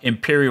 brother.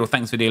 Imperial,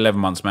 thanks for the 11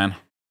 months, man.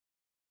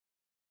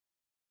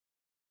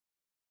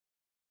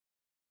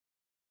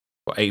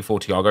 Got 84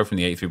 Thiago from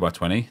the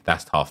 83x20.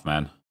 That's tough,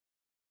 man.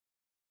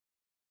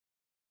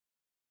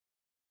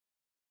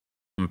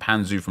 And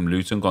Panzu from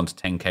Luton gone to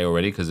 10k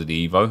already because of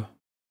the Evo.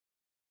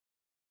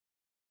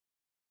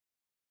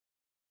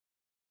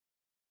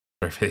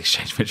 Sorry for the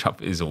exchange pitch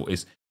up is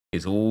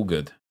all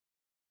good.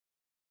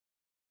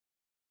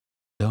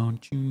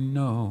 Don't you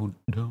know?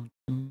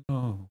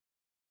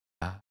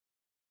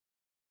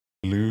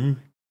 Blue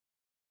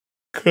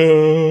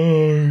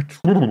card.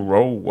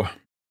 Roll.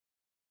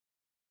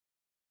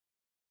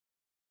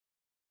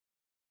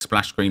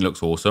 Splash screen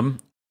looks awesome.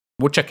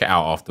 We'll check it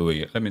out after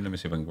we. Let me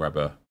see if I can grab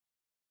a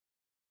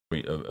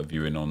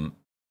viewing on.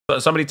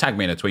 Somebody tag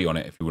me in a tweet on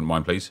it if you wouldn't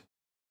mind, please.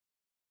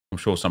 I'm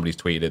sure somebody's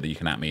tweeted it that you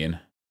can at me in.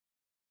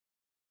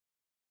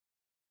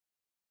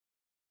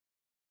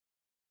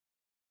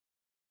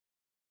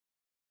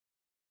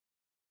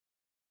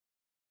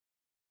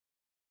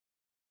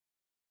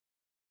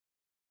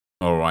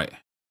 All right.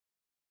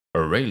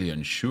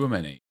 Aurelian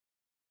Chouameni.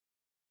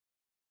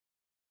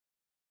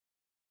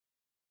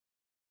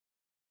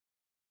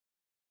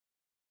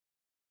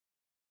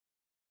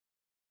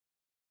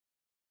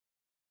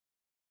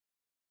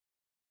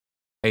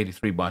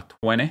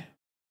 $83x20.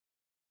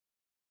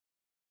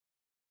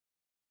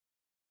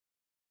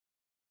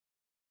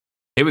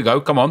 Here we go.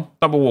 Come on.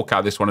 Double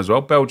walkout this one as well.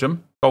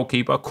 Belgium.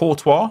 Goalkeeper.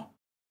 Courtois.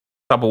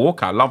 Double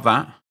walkout. Love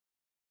that.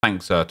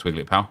 Thanks,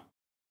 Twiglet, pal.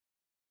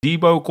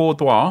 Thibaut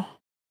Courtois.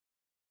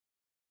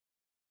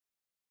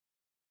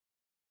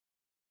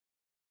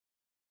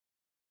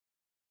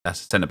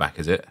 That's a centre-back,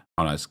 is it?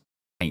 Oh, no, it's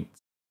Paint.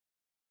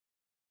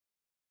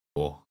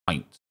 Or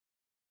Paint.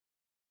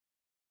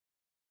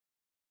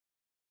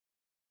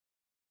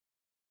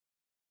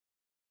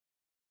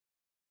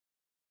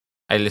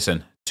 Hey,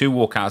 listen. 2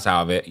 walkouts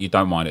out of it. You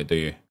don't mind it, do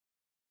you?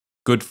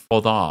 Good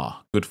fodder.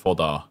 Good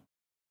fodder.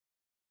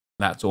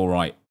 That's all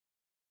right.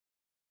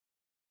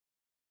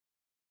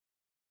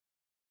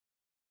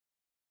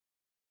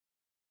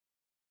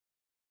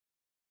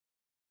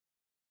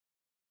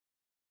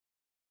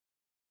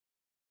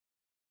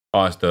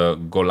 Oh, it's the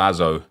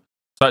Golazo.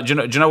 So do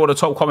you know what the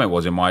top comment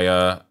was in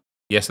my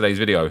yesterday's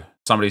video?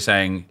 Somebody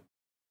saying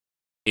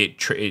it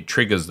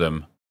triggers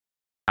them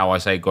how I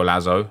say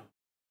Golazo.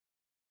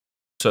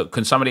 So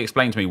can somebody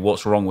explain to me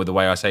what's wrong with the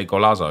way I say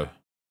Golazo?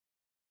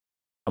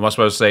 Am I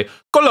supposed to say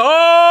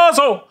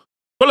Golazo?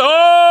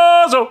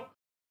 Golazo?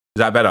 Is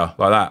that better?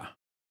 Like that?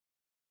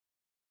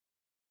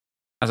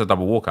 That's a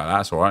double walkout.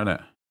 That's all right, isn't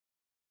it?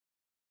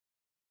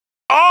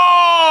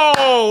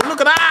 Oh,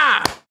 look at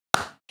that.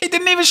 It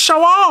didn't even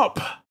show up.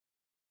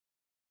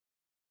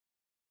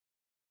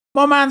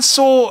 My man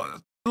saw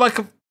like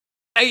a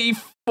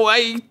 84,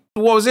 80,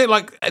 what was it?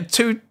 Like a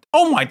 2.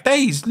 Oh my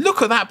days.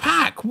 Look at that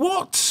pack.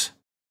 What?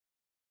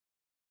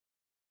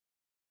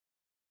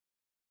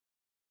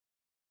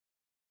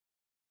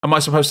 Am I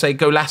supposed to say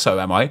Golasso,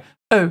 am I?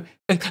 Oh,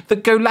 the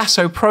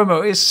Golasso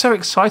promo is so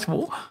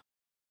excitable.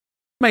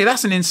 Mate,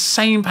 that's an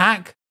insane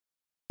pack.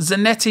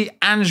 Zanetti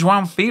and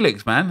João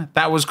Felix, man.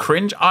 That was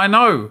cringe. I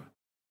know.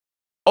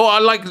 Oh, I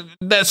like...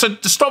 So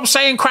stop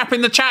saying crap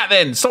in the chat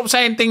then. Stop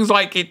saying things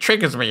like it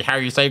triggers me how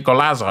you say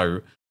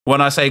Golazo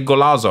when I say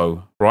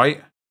Golazo,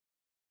 right?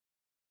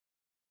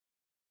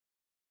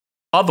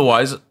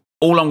 Otherwise,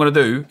 all I'm going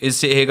to do is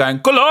sit here going,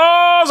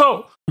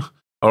 Golazo!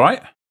 All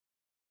right?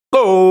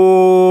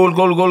 Goal,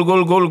 goal, goal,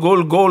 goal, goal,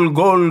 goal, goal,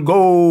 goal,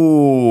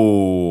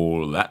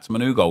 goal. That's my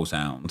new goal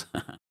sound.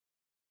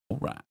 All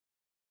right.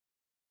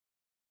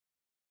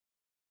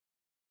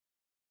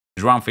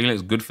 Is João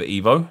Felix good for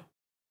Evo?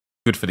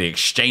 Good for the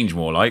exchange,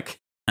 more like.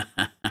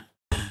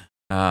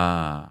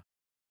 Aints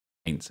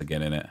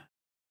again in it.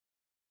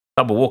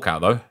 Double walkout,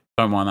 though.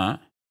 Don't mind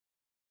that.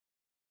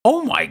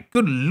 Oh my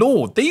good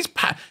lord. These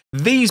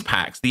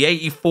packs, the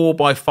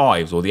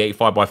 84x5s or the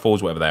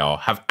 85x4s, whatever they are,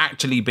 have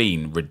actually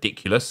been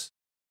ridiculous.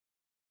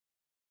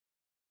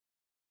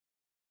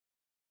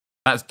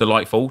 That's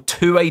delightful.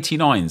 2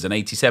 89s, an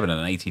 87 and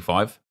an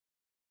 85.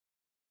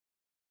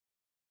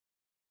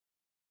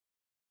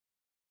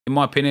 In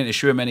my opinion, is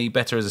Schumann any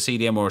better as a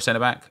CDM or a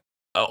centre-back?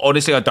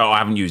 Honestly, I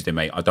haven't used him,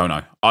 mate. I don't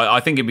know. I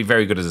think he'd be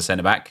very good as a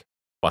centre-back,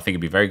 but I think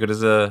he'd be very good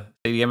as a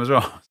CDM as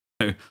well.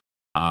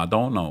 I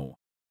don't know.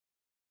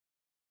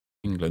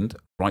 England,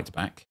 right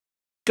back.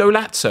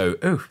 Golazzo.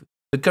 Oh,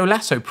 the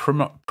Golazzo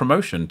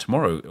promotion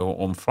tomorrow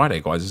or on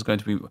Friday, guys, is going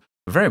to be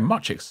very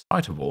much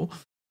excitable.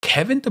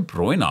 Kevin De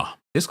Bruyne.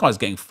 This guy's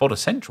getting fodder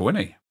central,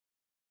 isn't he?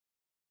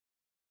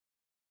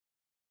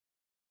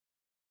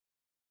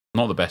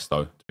 Not the best,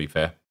 though, to be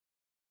fair.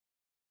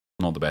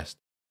 Not the best.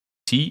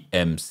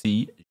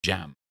 TMC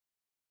Jam.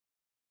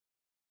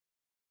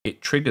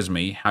 It triggers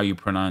me how you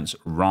pronounce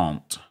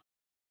rant.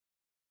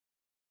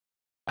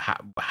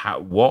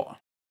 What?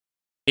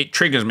 It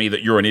triggers me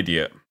that you're an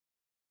idiot.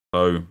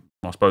 So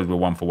I suppose we're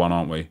 1 for 1,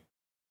 aren't we?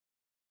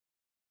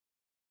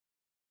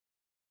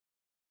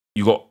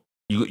 You got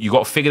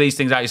to figure these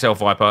things out yourself,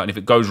 Viper. And if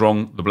it goes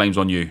wrong, the blame's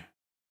on you.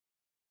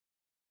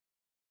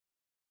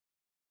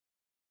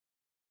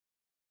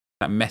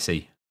 That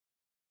Messi.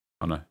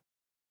 Oh no.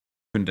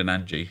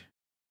 Kundananji.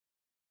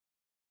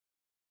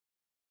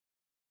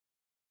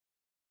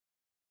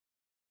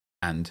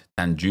 And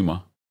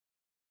Danjuma.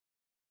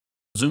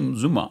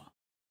 Zuma.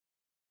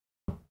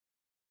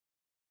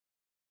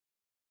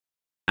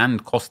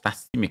 And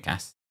Kostas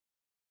Tsimikas.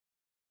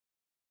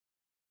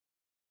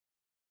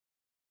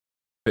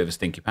 Bit of a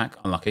stinky pack.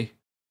 Unlucky.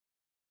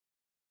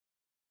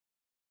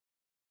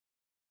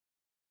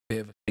 Bit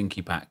of a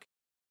stinky pack.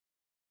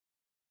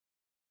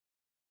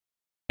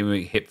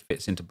 Hip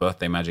fits into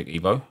Birthday Magic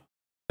Evo. Is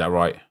that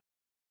right?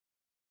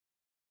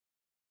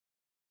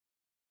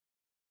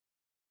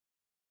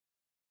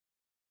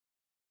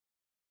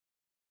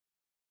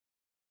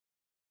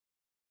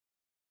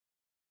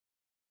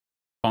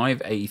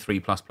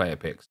 $583 plus player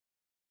picks.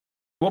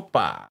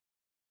 Whoppa.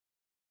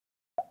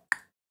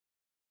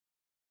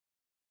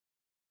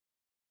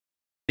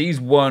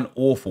 These weren't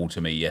awful to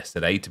me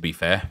yesterday, to be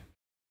fair.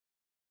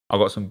 I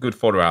got some good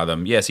fodder out of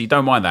them. Yeah, so you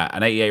don't mind that.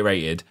 An 88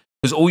 rated.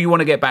 Because all you want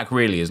to get back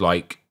really is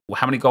like, well,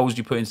 how many goals do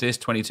you put into this?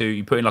 22.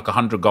 You put in like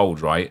 100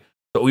 goals, right?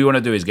 So all you want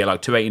to do is get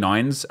like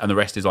 289s and the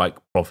rest is like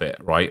profit,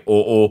 right?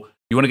 Or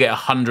you want to get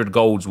 100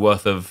 goals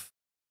worth of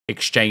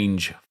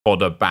exchange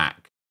fodder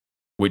back,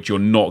 which you're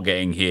not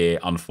getting here,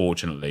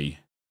 unfortunately.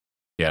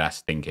 Yeah, that's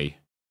stinky.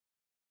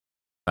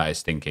 That is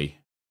stinky.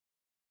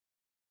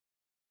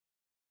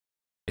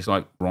 It's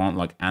like rant,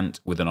 like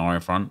ant with an R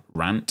in front.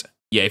 Rant.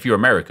 Yeah, if you're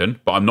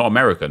American, but I'm not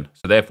American.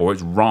 So therefore,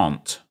 it's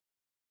rant.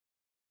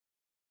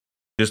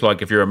 Just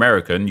like if you're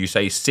American, you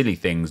say silly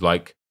things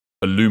like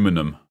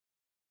aluminum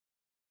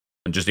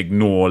and just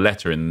ignore a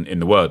letter in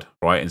the word,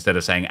 right? Instead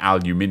of saying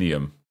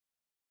aluminium.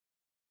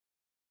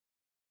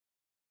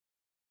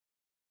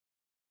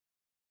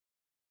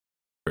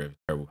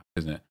 Terrible,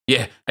 isn't it?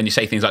 Yeah, and you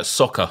say things like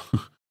soccer.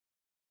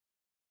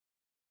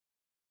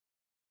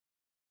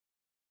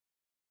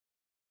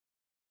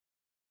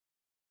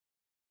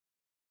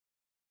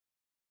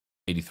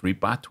 83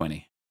 by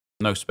 20.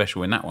 No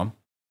special in that one.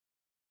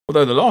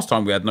 Although the last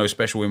time we had no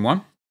special in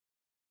one,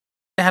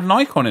 it had an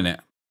icon in it.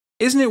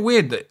 Isn't it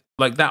weird that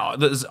like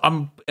that?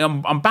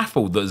 I'm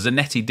baffled that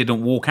Zanetti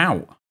didn't walk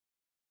out.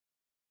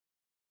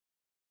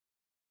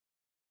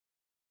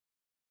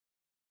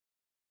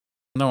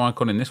 No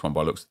icon in this one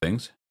by looks of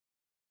things.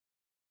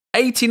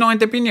 89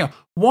 Debinha.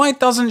 Why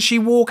doesn't she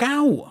walk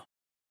out?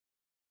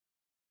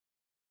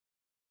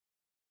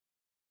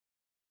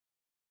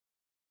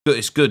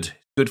 It's good.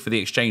 It's good for the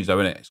exchange, though,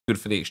 isn't it? It's good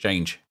for the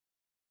exchange.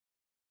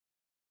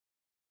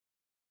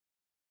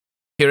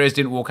 Heroes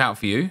didn't walk out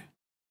for you.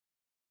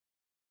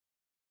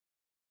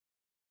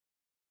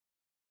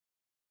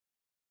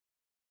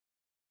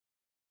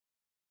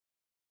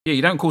 Yeah,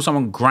 you don't call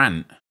someone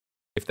Grant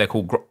if they're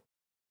called It's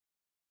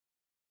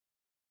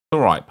all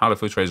right. Paulo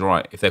Futre is all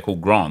right. If they're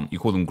called Grant, you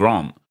call them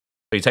Grant.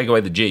 So you take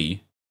away the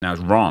G, now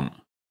it's Rant.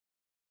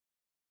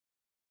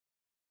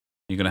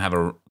 You're gonna have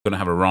a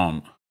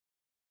Rant.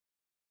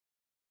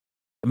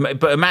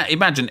 But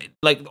imagine,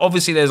 like,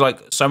 obviously there's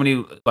like so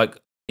many, like,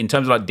 in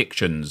terms of like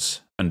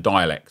dictions and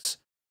dialects,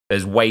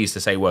 there's ways to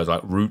say words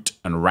like root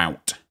and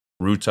route,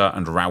 router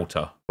and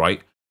router,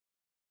 right?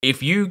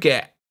 If you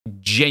get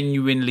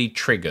genuinely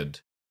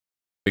triggered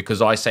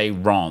because I say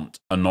rant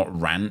and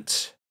not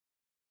rant,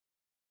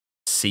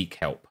 seek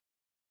help.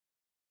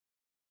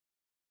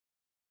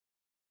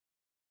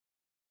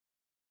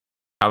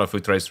 Paulo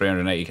Futre is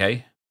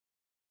 380k.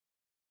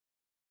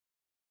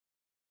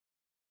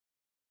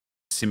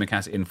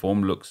 Simicast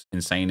Inform looks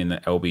insane in the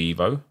LB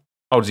Evo.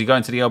 Oh, does he go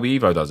into the LB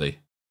Evo, does he?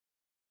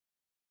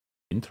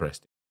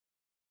 Interesting.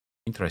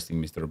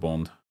 Interesting, Mr.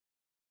 Bond.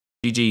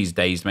 GG's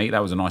Dazed, mate.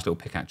 That was a nice little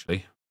pick,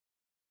 actually.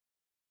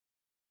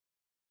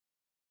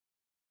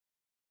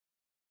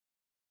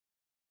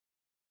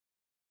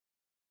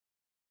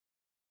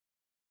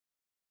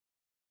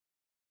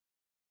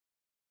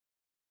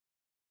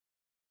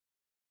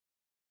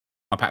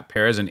 I pack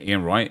Perez and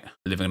Ian Wright,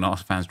 living an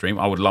Arsenal fan's dream.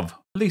 I would love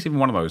at least even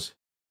one of those.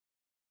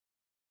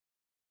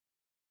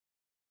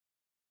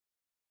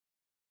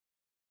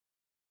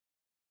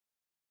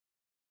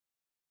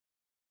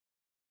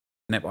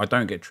 Nep, I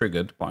don't get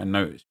triggered, but I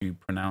notice you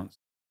pronounce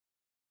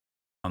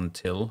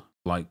until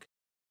like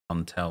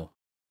until.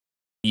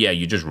 Yeah,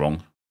 you're just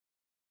wrong.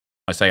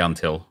 I say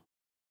until.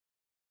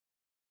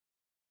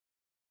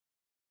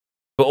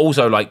 But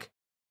also, like,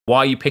 why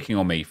are you picking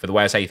on me for the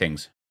way I say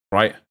things,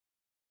 right?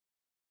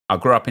 I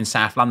grew up in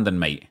South London,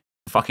 mate.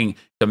 Fucking,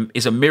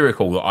 it's a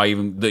miracle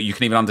that you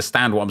can even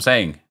understand what I'm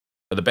saying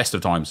at the best of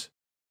times.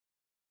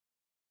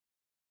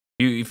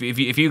 If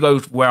you go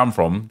where I'm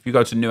from, if you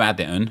go to New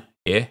Addington,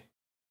 yeah,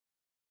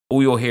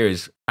 all you'll hear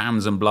is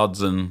fams and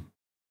bloods and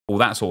all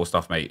that sort of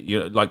stuff, mate.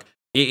 Like,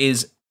 it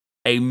is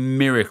a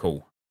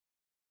miracle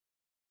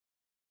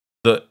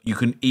that you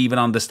can even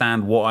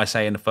understand what I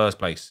say in the first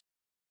place.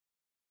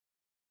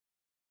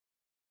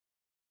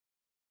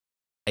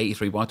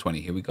 83 by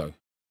 20, here we go.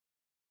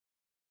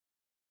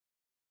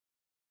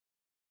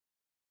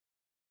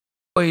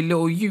 Oi,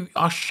 little you,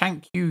 I'll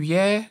shank you,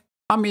 yeah?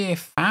 Come here,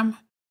 fam.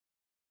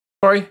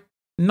 Sorry,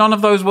 none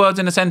of those words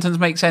in a sentence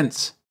make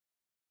sense.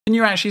 Can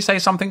you actually say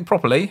something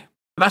properly?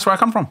 That's where I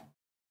come from.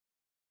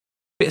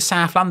 Bit of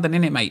South London,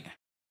 innit, mate?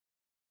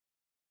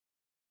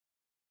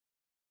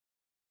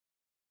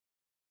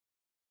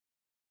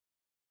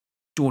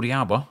 Jordi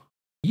Alba.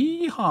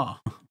 Yeehaw.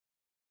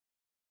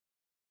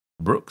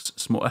 Brooks,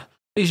 small. At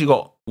least you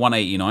got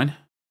 189.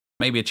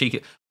 Maybe a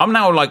cheeky. I'm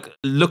now like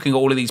looking at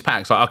all of these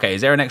packs. Like, okay,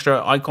 is there an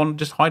extra icon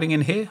just hiding in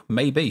here?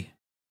 Maybe.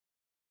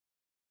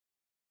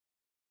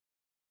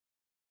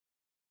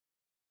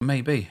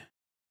 Maybe.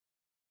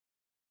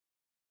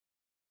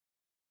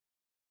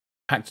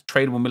 Packed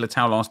tradable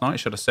Militao last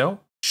night. Should I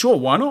sell? Sure,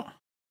 why not?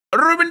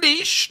 Ruben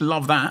Dish.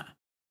 Love that.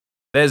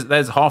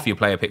 There's half your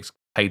player picks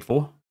paid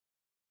for.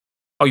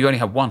 Oh, you only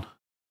have one.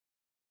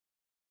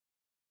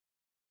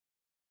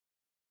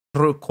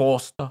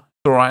 Rucosta.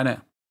 It's all right,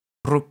 innit?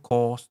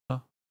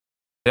 Rucosta.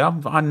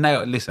 Yeah, I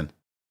nail. Listen,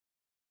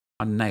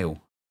 I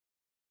nail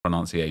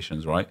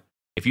pronunciations, right?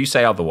 If you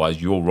say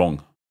otherwise, you're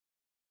wrong.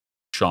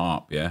 Shut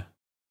up, yeah?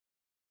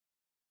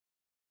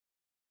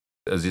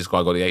 Has this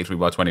guy got the 83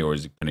 by 20, or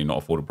can he not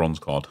afford a bronze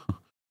card?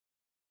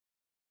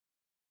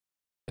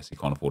 Yes, he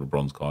can't afford a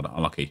bronze card.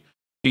 Unlucky.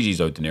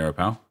 GG's owed De Niro,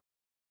 pal.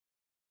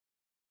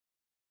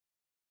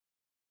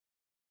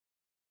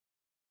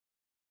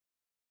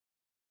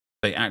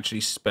 They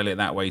actually spell it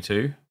that way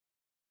too.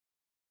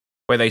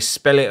 Where they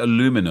spell it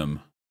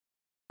aluminum.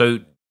 So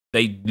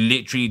they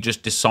literally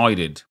just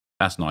decided.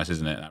 That's nice,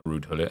 isn't it? That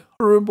rude hullet.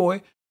 Rude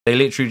boy. They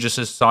literally just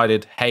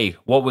decided, hey,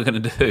 what we're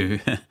going to do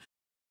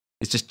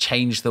is just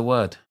change the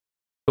word.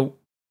 Cool.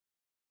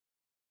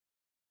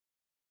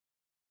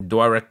 Do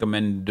I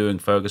recommend doing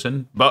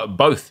Ferguson? But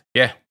both,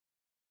 yeah.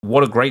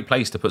 What a great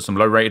place to put some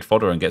low-rated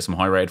fodder and get some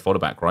high-rated fodder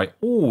back, right?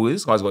 Oh,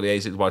 this guy's got the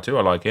A6x2.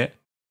 I like it.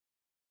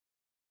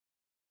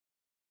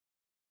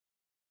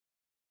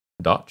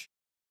 Dutch.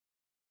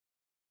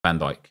 Van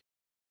Dijk.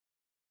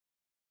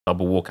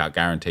 Double walkout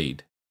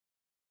guaranteed.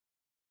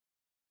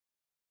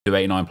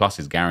 289 plus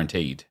is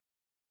guaranteed.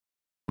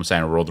 I'm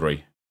saying a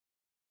Rodri.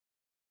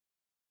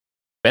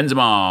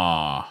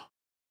 Benzema.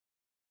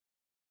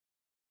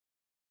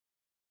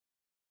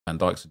 Van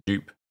Dijk's a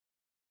dupe.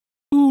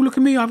 Ooh, look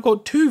at me. I've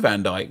got 2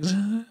 Van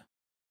Dijks.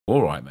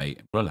 All right,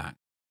 mate. Relax.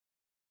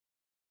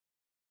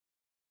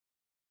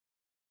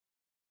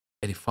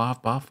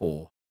 85 by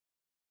 4.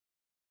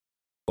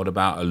 What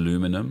about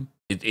aluminum?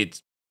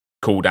 It's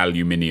called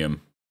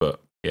aluminium,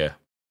 but yeah.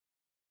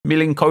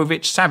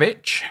 Milinkovic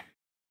Savic.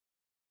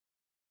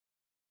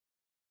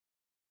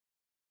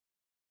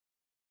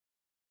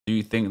 Do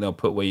you think they'll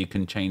put where you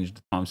can change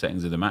the time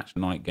settings of the match?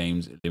 Night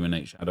games,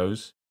 eliminate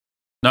shadows.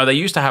 No, they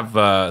used to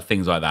have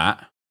things like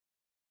that.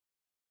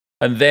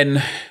 And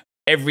then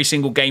every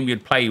single game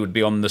you'd play would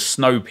be on the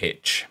snow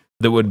pitch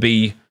that would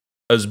be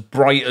as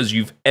bright as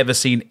you've ever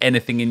seen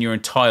anything in your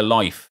entire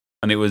life.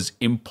 And it was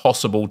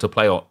impossible to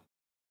play on.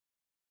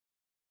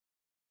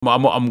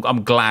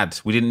 I'm glad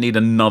we didn't need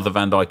another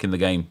Van Dijk in the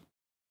game.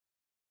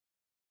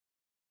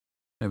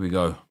 There we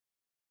go.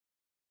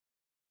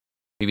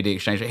 DVD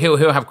exchange.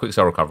 He'll have quick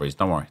sell recoveries.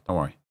 Don't worry. Don't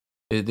worry.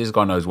 This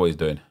guy knows what he's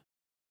doing.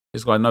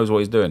 This guy knows what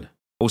he's doing.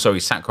 Also,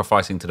 he's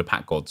sacrificing to the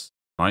pack gods,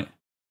 right?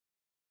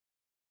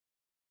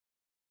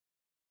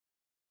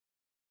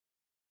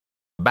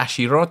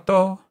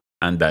 Bashiroto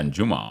and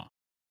Danjuma.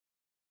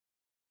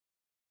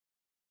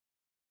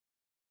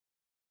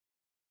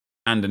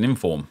 And an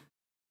Inform.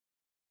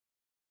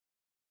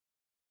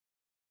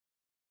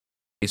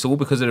 It's all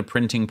because of the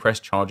printing press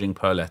charging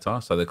per letter.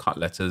 So they cut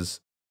letters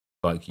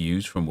like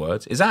use from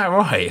words. Is that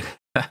right?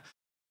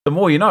 The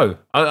more you know.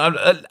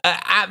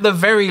 At the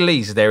very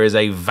least, there is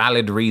a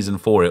valid reason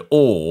for it,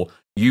 or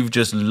you've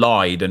just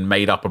lied and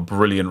made up a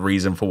brilliant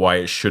reason for why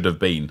it should have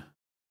been.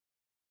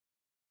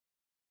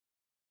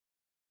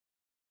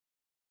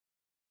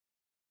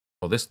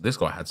 Well, this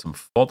guy had some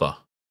fodder.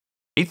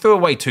 He threw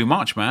away too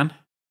much, man.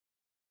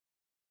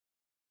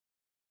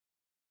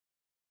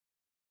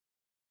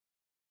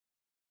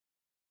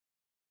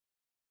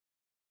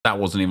 That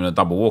wasn't even a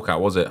double walkout,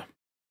 was it?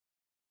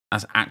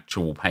 That's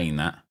actual pain,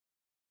 that.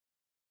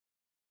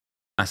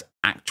 That's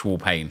actual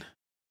pain.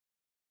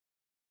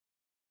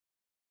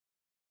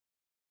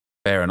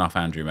 Fair enough,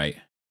 Andrew, mate.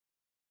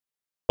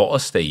 What a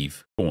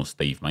Steve. Go on,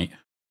 Steve, mate.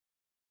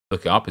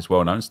 Look it up. It's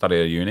well known.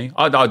 Study at uni.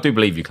 I do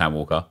believe you, Clan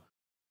Walker.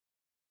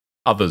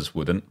 Others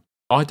wouldn't.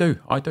 I do.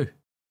 I do.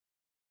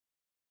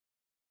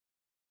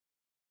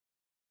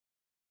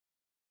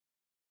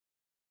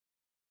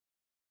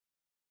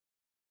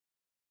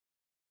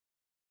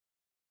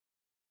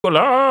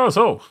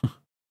 Golazo.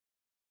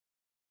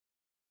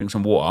 Drink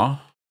some water.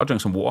 I'll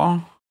drink some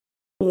water.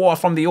 Water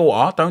from the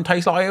water. Don't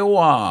taste like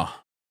water.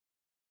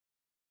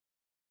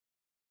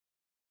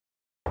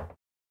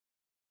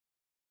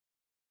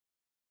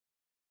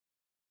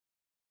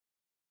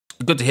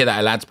 Good to hear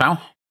that, lads,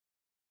 pal.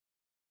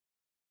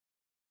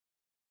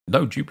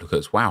 No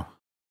duplicates. Wow.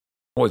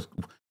 What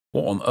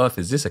on earth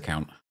is this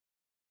account?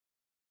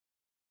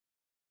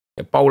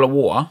 A bowl of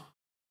water.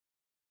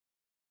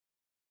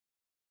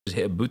 Just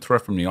hit a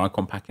Butra from the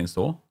Icon Packing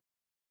store.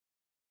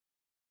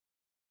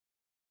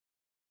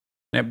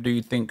 Neb, do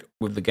you think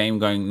with the game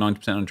going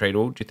 90% on trade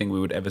all, do you think we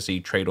would ever see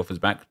trade offers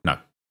back? No.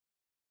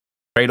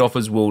 Trade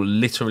offers will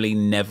literally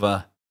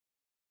never,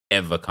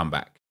 ever come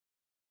back.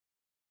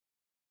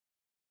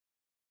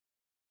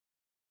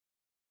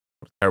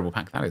 What a terrible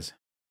pack that is.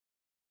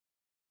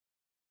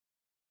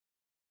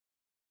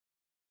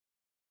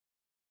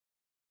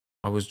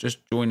 I was just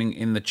joining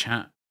in the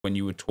chat when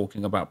you were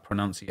talking about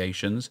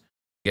pronunciations.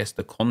 Yes,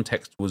 the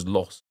context was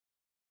lost.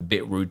 A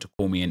bit rude to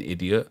call me an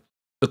idiot.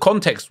 The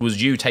context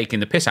was you taking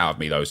the piss out of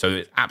me, though, so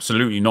it's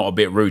absolutely not a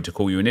bit rude to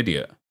call you an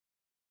idiot.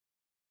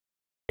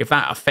 If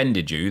that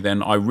offended you,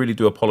 then I really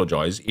do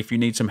apologise. If you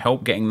need some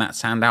help getting that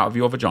sand out of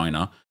your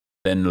vagina,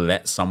 then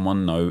let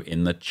someone know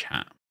in the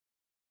chat.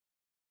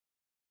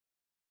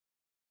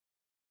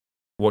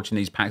 Watching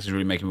these packs is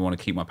really making me want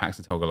to keep my packs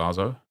until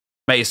Golazo.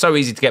 Mate, it's so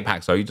easy to get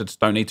packs, though. You just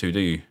don't need to, do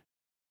you?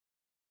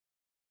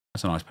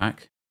 That's a nice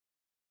pack.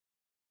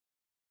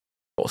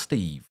 What,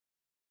 Steve?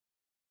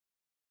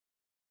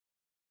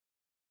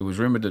 It was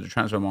rumoured that the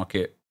transfer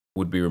market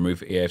would be removed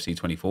for EAFC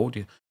 24.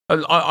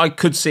 I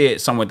could see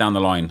it somewhere down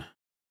the line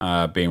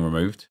being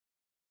removed.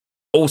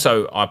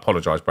 Also, I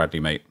apologise, Bradley,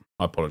 mate.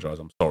 I apologise.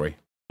 I'm sorry.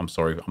 I'm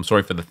sorry. I'm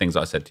sorry for the things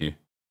that I said to you.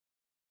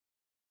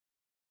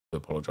 I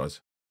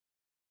apologise.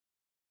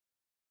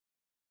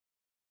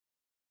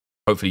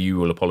 Hopefully you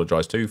will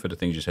apologise too for the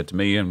things you said to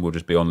me, and we'll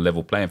just be on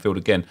level playing field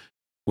again.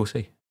 We'll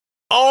see.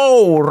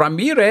 Oh,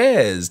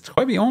 Ramirez.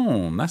 Très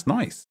bien. That's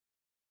nice.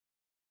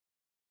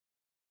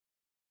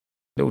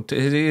 Little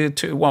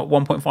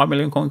 1.5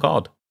 million coin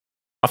card.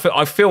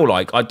 I feel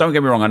like, don't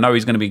get me wrong, I know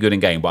he's going to be good in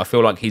game, but I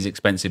feel like he's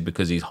expensive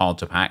because he's hard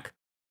to pack,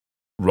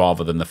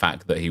 rather than the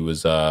fact that he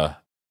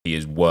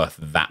is worth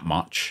that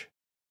much.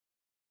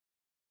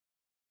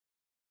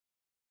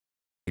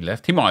 He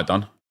left. He might have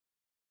done.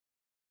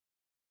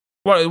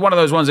 Well, one of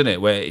those ones, isn't it,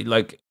 where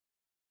like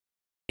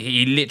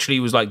he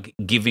literally was like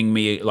giving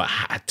me like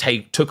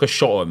took a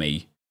shot at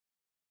me,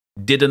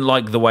 didn't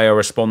like the way I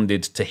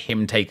responded to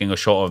him taking a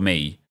shot of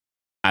me,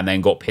 and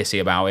then got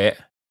pissy about it.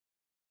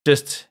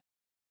 Just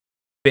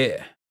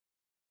bit,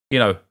 you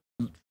know,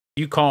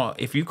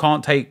 if you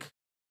can't take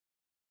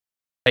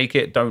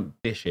it, don't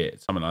dish it.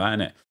 Something like that,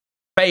 innit?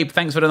 Babe,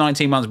 thanks for the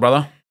 19 months,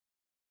 brother.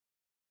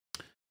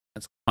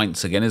 That's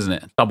pints again, isn't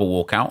it? Double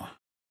walkout.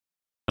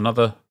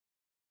 Another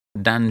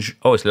Danj.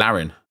 Oh, it's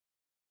Larin.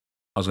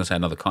 I was going to say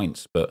another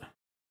Kints, but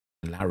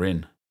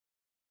Larin.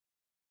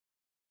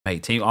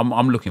 Mate, team.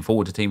 I'm looking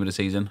forward to team of the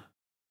season.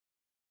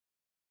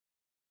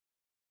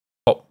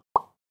 Oh,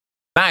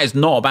 that is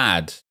not a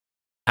bad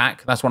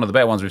pack. That's one of the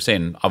better ones we've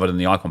seen, other than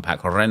the icon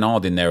pack.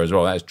 Renard in there as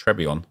well. That is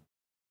Trebion.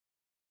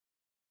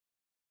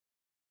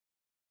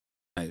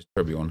 That is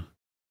Trebion.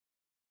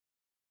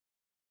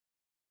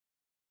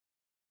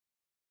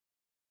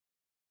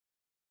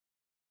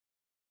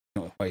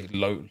 Oh, wait,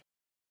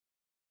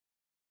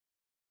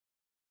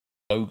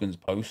 Logan's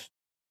post.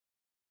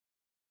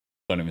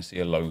 Don't even see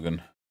a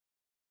Logan.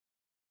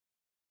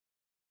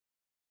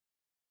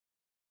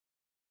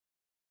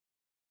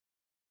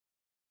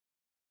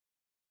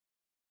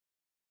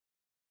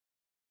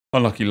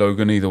 Unlucky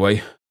Logan either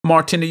way.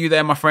 Martin, are you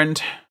there, my friend?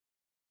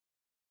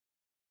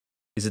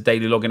 Is the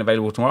daily login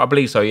available tomorrow? I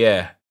believe so,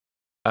 yeah.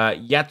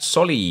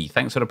 Yatsoli,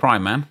 thanks for the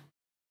prime, man.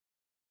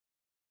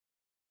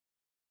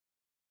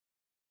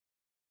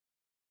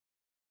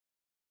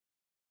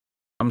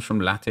 Comes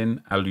from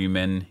Latin,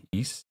 alumen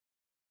is,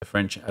 the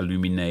French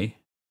alumine,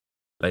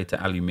 later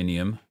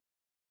aluminium,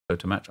 So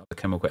to match other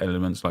chemical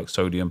elements like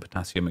sodium,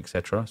 potassium,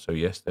 etc. So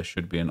yes, there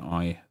should be an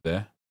I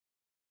there.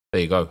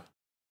 There you go.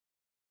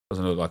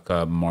 Doesn't look like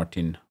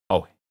Martin.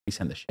 Oh, he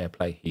sent the share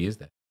play. He is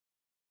there.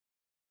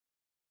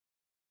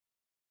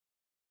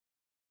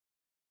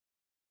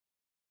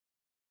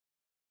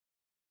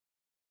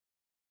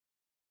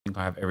 I think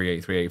I have every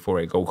 83, 84,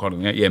 8 gold card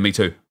in there. Yeah, me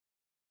too.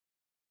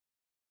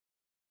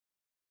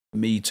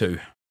 Me too.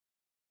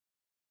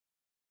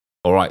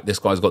 All right, this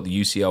guy's got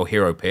the UCL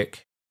hero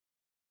pick.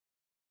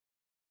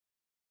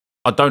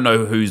 I don't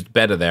know who's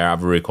better there,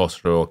 Avery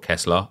Costa or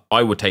Kessler.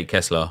 I would take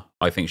Kessler.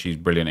 I think she's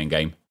brilliant in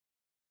game.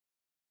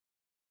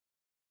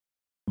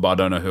 But I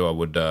don't know who I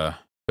would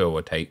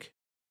take.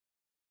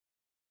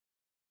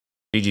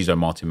 GG's on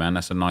Martin, man.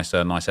 That's a nice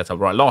setup.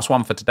 Right, last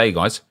one for today,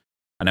 guys.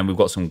 And then we've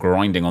got some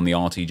grinding on the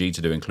RTG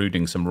to do,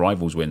 including some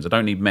Rivals wins. I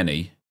don't need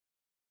many.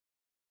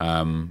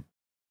 Says,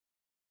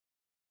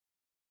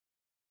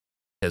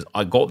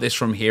 I got this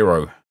from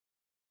Hero.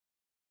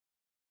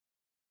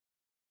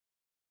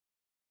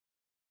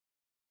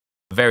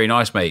 Very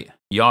nice, mate.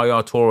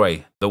 Yaya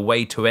Toure, the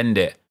way to end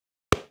it.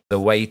 The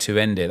way to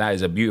end it. That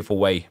is a beautiful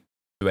way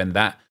to end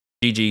that.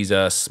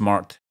 GG's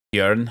smart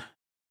Björn.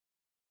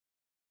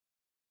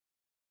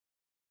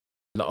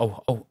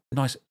 Oh,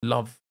 nice.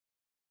 Love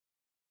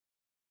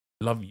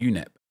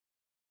UNEP.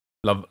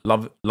 Love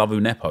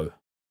UNEPO.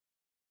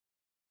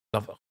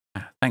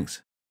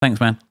 Thanks,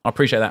 man. I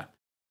appreciate that.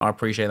 I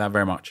appreciate that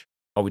very much.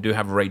 Oh, we do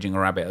have Raging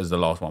Rabbit as the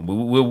last one.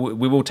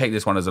 We will take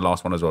this one as the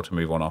last one as well to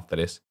move on after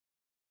this.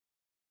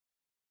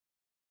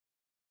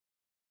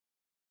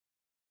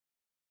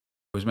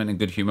 It was meant in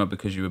good humour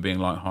because you were being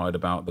light-hearted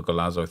about the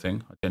Golazzo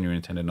thing. I genuinely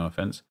intended no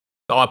offence.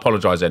 Oh, I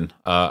apologise then,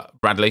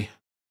 Bradley.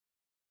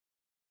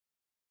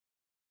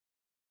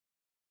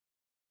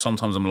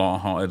 Sometimes I'm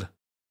light-hearted.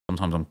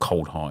 Sometimes I'm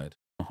cold-hearted.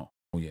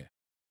 Oh yeah.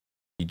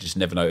 You just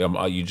never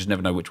know. You just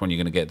never know which one you're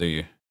going to get, do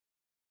you?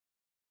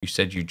 You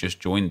said you just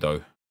joined,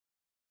 though.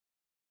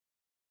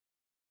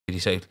 Did he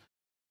say,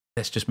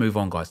 let's just move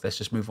on, guys. Let's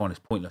just move on. It's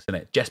pointless, isn't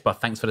it? Jesper,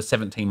 thanks for the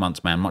 17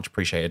 months, man. Much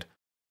appreciated.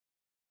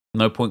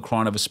 No point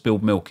crying over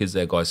spilled milk, is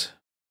there, guys?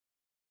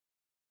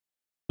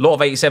 A lot of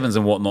 87s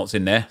and whatnots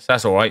in there, so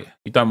that's all right.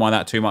 You don't mind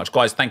that too much.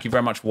 Guys, thank you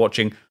very much for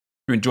watching. If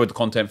you enjoyed the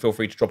content, feel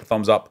free to drop a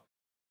thumbs up.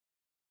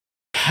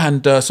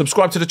 And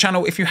subscribe to the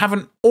channel if you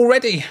haven't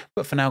already.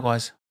 But for now,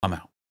 guys, I'm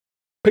out.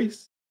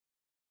 Peace.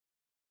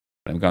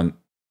 I'm going to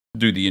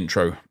do the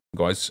intro,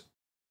 guys.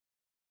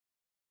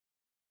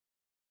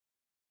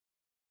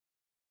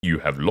 You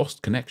have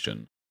lost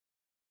connection.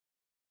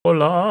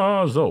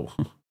 Golazzo.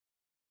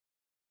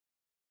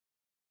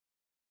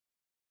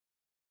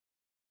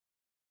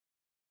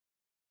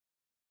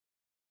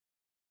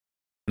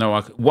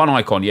 No, one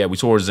icon, yeah. We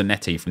saw a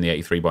Zanetti from the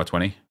 83 by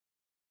 20.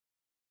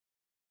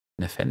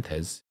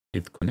 NepentheZ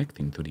is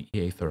connecting to the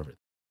EA server.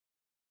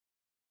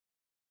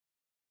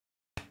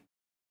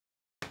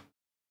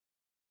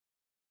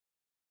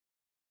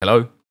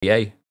 Hello,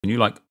 EA. Can you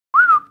like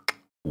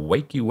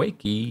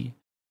wakey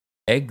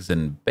eggs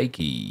and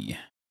bakey?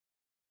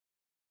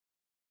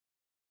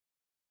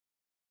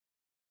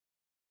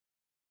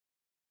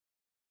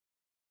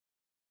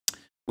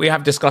 We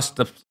have discussed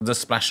the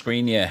splash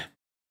screen, yeah.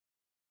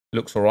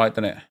 Looks all right,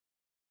 doesn't it?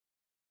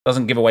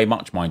 Doesn't give away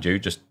much, mind you,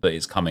 just that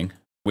it's coming,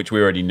 which we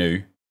already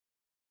knew.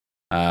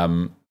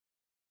 Oh,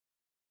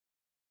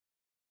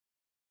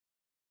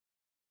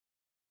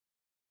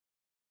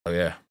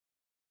 yeah.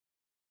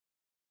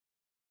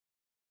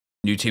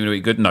 New Team of the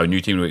Week good? No, New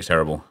Team of the Week's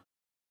terrible.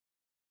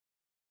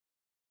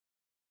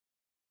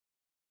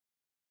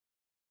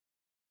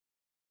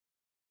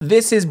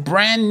 This is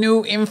brand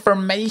new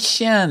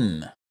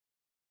information.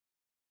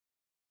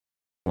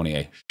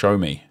 28. Show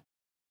me.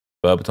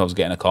 Berbatov's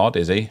getting a card,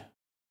 is he?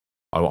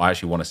 I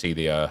actually want to see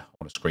the I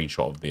want a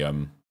screenshot of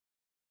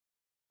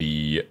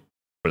the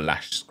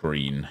flash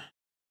screen.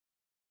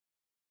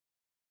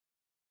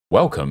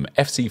 Welcome,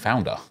 FC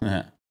founder.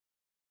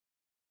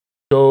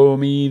 Show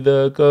me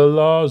the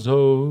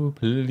Golazzo,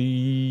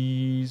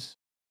 please.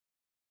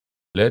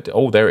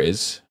 Oh, there it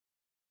is.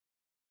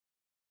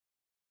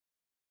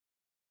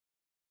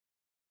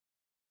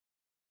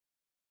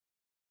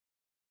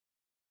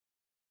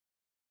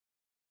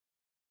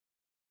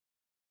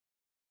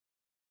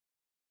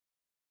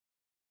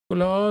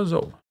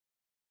 Golazzo.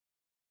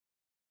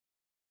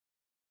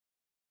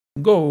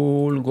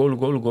 Goal.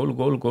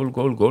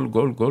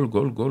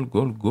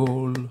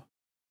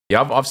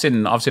 Yeah, I've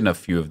seen a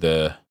few of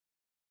the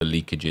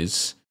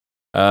leakages.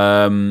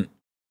 Yeah,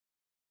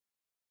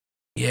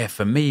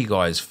 for me,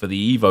 guys, for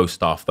the Evo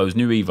stuff, those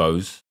new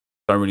Evos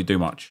don't really do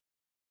much.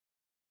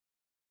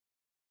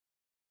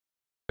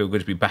 Feel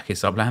good to be back in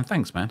Subland.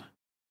 Thanks, man.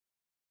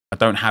 I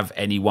don't have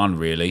anyone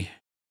really.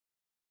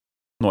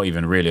 Not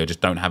even really. I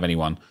just don't have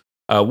anyone.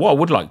 What I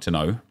would like to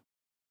know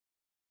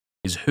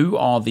is who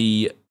are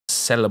the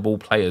sellable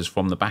players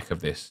from the back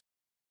of this?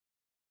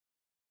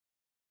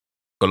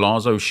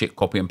 Golazzo shit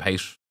copy and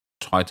paste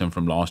Titan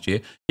from last year.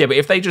 Yeah, but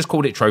if they just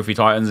called it Trophy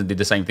Titans and did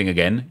the same thing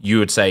again, you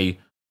would say,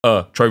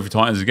 Trophy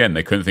Titans again.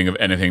 They couldn't think of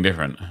anything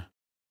different.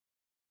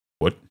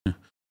 What?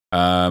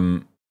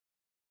 Oh,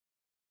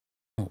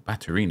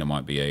 Batterina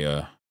might be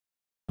a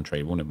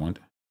untradeable. Never mind.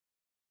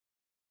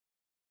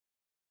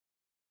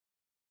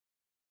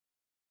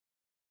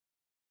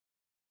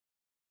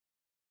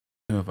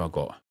 Who have I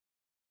got?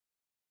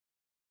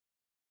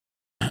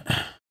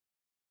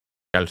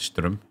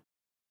 Galstrom.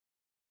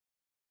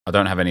 I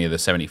don't have any of the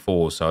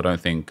 74s, so I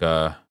don't think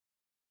I'm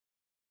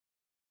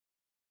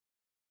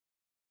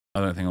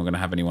going to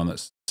have anyone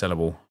that's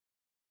sellable.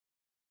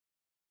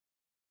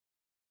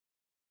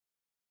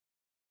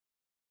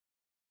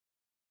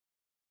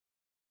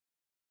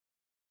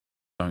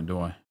 Don't do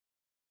I?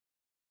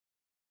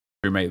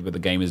 Mate, but the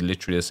game is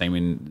literally the same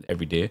in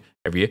every year.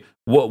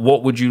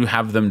 What would you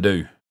have them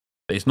do?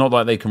 It's not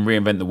like they can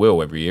reinvent the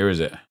wheel every year,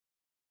 is it?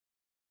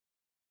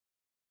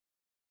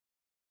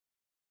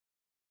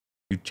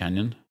 You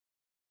Chanyon?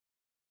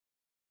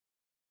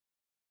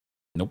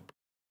 Nope.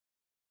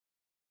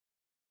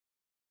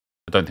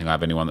 I don't think I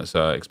have anyone that's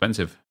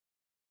expensive.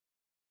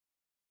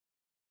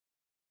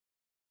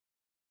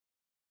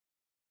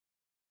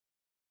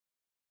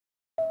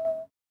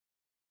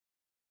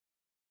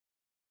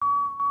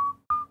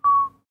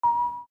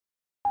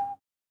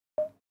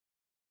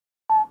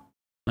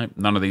 Nope,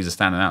 none of these are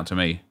standing out to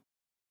me.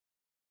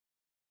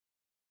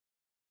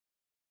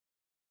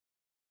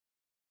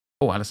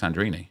 Oh,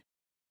 Alessandrini.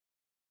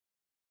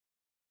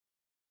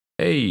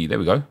 Hey, there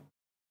we go.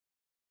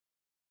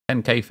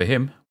 10k for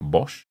him.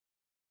 Bosh.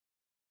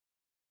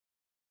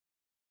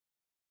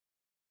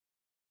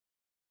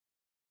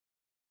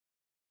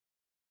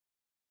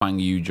 Fang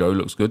Yu Joe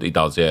looks good. He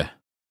does, yeah.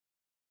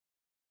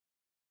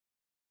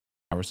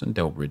 Harrison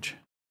Delbridge.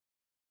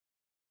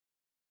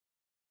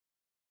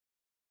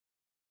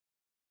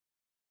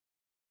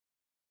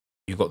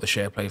 You got the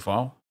share play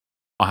file?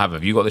 I have.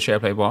 Have you got the share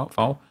play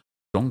file?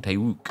 Dong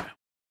Tae-wook.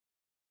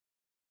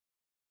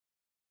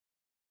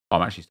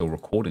 I'm actually still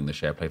recording the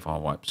share play file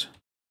wipes.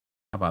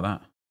 How about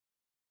that?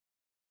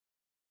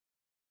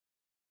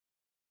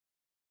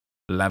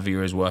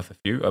 Lavia is worth a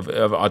few.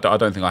 I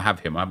don't think I have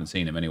him. I haven't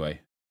seen him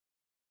anyway.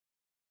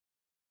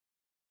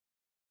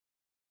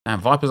 And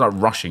Viper's like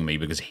rushing me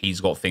because he's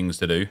got things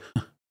to do.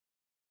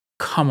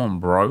 Come on,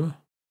 bro.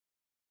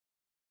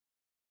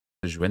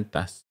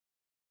 Juventus.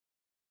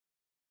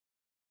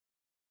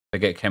 They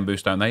get Chem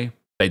boost, don't they?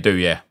 They do,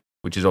 yeah.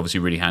 Which is obviously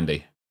really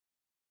handy.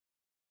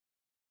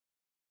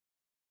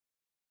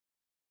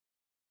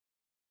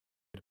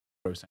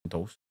 Pro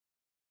Santos.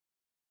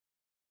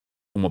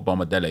 Uma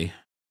Bombardelli.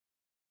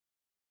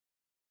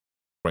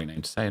 Great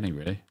name to say, isn't he,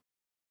 really?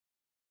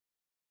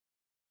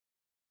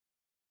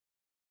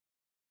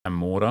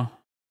 Amora.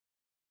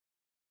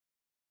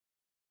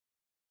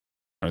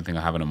 I don't think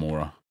I have an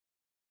Amora.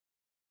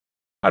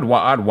 I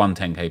had one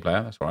 10k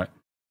player, that's right.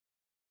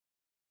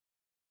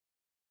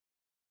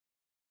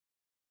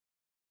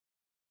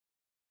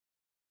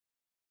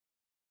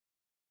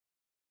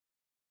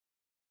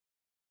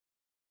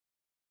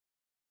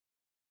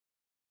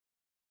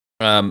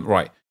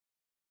 Right.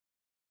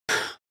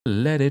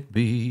 Let it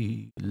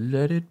be.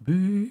 Let it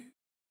be.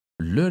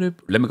 Let it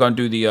be. Let me go and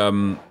do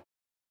the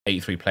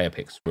 83 player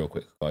picks real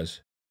quick,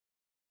 guys.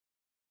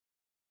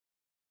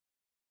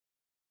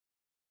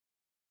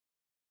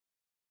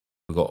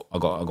 I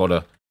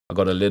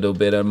got a little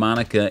bit of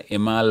Monica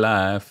in my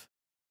life.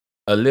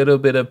 A little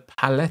bit of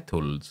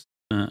palettles.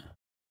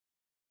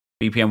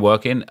 VPN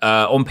working.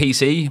 On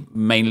PC,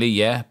 mainly,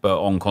 yeah.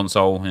 But on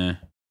console, yeah.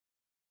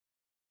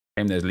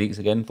 Shame there's leaks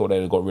again. Thought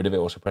they'd have got rid of it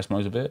or suppressed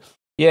most of it.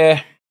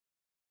 Yeah.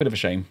 Bit of a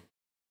shame.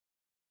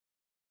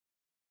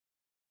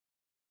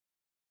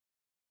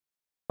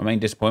 My main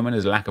disappointment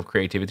is lack of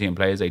creativity in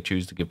players. They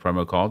choose to give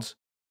promo cards.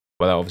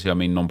 Well, obviously, I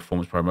mean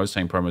non-performance promos.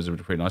 Same promos are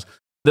pretty nice.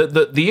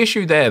 The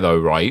issue there, though,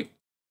 right?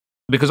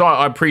 Because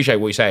I appreciate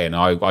what you're saying.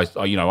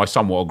 I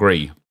somewhat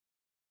agree.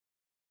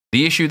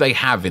 The issue they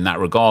have in that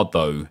regard,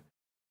 though,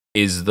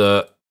 is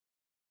that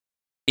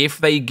if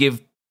they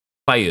give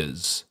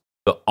players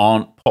that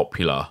aren't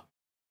popular,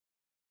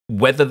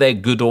 whether they're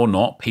good or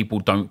not, people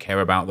don't care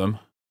about them.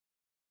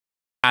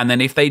 And then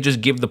if they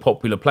just give the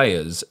popular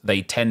players,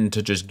 they tend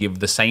to just give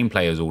the same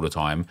players all the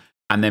time.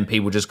 And then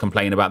people just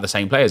complain about the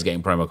same players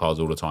getting promo cards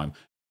all the time.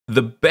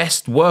 The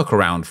best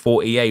workaround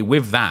for EA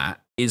with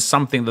that is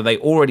something that they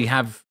already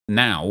have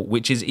now,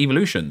 which is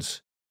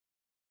evolutions.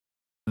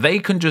 They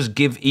can just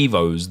give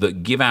Evos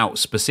that give out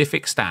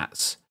specific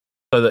stats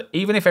so that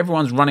even if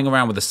everyone's running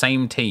around with the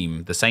same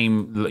team, the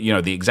same,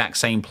 the exact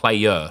same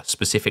player,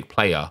 specific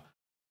player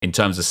in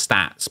terms of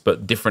stats,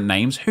 but different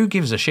names, who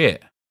gives a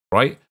shit,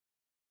 right?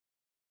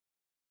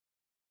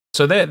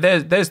 So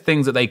there's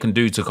things that they can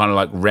do to kind of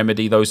like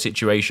remedy those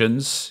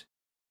situations.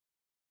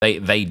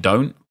 They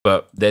don't,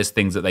 but there's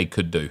things that they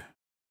could do.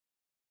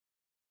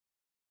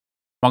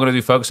 Am I going to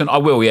do Ferguson? I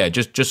will, yeah,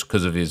 just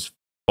because of his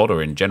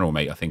fodder in general,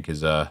 mate. I think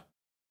is I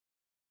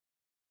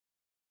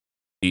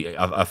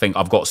think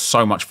I've got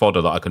so much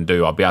fodder that I can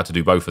do. I'll be able to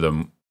do both of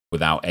them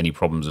without any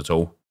problems at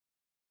all.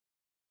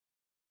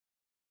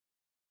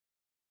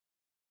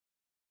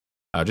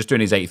 Just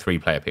doing his 83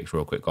 player picks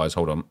real quick, guys.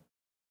 Hold on. I'm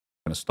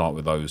going to start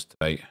with those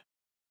today.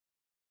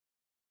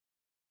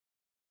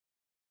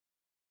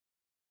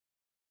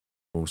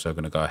 We're also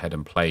going to go ahead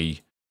and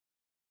play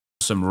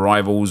some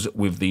rivals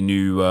with the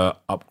new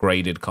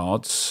upgraded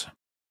cards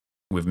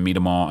with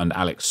Miedemar and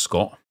Alex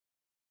Scott.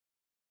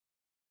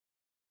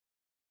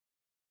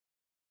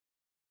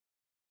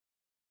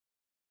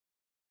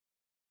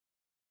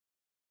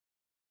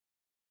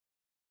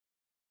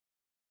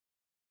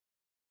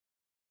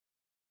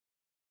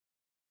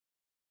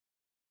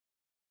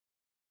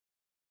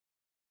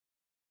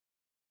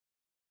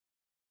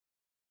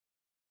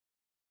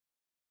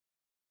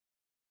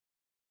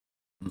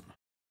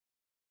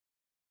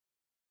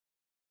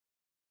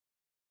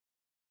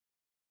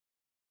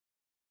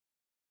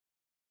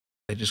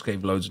 They just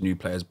gave loads of new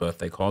players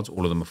birthday cards.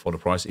 All of them are for the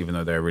price, even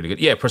though they're really good.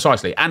 Yeah,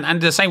 precisely.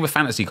 And the same with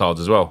fantasy cards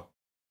as well.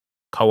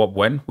 Co-op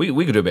when?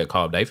 We could do a bit of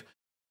co-op, Dave.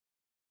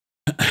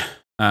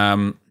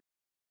 All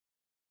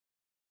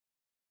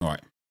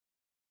right.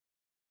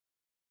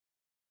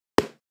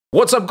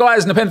 What's up,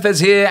 guys? NepentheZ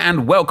here,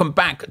 and welcome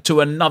back to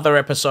another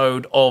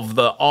episode of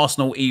the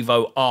Arsenal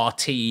Evo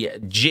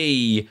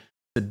RTG.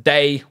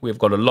 Today, we've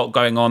got a lot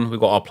going on. We've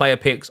got our player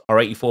picks, our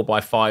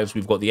 84x5s.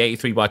 We've got the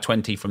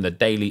 83x20 from the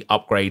daily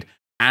upgrade.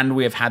 And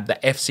we have had the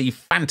FC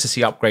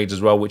Fantasy upgrades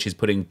as well, which is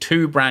putting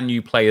 2 brand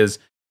new players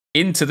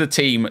into the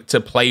team to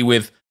play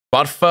with.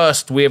 But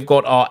first, we have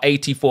got our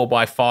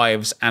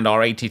 84x5s and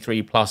our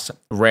 83 plus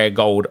rare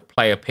gold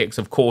player picks.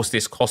 Of course,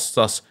 this costs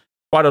us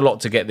quite a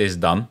lot to get this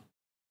done.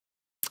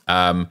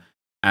 And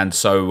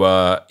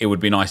so it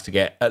would be nice to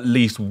get at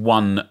least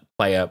one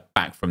player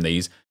back from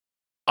these.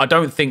 I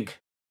don't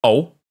think...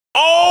 Oh,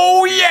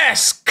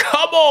 yes!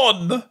 Come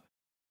on!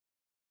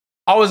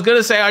 I was going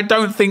to say I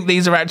don't think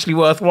these are actually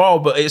worthwhile,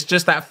 but it's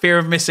just that fear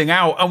of missing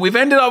out. And we've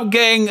ended up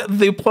getting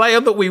the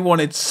player that we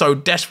wanted so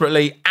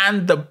desperately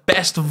and the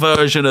best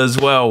version as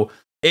well.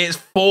 It's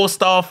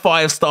 4-star,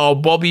 5-star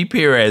Bobby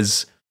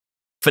Perez.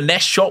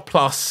 Finesse shot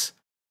plus,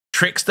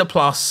 trickster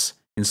plus,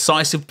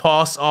 incisive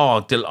pass.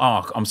 Oh,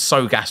 I'm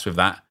so gassed with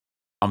that.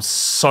 I'm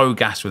so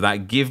gassed with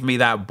that. Give me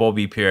that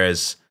Bobby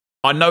Perez.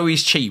 I know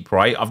he's cheap,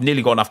 right? I've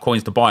nearly got enough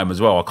coins to buy him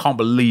as well. I can't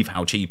believe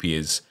how cheap he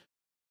is.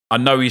 I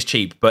know he's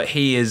cheap, but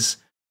he is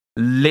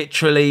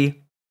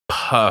literally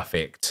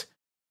perfect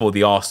for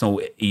the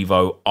Arsenal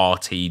Evo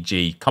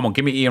RTG. Come on,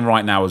 give me Ian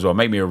right now as well.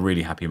 Make me a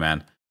really happy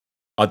man.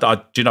 Do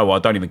you know what? I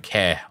don't even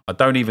care. I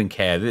don't even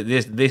care.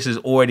 This has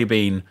already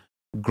been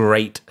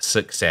great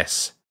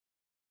success.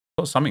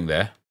 Got something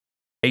there.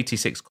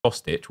 86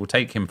 Kostic. We'll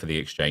take him for the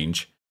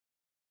exchange.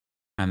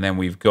 And then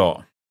we've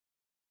got...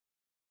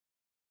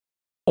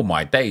 Oh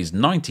my days,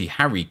 90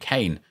 Harry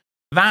Kane.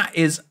 That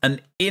is an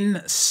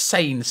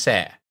insane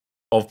set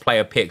of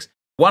player picks.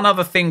 One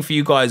other thing for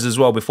you guys as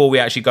well, before we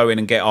actually go in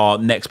and get our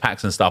next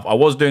packs and stuff. I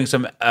was doing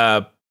some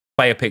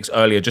player picks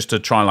earlier just to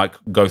try and like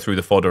go through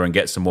the fodder and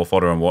get some more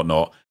fodder and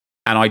whatnot.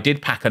 And I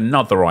did pack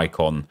another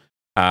icon.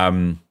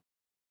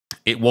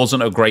 It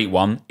wasn't a great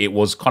one. It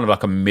was kind of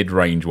like a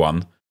mid-range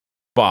one.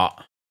 But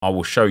I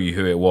will show you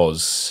who it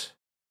was.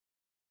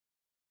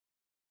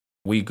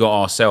 We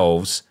got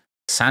ourselves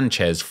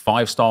Sanchez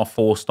 5-star,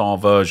 4-star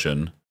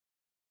version.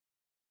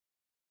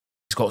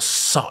 He's got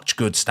such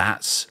good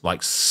stats,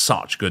 like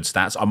such good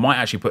stats. I might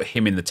actually put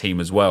him in the team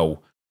as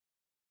well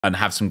and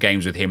have some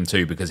games with him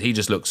too because he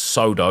just looks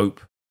so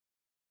dope.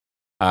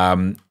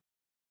 But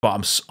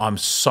I'm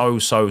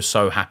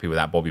so happy with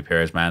that Bobby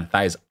Perez, man.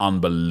 That is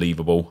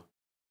unbelievable.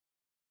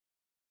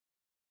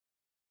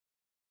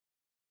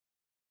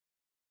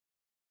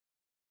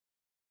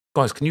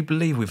 Guys, can you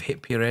believe we've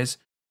hit Perez?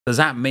 Does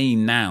that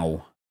mean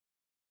now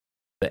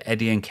that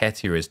Eddie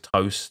Nketiah is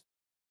toast?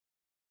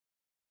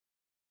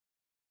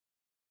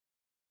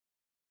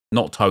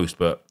 Not toast,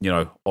 but, you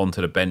know,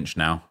 onto the bench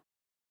now.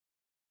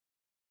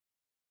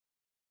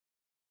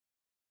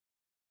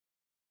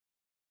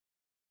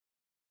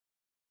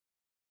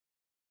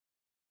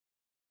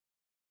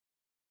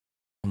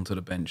 Onto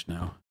the bench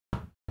now.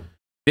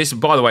 This,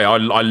 by the way, I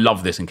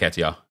love this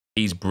Nketiah.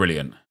 He's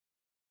brilliant.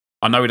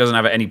 I know he doesn't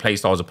have any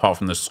playstyles apart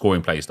from the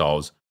scoring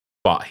playstyles,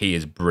 but he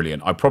is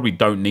brilliant. I probably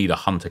don't need a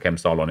Hunter Chem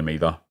style on him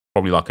either.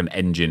 Probably like an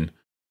engine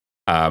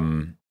or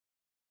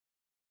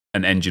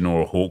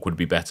a Hawk would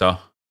be better.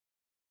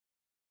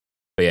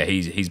 But yeah,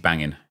 he's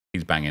banging.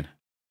 He's banging.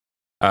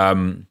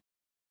 That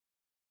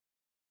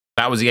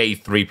was the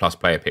 83 plus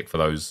player pick for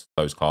those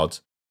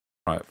cards.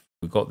 Right,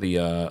 we've got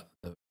the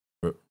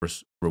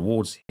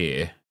rewards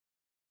here.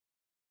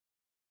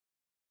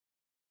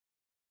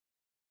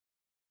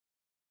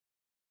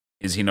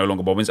 Is he no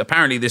longer Bobbins?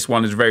 Apparently, this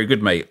one is very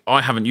good, mate.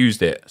 I haven't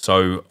used it,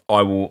 so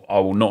I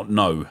will not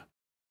know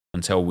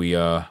until we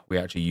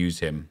actually use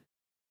him.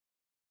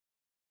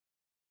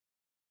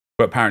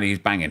 But apparently, he's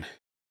banging.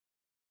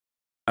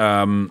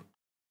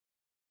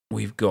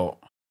 We've got...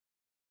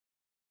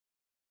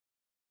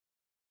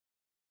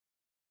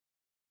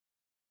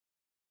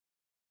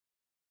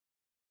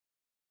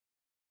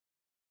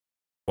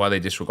 Why are they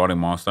disregarding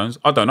milestones?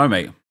 I don't know,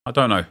 mate. I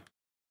don't know.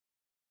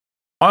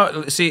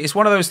 See, it's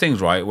one of those things,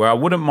 right, where I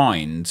wouldn't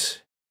mind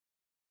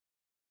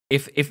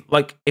if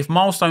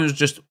milestones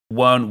just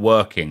weren't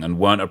working and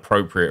weren't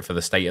appropriate for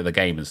the state of the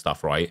game and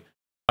stuff, right?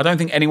 I don't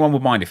think anyone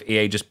would mind if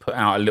EA just put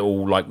out a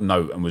little like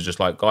note and was just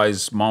like,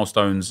 guys,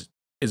 milestones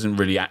isn't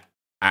really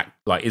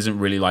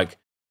like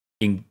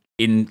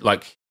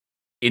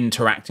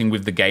interacting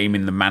with the game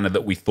in the manner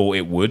that we thought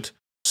it would.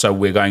 So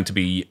we're going to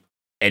be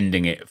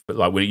ending it. But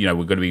like we're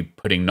going to be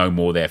putting no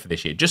more there for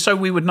this year, just so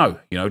we would know.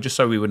 Just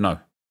so we would know.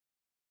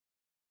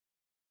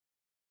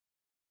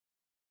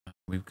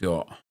 We've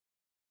got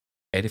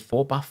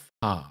 84 buff.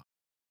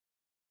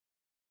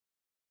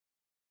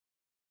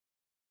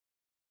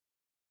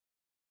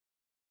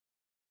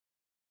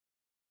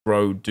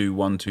 Bro, do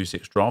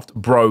 126 draft.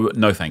 Bro,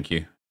 no thank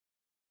you.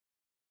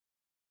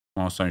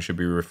 Milestones should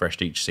be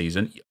refreshed each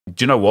season.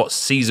 Do you know what?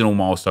 Seasonal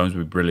milestones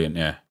would be brilliant,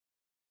 yeah.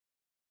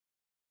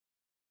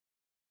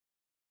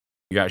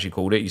 You actually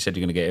called it. You said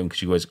you're going to get him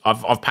because you guys...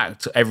 I've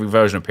packed every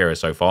version of Pyrrha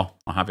so far.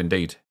 I have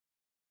indeed.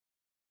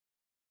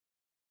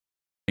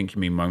 I think you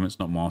mean moments,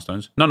 not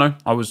milestones. No.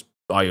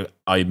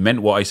 I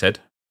meant what I said.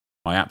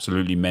 I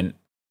absolutely meant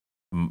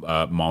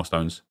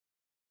milestones.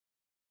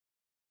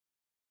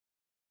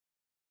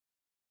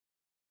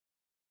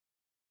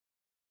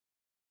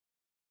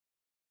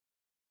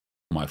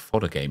 My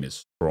fodder game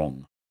is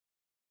strong.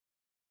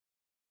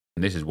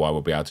 And this is why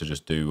we'll be able to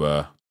just do...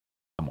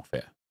 come off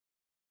it.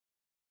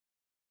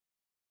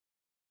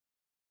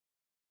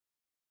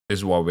 This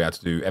is why we'll be able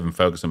to do Evan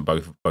Ferguson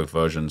both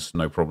versions.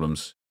 No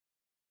problems.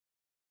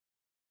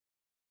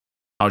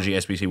 RG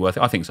SBC worth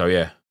it? I think so,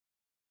 yeah.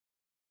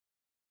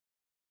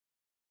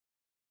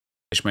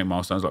 They should make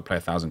milestones like play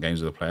 1,000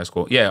 games with a player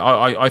score. Yeah,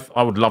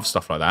 I would love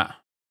stuff like that.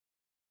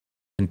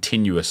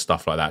 Continuous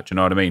stuff like that. Do you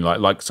know what I mean?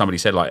 Like somebody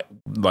said,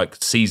 like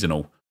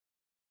seasonal.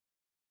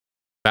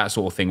 That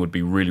sort of thing would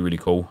be really, really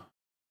cool.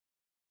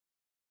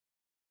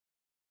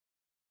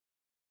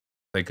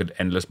 They could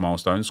endless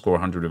milestones, score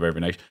 100 of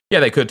every nation. Yeah,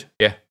 they could.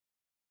 Yeah.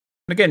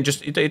 And again,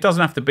 just it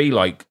doesn't have to be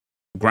like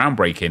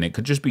groundbreaking. It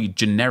could just be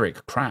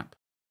generic crap.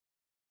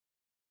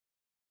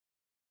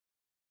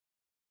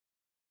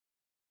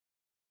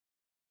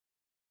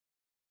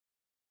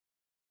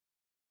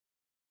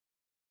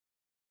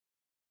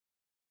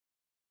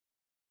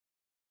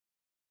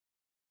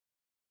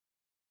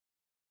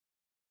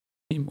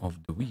 Team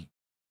of the week.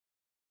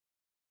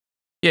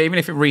 Yeah, even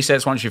if it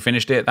resets once you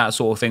finished it, that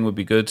sort of thing would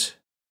be good.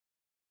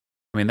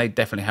 I mean, they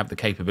definitely have the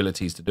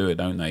capabilities to do it,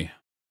 don't they?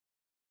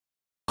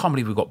 I can't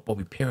believe we've got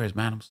Bobby Pires,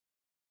 man.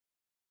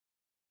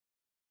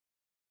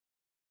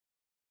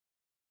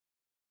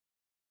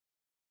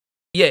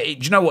 Yeah, do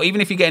you know what?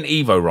 Even if you get an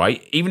Evo,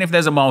 right? Even if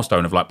there's a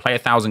milestone of like play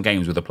 1,000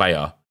 games with a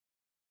player,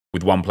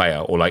 with one player,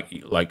 or like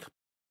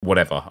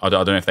whatever. I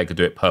don't know if they could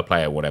do it per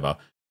player or whatever.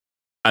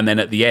 And then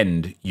at the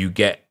end, you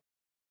get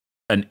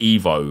an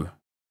Evo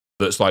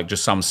that's like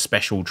just some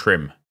special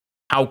trim.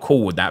 How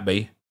cool would that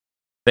be?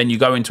 Then you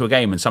go into a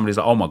game and somebody's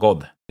like, oh my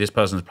God, this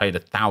person's played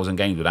 1,000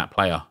 games with that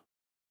player.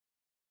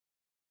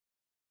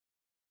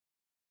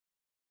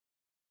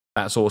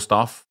 That sort of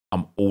stuff,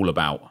 I'm all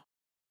about.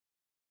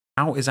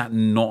 How is that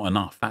not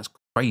enough? That's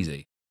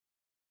crazy.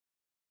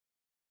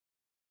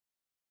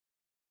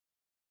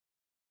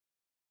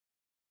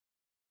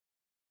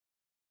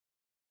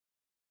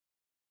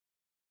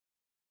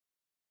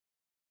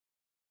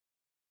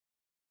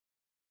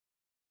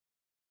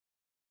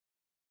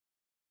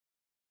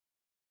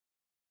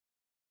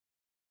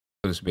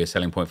 This would be a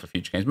selling point for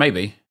future games.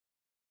 Maybe.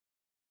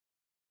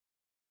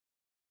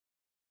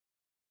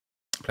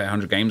 Play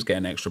 100 games, get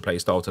an extra play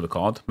style to the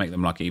card, make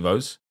them like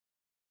Evos.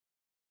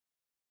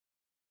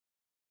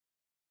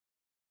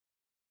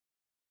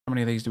 How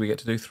many of these do we get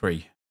to do?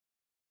 3.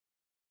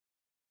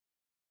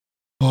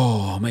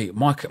 Oh, mate,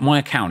 my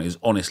account is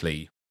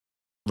honestly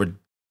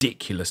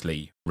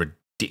ridiculously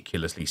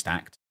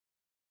stacked.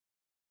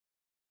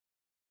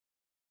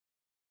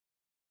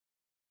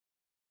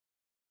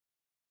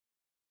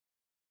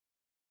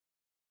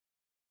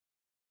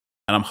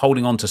 And I'm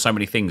holding on to so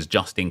many things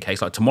just in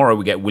case. Like tomorrow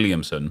we get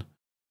Williamson.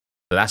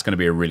 So that's going to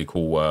be a really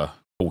cool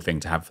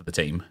thing to have for the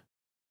team.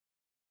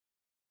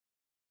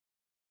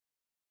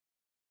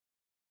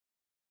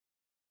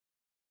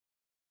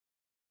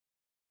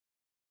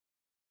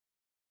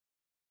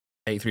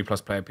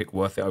 +83 player pick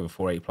worth it over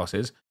 480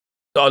 pluses.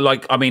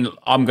 I mean,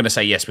 I'm going to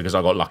say yes because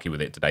I got lucky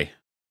with it today.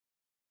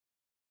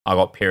 I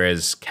got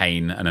Pires,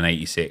 Kane, and an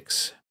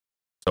 86.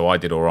 So I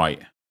did all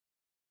right.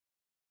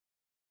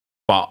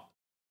 But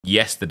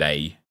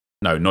yesterday,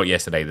 no, not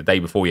yesterday, the day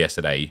before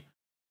yesterday,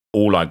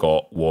 all I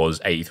got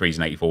was 83s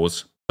and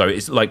 84s. So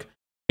it's like,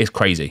 it's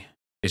crazy.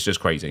 It's just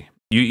crazy.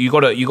 You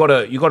gotta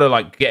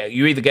like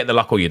you either get the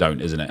luck or you don't,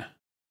 isn't it?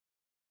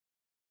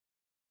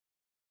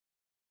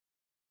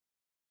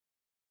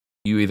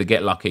 You either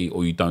get lucky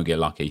or you don't get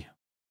lucky.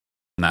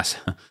 And that's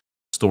the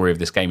story of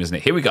this game, isn't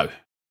it? Here we go.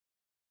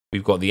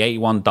 We've got the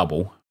 81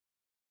 double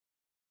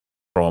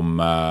from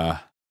the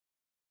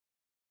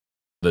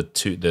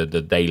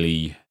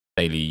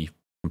daily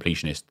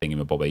completionist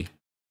thingamabobby.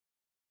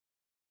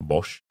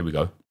 Bosh. Here we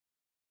go.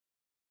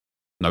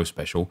 No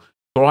special.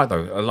 All right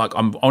though. Like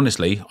I've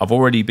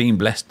already been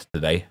blessed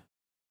today.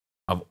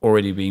 I've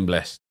already been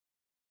blessed.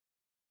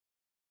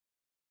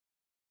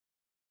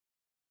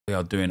 We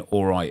are doing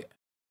all right.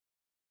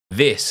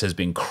 This has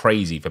been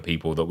crazy for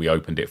people that we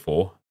opened it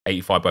for.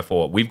 85 by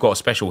 4. We've got a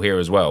special here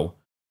as well.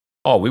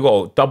 Oh, we've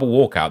got a double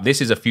walkout.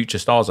 This is a Future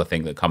Stars, I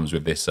think, that comes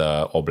with this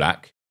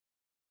Oblak.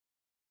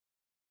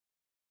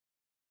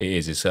 It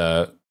is. It's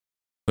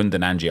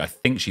Kundananji. I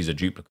think she's a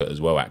duplicate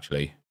as well,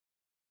 actually.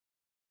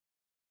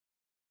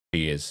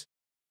 She is.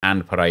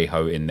 And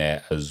Parejo in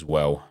there as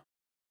well.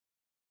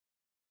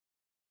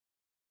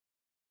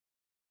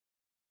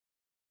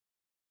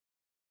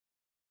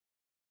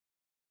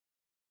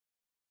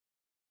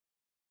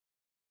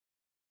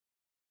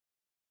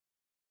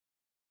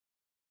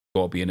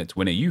 Got to be in it to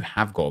win it. You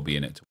have got to be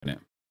in it to win it.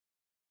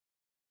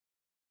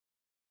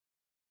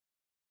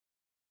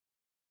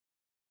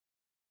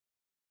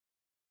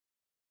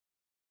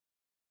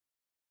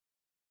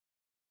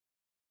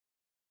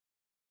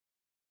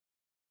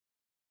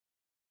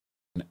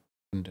 I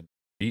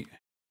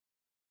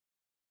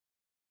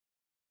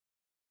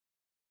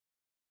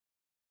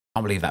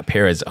can't believe that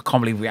Perez. I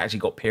can't believe we actually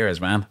got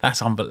Perez, man.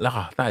 That's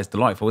unbelievable. That is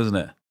delightful, isn't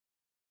it?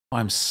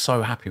 I'm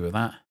so happy with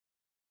that.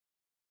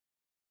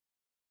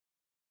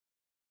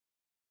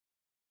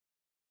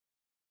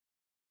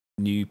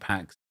 New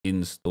packs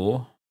in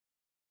store.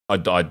 I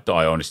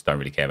honestly don't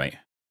really care, mate.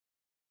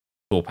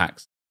 Store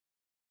packs.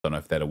 Don't know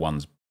if they're the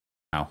ones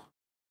now.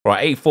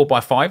 Right, 84 by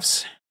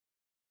 5s.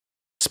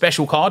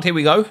 Special card. Here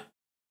we go.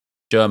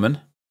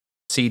 German.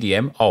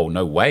 CDM. Oh,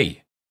 no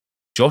way.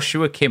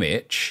 Joshua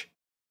Kimmich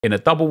in a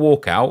double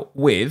walkout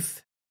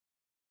with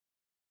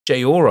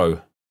J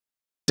Oro.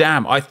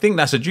 Damn, I think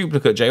that's a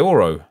duplicate J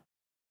Oro.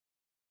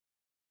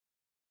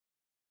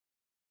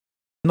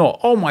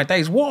 Not. Oh my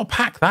days, what a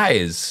pack that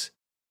is.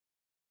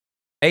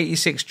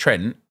 86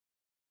 Trent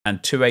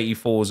and 2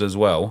 84s as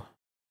well.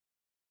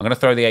 I'm going to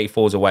throw the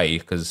 84s away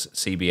because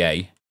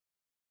CBA.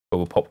 But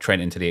we'll pop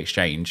Trent into the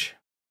exchange.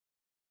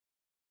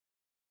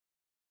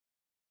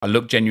 I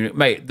look genuine.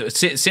 Mate,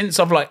 since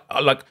I've like,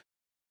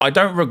 I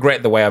don't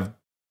regret the way I've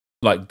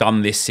like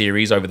done this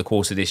series over the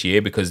course of this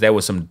year because there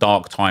were some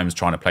dark times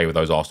trying to play with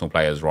those Arsenal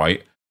players,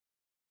 right?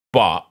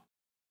 But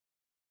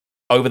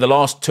over the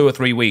last 2 or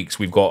 3 weeks,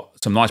 we've got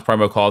some nice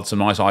promo cards, some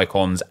nice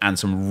icons, and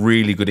some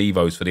really good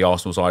Evos for the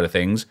Arsenal side of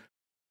things.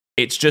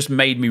 It's just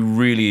made me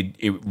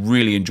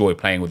really enjoy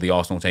playing with the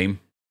Arsenal team.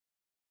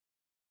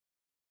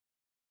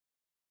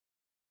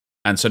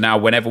 And so now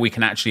whenever we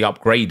can actually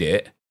upgrade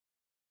it,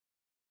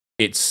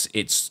 it's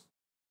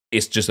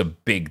just a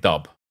big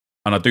dub.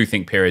 And I do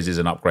think Perez is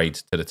an upgrade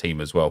to the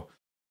team as well.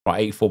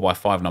 Right, 84 by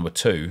 5, number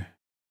 2.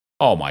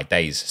 Oh, my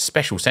days.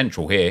 Special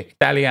central here.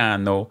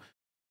 Italiano.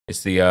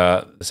 It's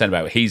the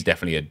centre-back. He's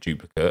definitely a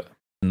duplicate.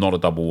 Not a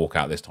double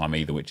walkout this time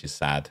either, which is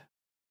sad.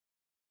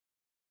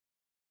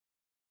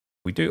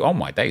 We do. Oh,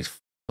 my days.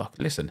 Look,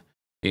 listen.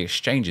 The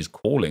exchange is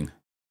calling.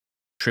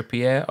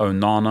 Trippier,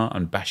 Onana,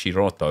 and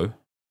Bashirotto.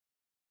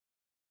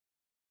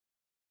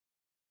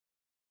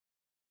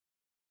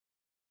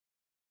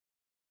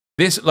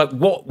 This, like,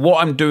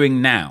 what I'm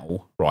doing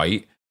now,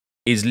 right,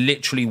 is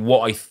literally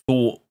what I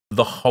thought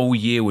the whole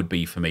year would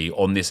be for me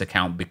on this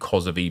account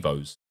because of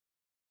Evos.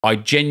 I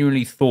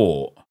genuinely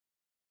thought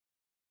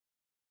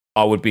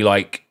I would be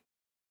like,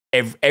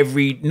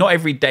 every not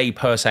every day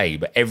per se,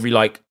 but every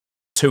like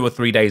 2 or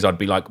 3 days, I'd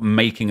be like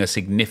making a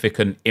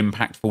significant,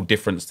 impactful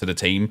difference to the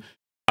team.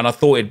 And I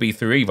thought it'd be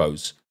through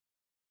Evos.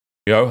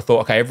 You know, I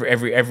thought, okay,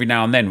 every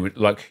now and then,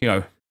 like, you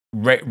know,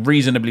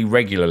 reasonably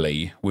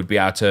regularly would be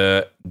able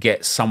to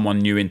get someone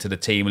new into the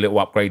team, a little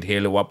upgrade here,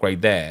 a little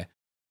upgrade there.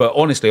 But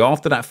honestly,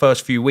 after that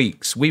first few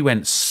weeks, we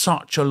went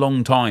such a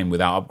long time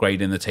without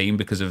upgrading the team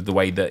because of the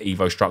way that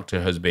Evo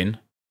structure has been.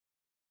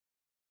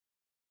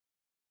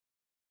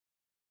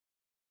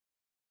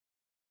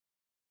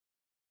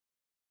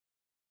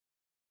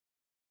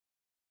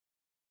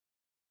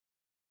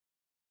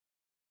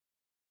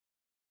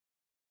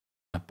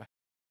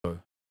 I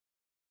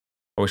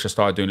wish I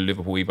started doing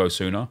Liverpool Evo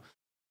sooner.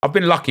 I've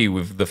been lucky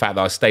with the fact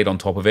that I stayed on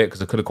top of it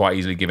because I could have quite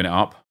easily given it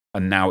up.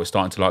 And now it's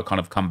starting to like kind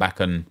of come back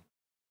and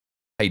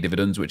pay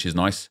dividends, which is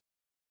nice.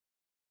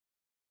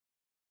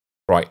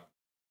 Right.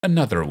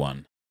 Another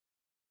one.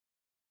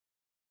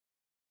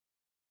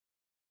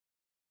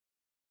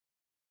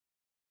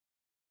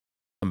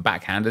 Some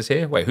backhanders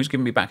here. Wait, who's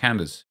giving me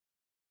backhanders?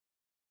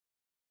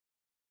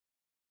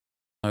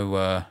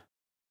 No,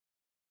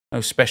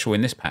 no special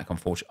in this pack,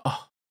 unfortunately.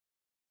 Oh.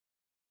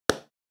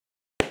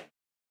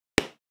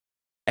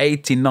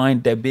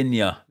 89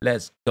 Debinia.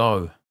 Let's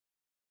go.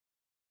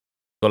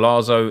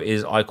 Golazo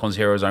is Icons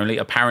Heroes only.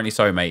 Apparently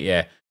so, mate,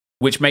 yeah.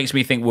 Which makes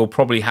me think we'll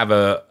probably have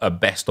a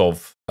best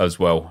of as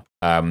well.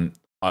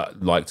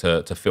 Like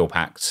to fill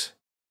packs.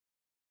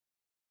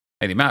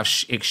 Hey, the amount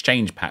of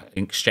exchange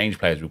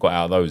players we've got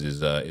out of those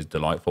is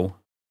delightful.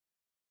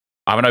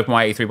 I haven't opened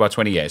my 83 by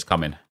 20 yet. It's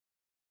coming.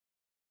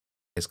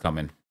 It's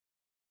coming.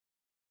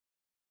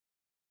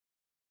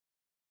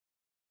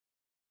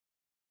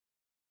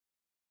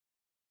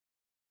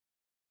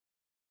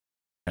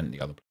 And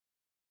the other.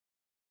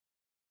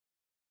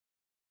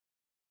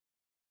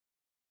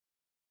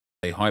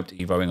 They hyped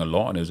Evoing a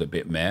lot and it was a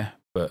bit meh.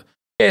 But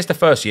Yeah, it's the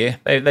first year.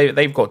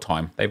 They've got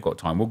time. They've got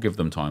time. We'll give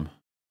them time.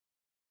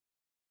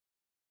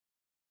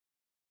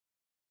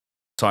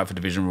 Excited for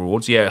division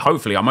rewards. Yeah,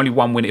 hopefully. I'm only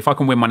one win. If I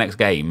can win my next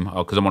game,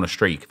 because I'm on a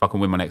streak, if I can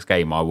win my next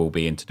game, I will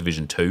be into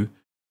Division 2,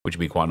 which would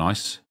be quite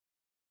nice.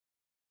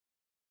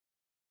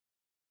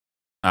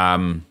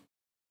 Right,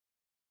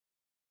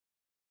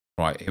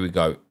 here we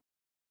go.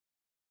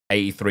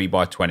 83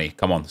 by 20.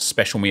 Come on,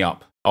 special me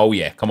up. Oh,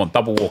 yeah. Come on,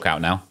 double walkout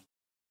now.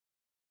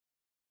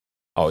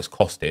 Oh, it's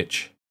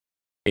Kostic.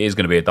 It is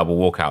going to be a double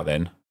walkout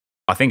then.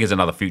 I think it's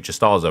another Future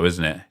Stars, though,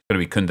 isn't it? It's going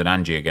to be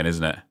Kundananji again,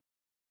 isn't it?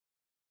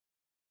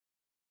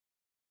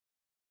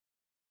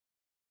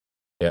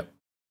 Yep.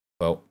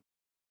 Well,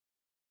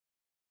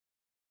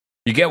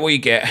 you get what you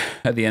get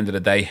at the end of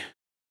the day.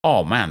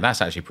 Oh, man,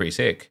 that's actually pretty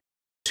sick.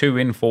 2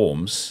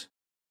 informs.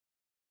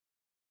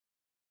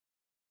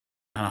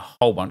 And a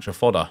whole bunch of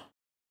fodder.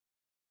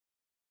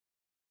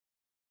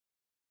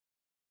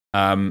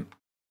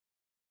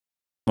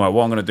 Right,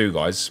 what I'm going to do,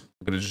 guys,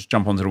 I'm going to just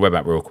jump onto the web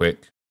app real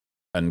quick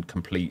and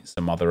complete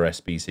some other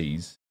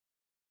SBCs.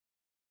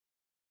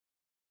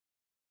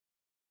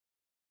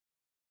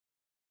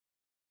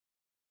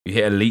 You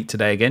hit Elite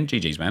today again?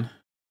 GG's, man.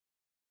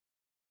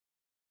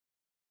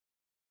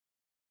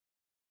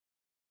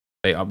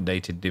 They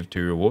updated Div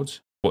 2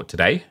 rewards. What,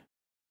 today?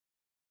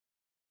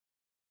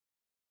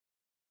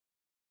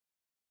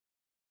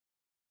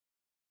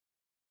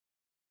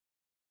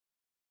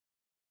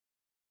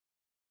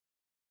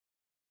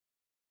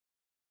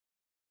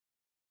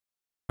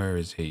 Where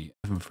is he?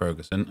 Evan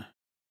Ferguson.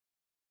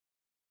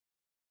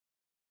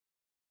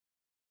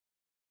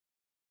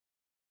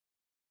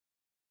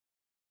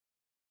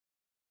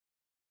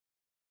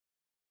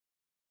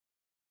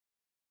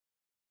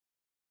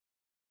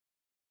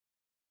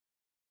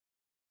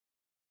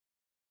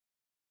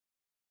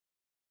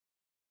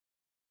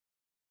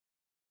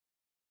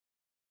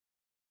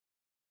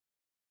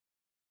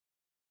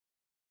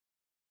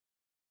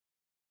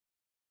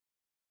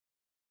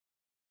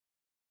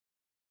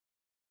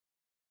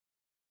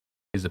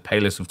 Is the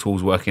Payless of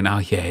tools working now?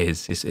 Yeah,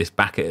 it's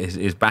back.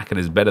 It's back and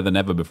it's better than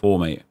ever before,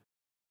 mate.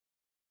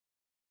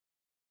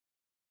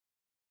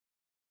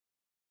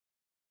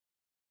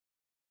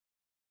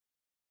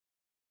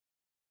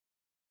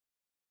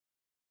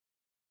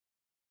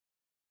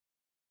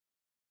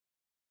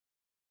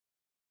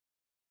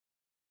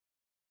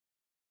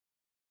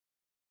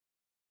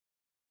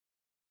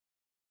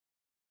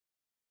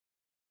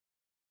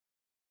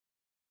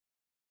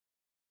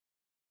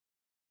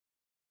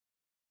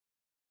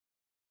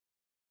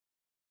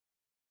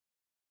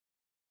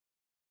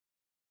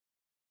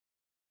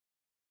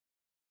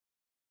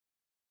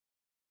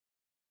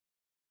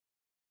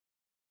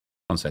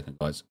 One second,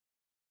 guys.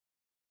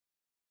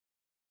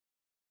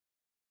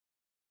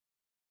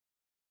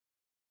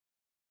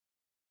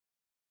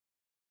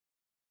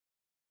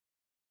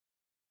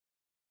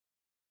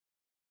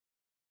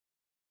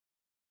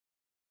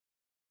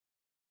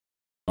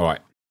 All right.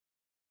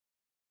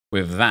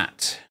 With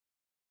that,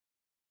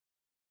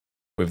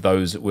 with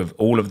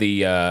all of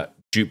the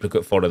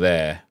duplicate fodder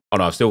there. Oh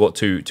no, I've still got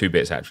two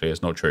bits actually.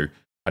 It's not true.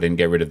 I didn't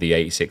get rid of the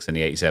 86 and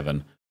the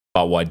 87.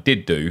 But what I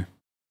did do,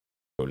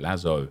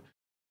 Lazo,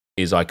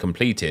 is I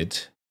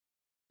completed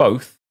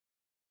both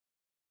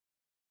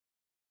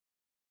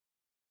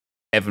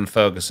Evan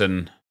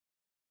Ferguson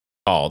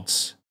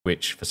cards,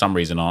 which for some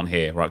reason aren't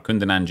here. Right,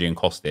 Kundananji and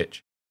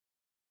Kostic.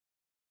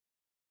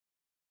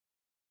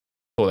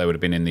 Thought they would have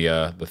been in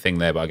the thing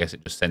there, but I guess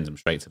it just sends them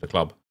straight to the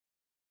club.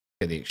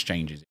 Get the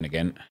exchanges in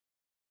again.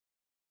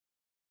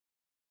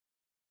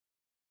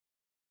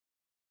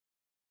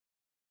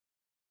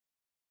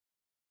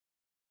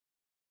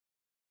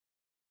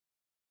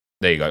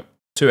 There you go.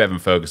 2 Evan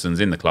Fergusons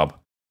in the club.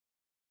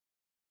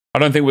 I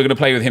don't think we're going to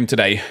play with him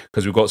today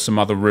because we've got some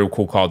other real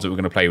cool cards that we're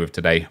going to play with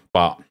today.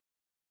 But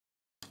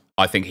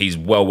I think he's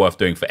well worth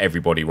doing for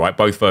everybody, right?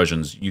 Both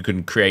versions. You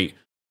can create,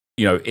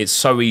 you know, it's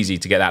so easy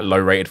to get that low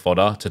rated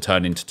fodder to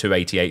turn into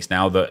 288s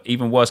now that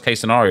even worst case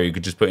scenario, you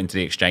could just put into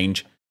the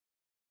exchange.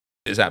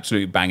 It's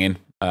absolutely banging.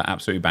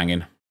 Absolutely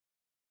banging.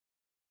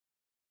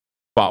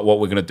 But what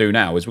we're going to do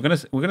now is we're going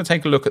to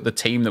take a look at the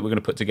team that we're going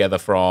to put together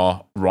for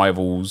our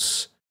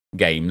rivals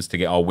games to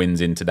get our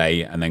wins in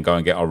today and then go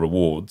and get our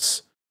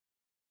rewards.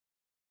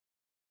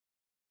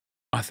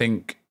 I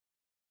think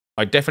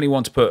I definitely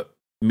want to put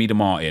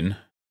Miedemar in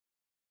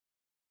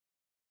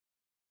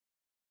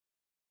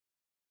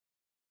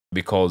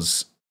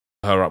because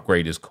her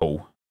upgrade is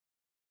cool.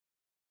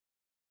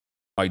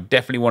 I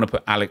definitely want to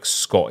put Alex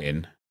Scott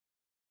in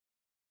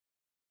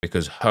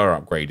because her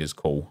upgrade is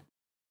cool.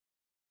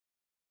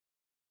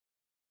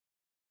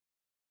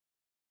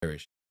 Where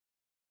is she?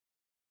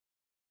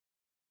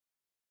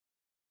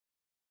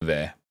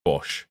 There,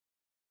 Bosch.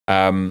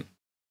 I'm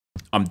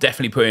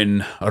definitely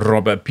putting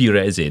Robert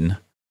Pires in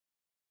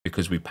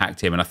because we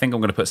packed him. And I think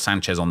I'm going to put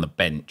Sanchez on the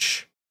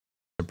bench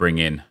to bring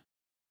in.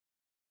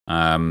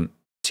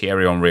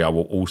 Thierry Henry I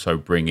will also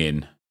bring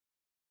in.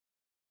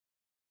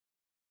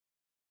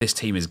 This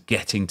team is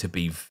getting to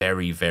be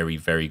very, very,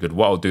 very good.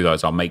 What I'll do, though,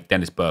 is I'll make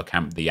Dennis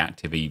Bergkamp the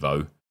active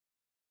Evo.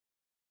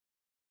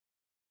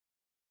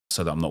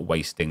 so that I'm not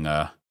wasting...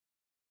 what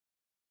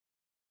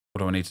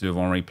do I need to do if I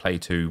want to replay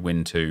 2,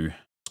 win 2,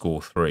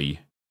 score 3?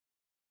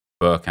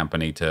 Bergkamp, I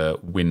need to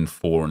win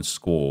 4 and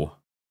score.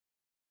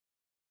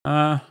 Who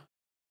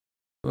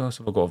else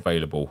have I got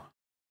available?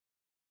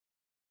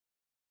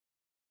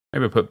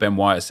 Maybe put Ben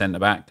White at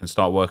centre-back and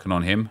start working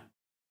on him.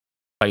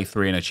 Play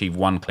 3 and achieve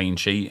 1 clean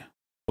sheet.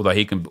 Although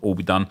he can all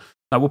be done.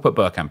 No, we'll put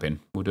Bergkamp in.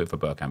 We'll do it for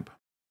Bergkamp.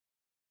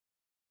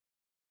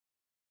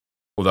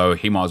 Although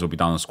he might as well be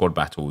done on squad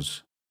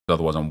battles.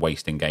 Otherwise I'm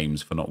wasting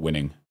games for not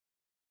winning.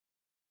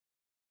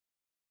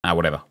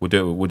 Whatever. We'll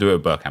do it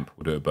with Bergkamp.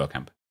 We'll do it with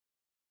Bergkamp.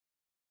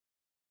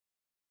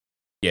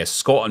 Yeah,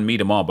 Scott and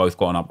Miedemar both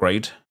got an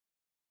upgrade.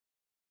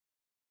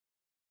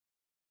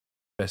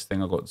 Best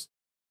thing I got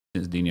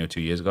since Dino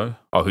 2 years ago.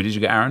 Oh, who did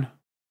you get, Aaron?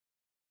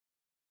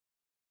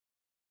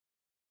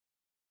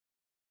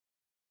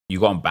 You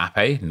got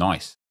Mbappe?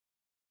 Nice.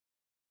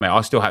 Mate,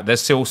 I still have...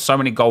 There's still so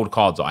many gold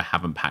cards that I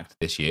haven't packed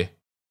this year.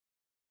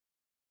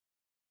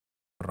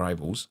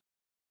 Rivals.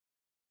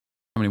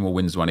 How many more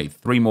wins do I need?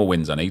 3 more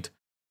wins I need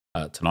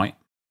tonight.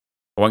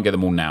 I won't get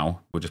them all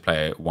now. We'll just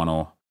play 1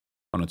 or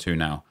 2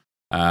 now.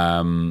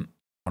 I want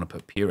to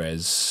put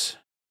Pires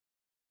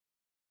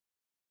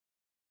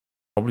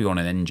probably on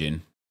an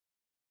engine.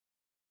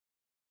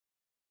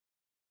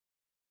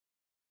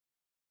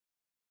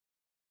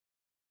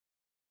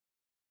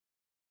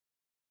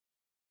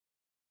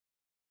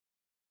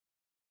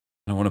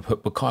 I want to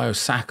put Bukayo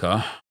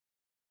Saka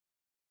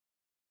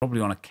probably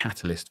on a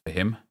catalyst for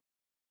him.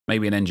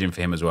 Maybe an engine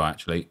for him as well,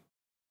 actually.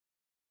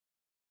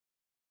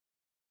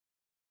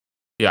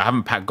 Yeah, I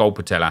haven't packed Gold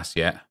Patelas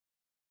yet.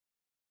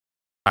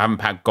 I haven't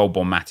packed Gold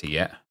Bonmati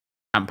yet.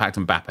 I haven't packed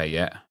Mbappe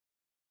yet.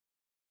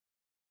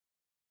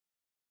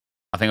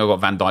 I think I got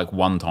Van Dijk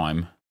 1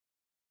 time.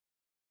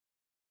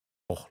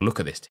 Oh, look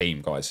at this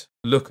team, guys.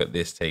 Look at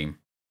this team.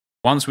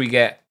 Once we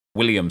get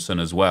Williamson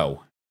as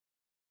well.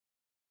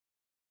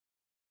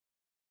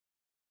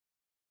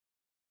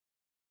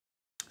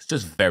 It's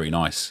just very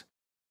nice.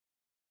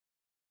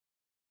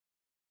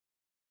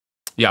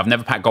 Yeah, I've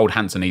never packed Gold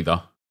Hansen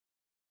either.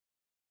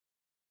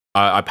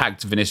 I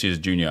packed Vinicius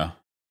Jr.,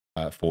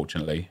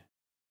 fortunately.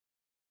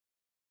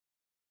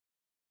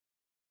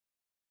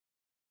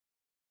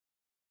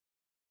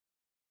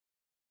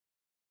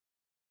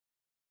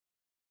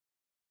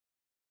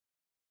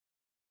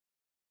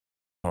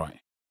 All right.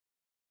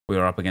 We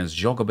are up against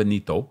Joga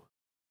Benito.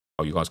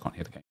 Oh, you guys can't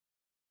hear the game.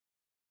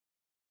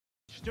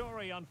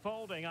 Story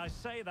unfolding, I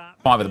say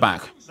that 5 at the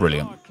back.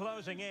 Brilliant.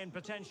 Closing in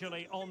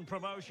potentially on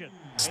promotion.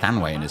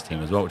 Stanway in his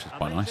team as well, which is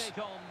quite nice.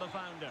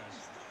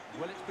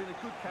 Well, it's been a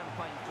good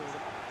campaign for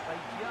them. They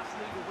just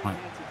need a win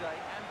here today,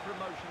 and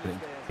promotion is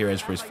theirs. Here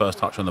is for his first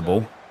touch on the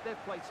ball. They've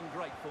played some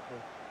great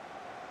football.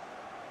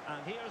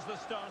 And here's the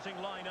starting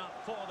lineup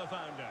for the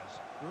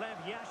Founders. Lev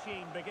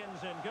Yashin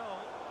begins in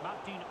goal.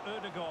 Martin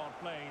Ødegaard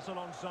plays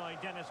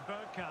alongside Dennis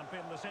Bergkamp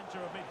in the centre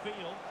of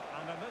midfield.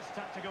 And in this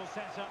tactical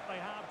setup, they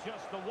have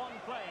just the 1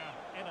 player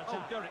in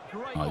attack. Oh, Derek,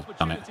 great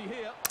Damn it. opportunity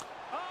here.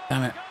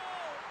 Damn it.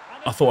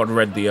 I thought I'd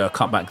read the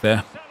cutback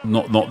there.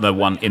 Not the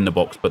one in the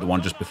box, but the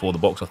one just before the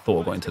box. I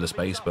thought I got into the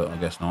space, but I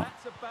guess not.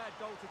 That's a bad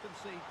goal to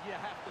concede, you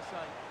have to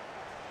say.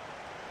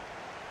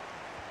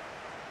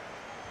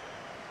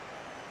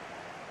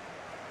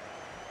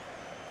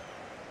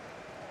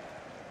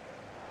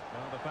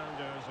 Well, the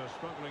Founders are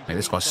struggling. Hey,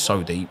 this guy's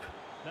so deep.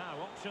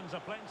 Now options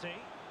are plenty.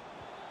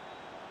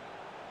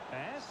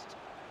 Best.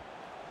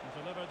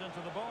 Delivered into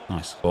the ball.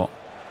 Nice spot.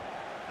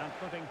 And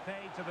putting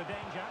paid to the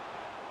danger.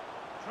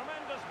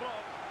 Tremendous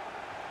block.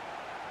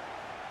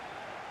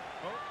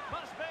 Oh,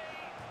 must be.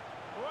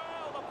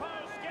 Well, the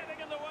post getting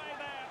in the way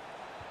there.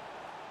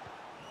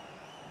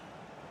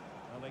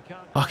 Well, they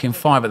can't... Fucking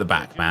 5 at the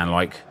back, man.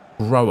 Like,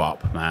 grow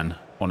up, man.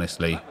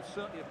 Honestly. That would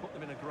certainly have put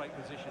them in a great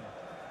position.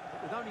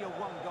 But with only a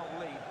 1-goal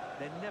lead,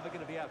 they're never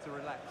going to be able to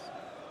relax.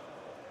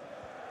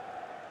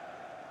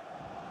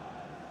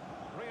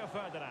 Rio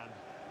Ferdinand.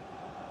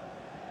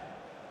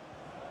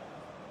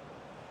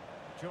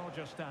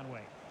 Georgia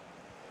Stanway.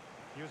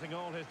 Using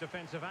all his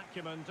defensive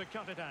acumen to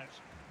cut it out.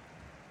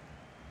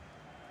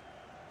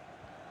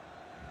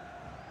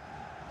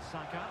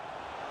 Saka.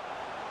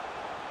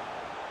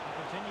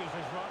 He continues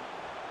his run.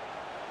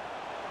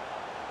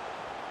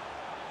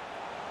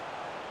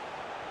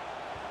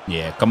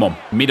 Yeah, come on.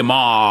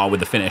 Miedemar with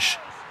the finish.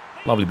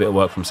 Lovely bit of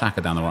work from Saka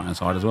down the right-hand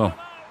side as well.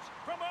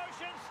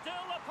 Promotion still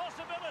a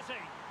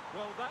possibility.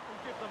 Well, that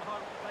will give them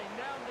hope. They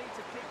now need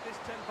to keep this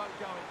tempo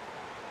going.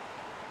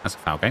 That's a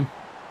foul game.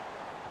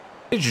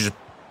 He just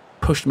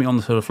pushed me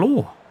onto the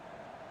floor.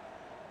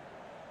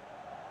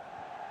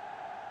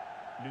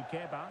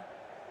 Lukeba.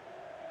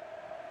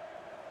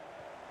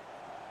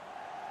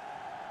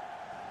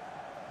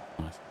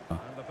 Nice. And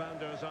the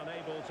Founders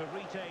unable to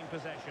retain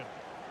possession.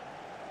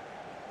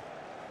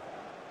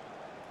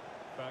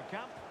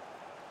 Bergkamp.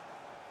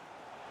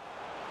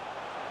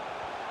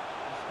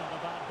 It's not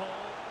a bad ball.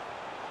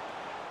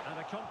 And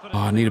a confident... Oh,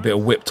 I need a bit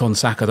of whipped on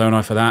Saka, don't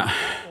I, for that?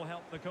 Will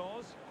help the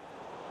cause.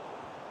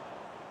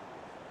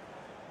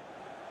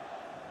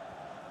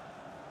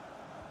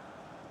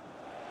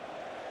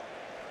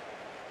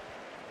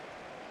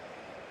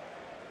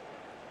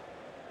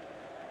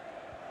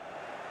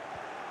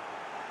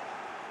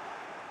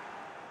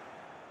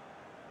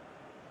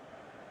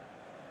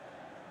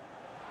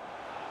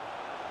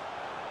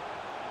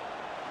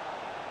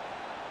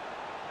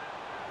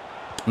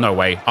 No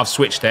way. I've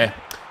switched there.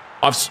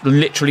 I've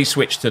literally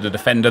switched to the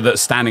defender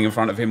that's standing in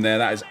front of him there.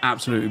 That is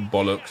absolutely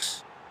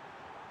bollocks.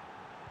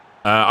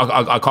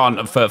 I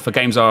can't, for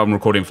games I'm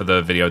recording for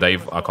the video,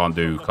 Dave, I can't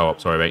do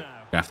co-op. Sorry, mate. You're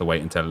going to have to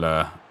wait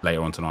until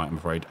later on tonight, I'm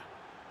afraid.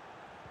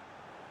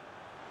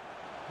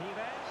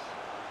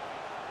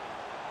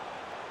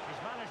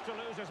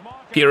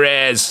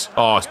 Perez.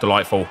 Oh, it's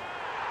delightful.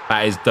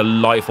 That is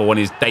delightful on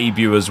his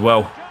debut as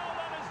well.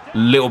 A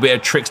little bit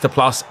of trickster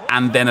plus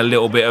and then a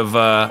little bit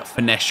of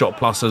finesse shot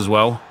plus as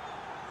well.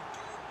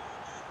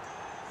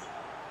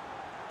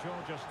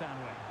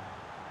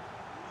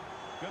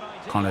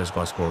 Can't let this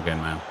guy score again,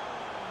 man.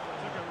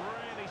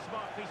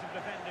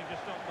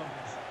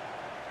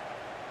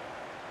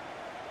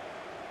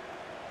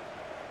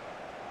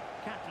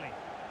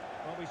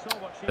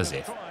 As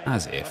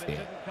if,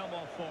 yeah.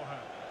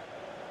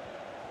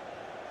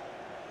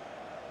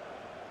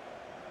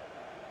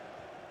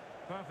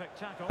 Perfect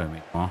tackle. Don't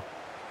make more.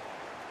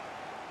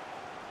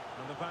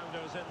 And the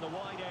bounder's in the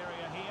wide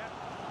area here.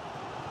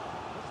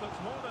 This looks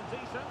more than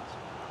decent.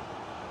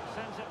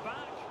 Sends it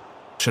back.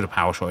 Should have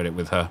power shotted it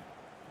with her.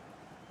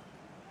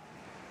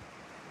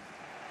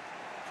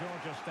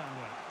 Georgia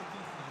Stanley.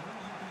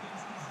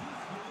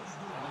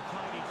 And a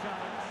tiny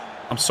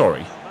challenge. I'm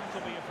sorry.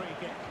 That'll be a free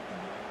kick.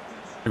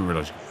 I didn't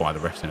realise you could buy the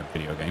refs in a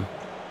video game.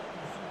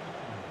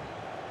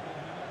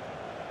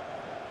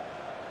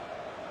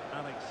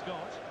 Alex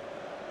Scott.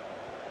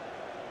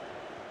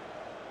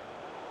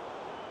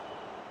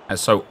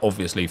 That's so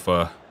obviously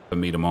for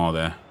Miedemar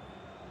there.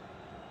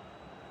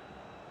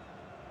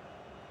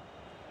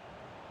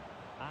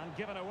 And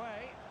given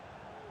away.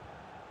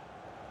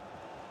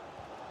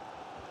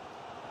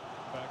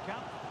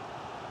 Bergkamp.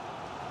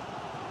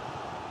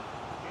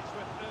 It's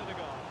with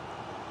Ødegaard.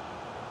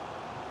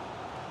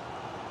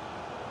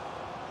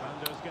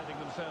 Rounders getting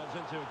themselves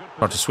into a good position.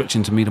 Tried to switch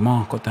into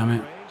Miedemar, god damn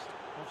it.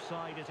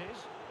 Offside it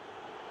is.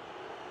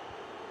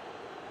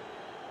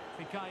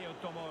 Fikayo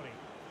Tomori.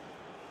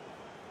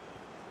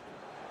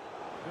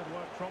 Good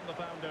work from the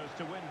Founders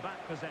to win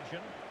back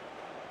possession.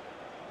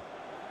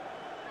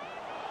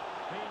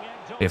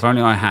 If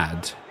only I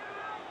had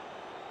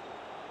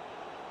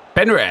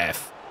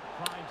Penrith.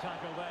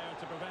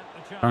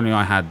 If only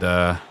I had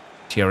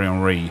Thierry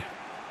Henry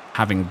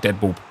having dead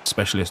ball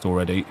specialist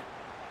already.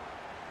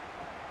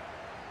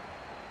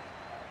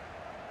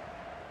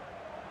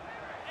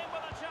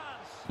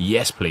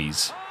 Yes,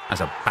 please.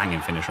 That's a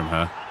banging finish from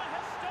her.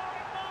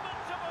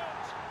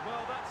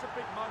 Well, that's a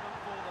big moment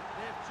for them.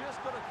 They've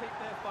just got to keep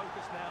their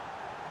focus now.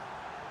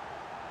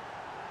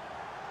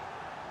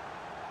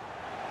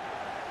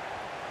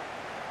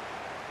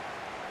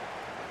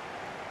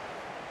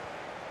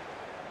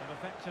 An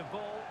effective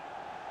ball.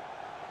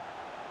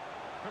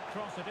 Could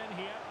cross it in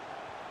here.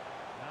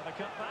 Now the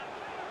cutback.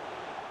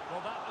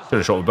 Well, that was... Should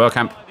have shot with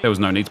Bergkamp. There was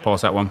no need to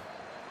pass that one.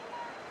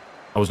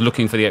 I was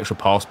looking for the extra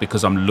pass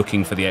because I'm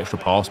looking for the extra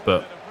pass,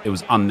 but it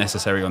was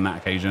unnecessary on that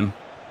occasion.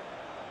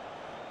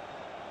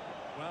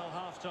 Well,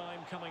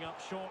 half-time coming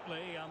up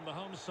shortly and the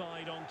home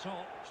side on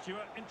top.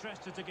 Stuart,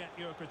 interested to get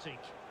your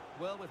critique.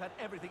 Well, we've had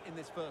everything in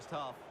this first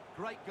half.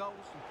 Great goals,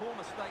 some poor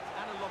mistakes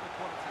and a lot of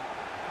quality.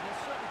 And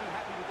they'll certainly be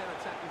happy with their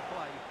attacking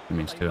play. It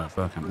means to do that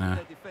Bergkamp there.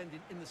 Their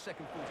defending in the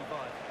second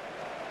 45.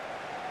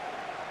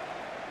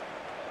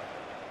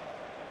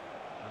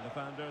 And the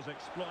Founders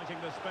exploiting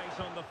the space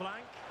on the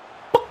flank.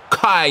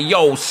 Hi,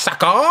 yo,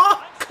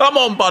 Saka. Come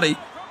on, buddy.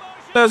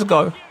 Let's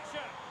go. Well,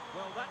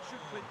 that should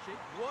clinch it.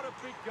 What a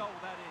big goal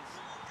that is.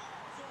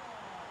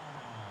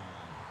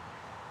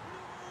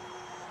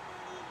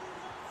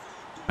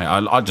 Mate,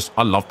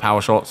 I love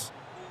power shots.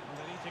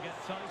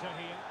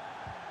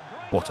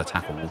 What a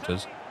tackle,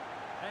 Walters.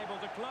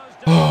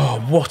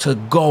 Oh, what a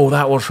goal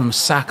that was from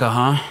Saka,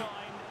 huh?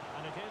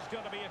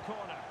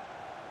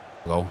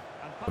 Goal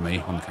for me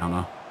on the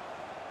counter.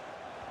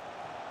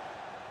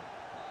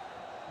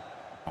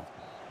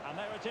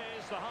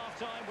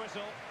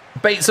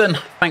 Bateson,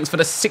 thanks for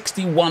the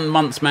 61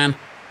 months, man.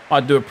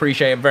 I do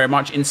appreciate it very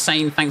much.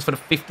 Insane, thanks for the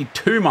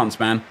 52 months,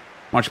 man.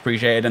 Much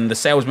appreciated. And the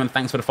Salesman,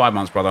 thanks for the 5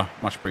 months, brother.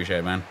 Much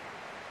appreciated, man.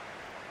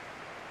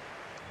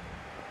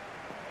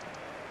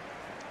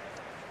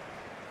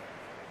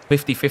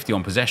 .50-50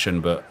 on possession,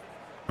 but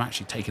I'm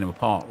actually taking him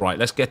apart. Right,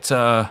 let's get...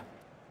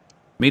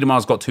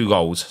 Miedemar's got 2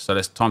 goals, so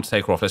it's time to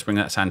take her off. Let's bring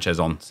that Sanchez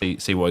on,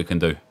 see what he can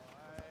do.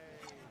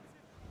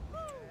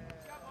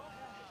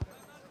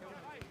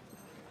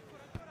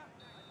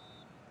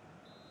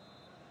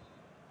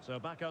 So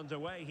back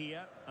underway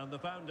here, and the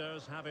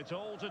Founders have it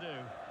all to do.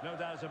 No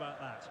doubt about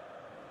that.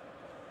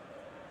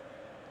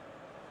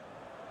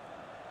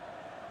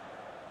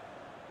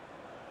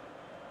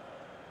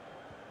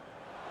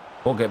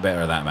 We'll get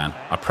better at that, man.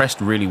 I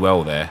pressed really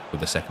well there with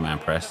the second man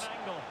press.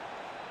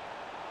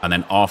 And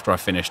then after I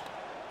finished,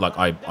 like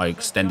I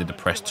extended the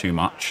press too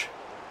much.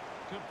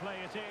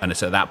 And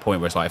it's at that point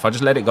where it's like, if I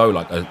just let it go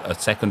like a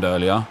second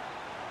earlier,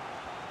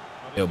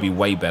 it'll be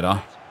way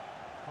better.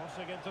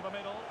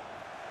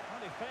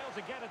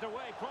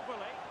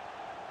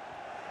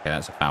 Okay,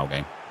 that's a foul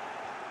game.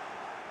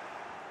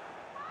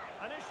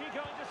 And is she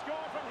going to score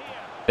from here?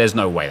 There's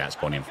no way that's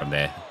gone in from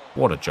there.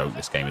 What a joke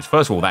this game is.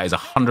 First of all, that is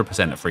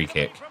 100% a free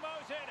kick.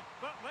 Promoted,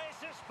 but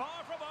this is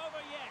far from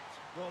over yet.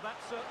 Well, that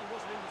certainly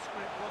wasn't in the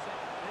script, was it?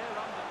 They're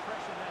under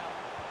pressure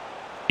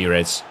now.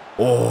 Perez.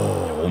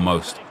 Oh,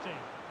 almost.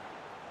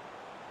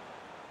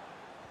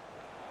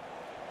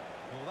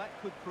 Well, that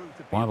could prove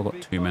to be Why have I a got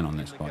big two men moment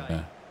on this in the guy game.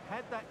 there?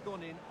 Had that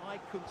gone in, I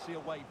couldn't see a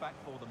way back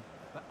for them.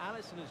 But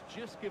Alisson has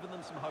just given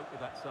them some hope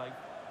with that save.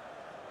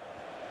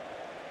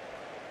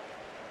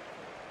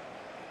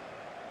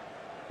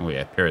 Oh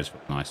yeah, Perez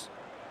looked nice.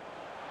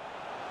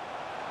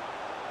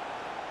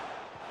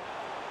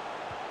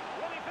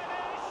 Will he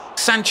finish?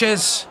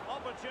 Sanchez.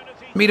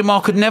 Opportunity.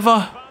 Miedemar could never.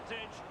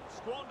 Advantage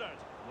squandered.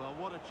 Well,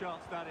 what a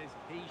chance that is.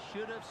 He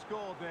should have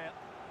scored there.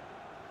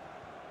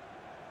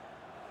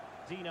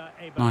 Dina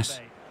Eberbe. Nice.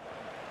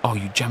 Oh,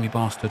 you jammy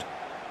bastard.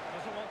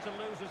 Doesn't want to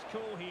lose his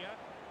cool here.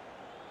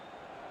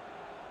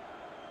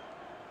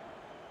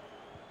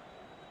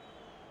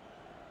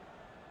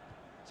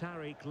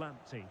 Tariq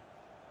Lamptey.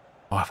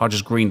 Oh, if I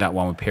just greened that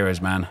one with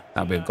Perez, man,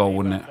 that'd be a goal,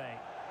 wouldn't it?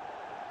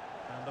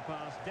 And the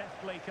pass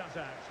deftly cut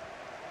out.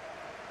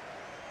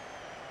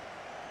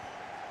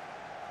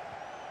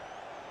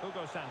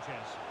 Hugo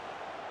Sanchez.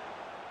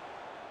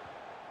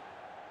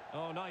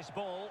 Oh, nice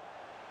ball.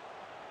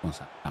 What's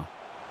that now?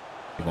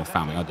 You're going to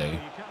foul me, I do. You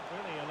can't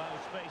really allow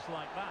space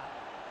like that.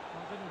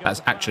 Well, didn't go That's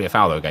for actually a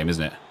foul. foul, though, game,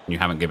 isn't it? And you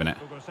haven't given it.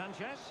 Hugo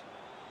Sanchez.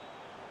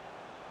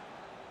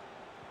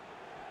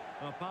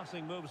 Well,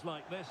 passing moves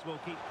like this will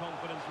keep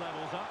confidence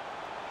levels up.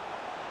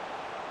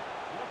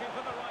 Looking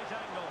for the right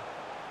angle.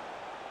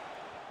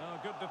 Oh,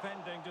 good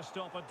defending to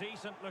stop a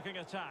decent-looking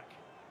attack.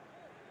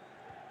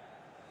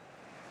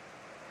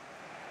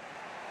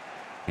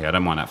 Yeah, I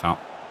don't mind that foul.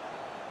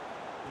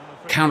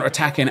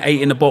 Counter-attacking,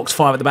 8 in the box,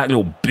 5 at the back.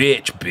 Little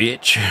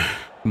bitch.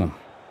 Come on.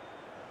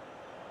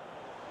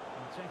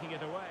 Taking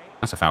it away.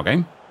 That's a foul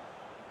game.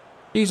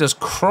 Jesus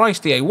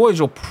Christ, EA, what is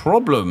your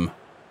problem?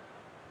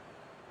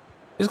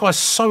 This guy's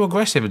so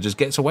aggressive and just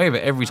gets away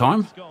with it every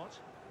time. Scott.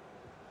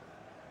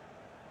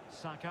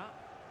 Saka.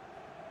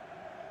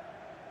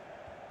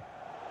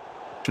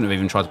 Shouldn't have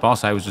even tried to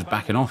pass. I was just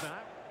backing off.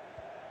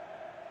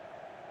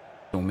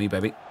 Kill me,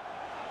 baby. This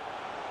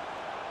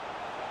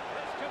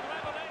could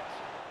level it.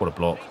 What a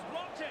block. He's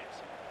blocked it.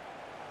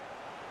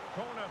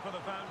 Corner for the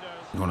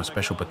Founders. You want a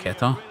special The goal here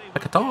Paqueta? really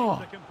would Paqueta.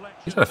 change the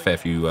complexion He's had a of the fair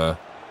game. few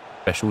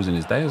specials in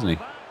his day, hasn't he?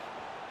 Can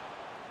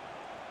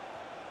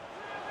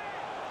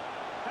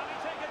he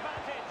take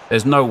advantage?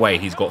 There's no way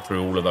he's got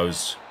through all of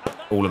those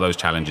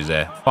challenges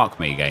there. Fuck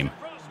me, game.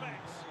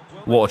 Prospects.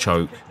 What a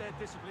choke. Keep their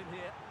discipline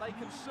here. They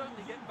can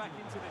certainly get back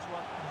into this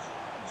one.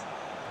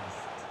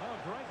 Oh,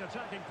 great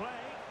attacking play.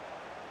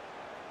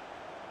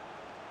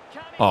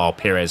 Can he Oh,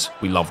 Perez.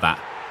 We love that.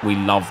 We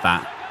love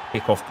that.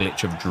 Kick-off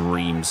glitch of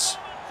dreams.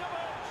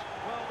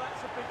 Well,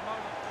 that's a big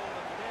moment for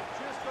them. They've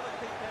just got to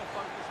keep their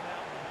focus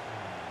now.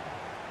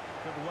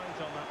 Good weight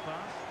on that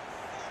pass.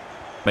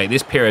 Mate,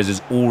 this Perez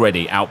has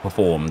already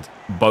outperformed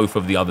both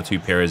of the other two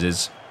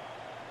Perez's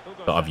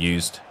that I've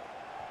used.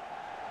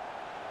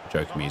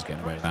 Joking me, he's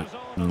getting away with that.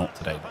 Not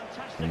today,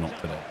 though. Not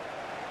today.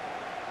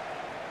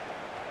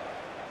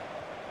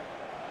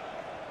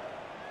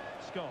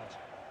 Scott.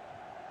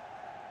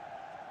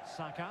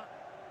 Saka.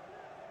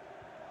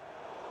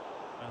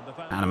 And the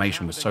Founders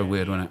Animation was have it so again.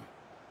 weird, wasn't it?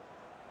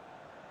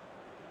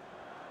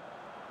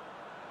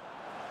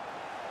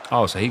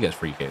 Oh, so he gets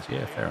free kicks.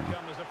 Yeah, fair enough.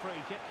 Comes a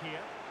free kick here.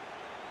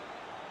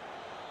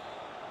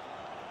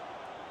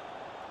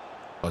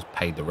 I was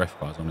paid the ref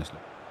guys, honestly.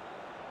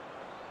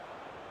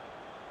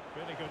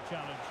 Really good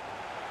challenge.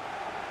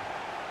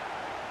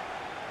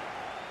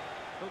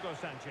 Hugo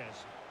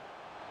Sanchez.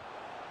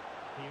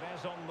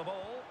 Perez on the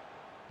ball.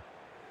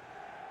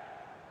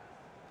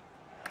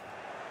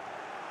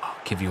 Oh,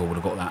 Kivior would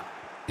have got that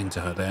into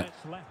her there.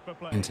 Minutes left for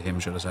play. Into him,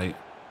 should I say.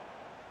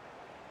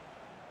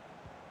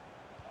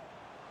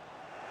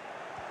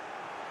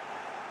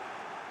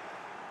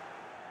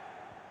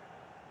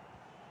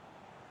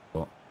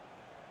 What?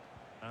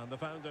 And the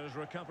Founders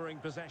recovering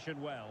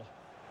possession well.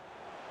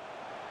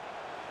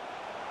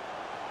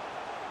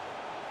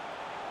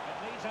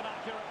 It needs an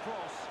accurate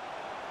cross.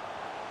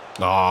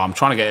 Oh, I'm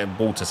trying to get a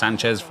ball to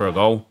Sanchez for a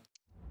goal.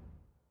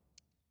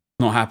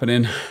 Not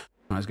happening.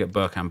 Let's get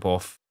Bergkamp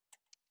off.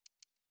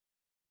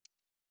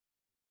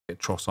 Get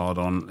Trossard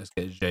on. Let's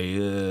get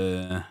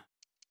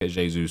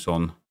Jesus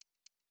on.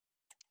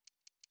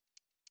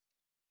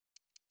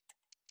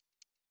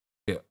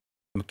 Get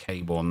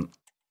McCabe on.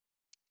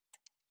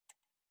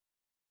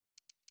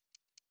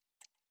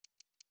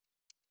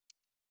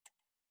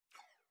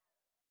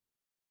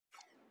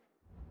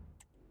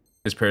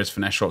 His Perez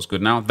finesse shot's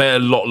good now. They're a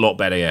lot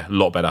better, yeah. A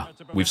lot better.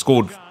 We've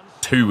scored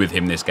 2 with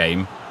him this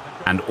game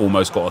and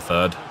almost got a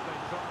 3rd.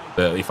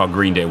 But if I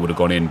greened it, it would have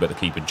gone in, but the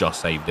keeper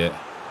just saved it.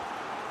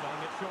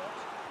 Playing it short.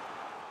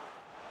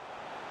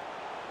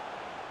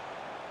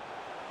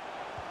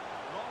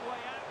 Long way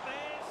out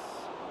this.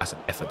 That's an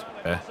effort, to be Well,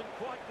 it fair. wasn't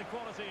quite the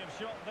quality of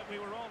shot that we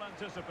were all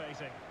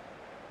anticipating.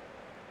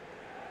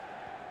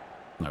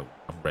 No,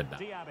 I've read that.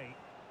 Diaby.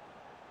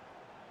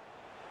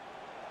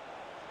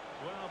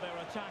 Well,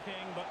 they're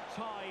attacking, but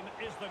time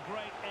is the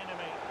great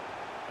enemy.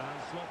 And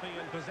sloppy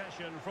in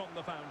possession from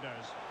the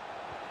founders.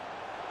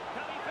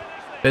 Can he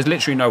finish this? There's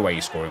literally no way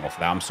he's scoring off of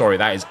that. I'm sorry,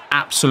 that is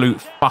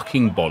absolute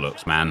fucking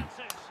bollocks, man.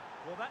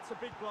 Well, that's a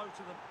big blow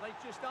to them. They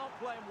just aren't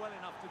playing well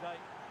enough today.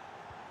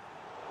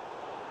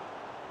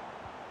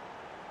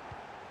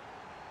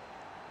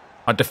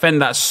 I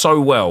defend that so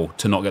well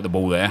to not get the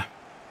ball there.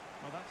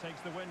 Well, that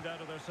takes the wind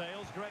out of their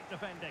sails. Great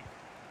defending.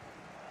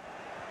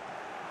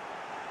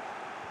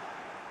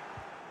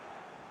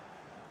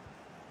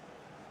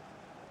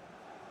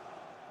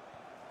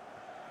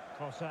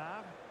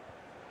 Trossard.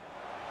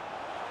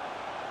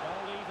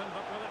 All even,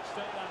 but will it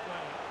stay that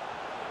way?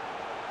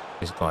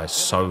 This guy is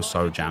so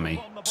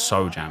jammy.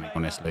 So jammy,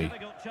 honestly.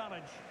 Difficult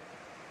challenge.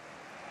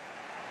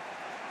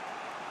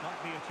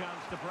 Might be a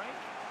chance to break.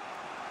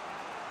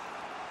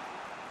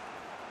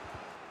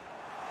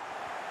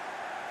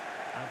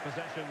 And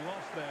possession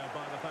lost there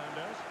by the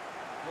founders.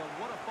 Well,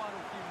 what a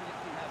final few minutes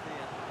we have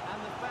here.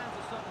 And the fans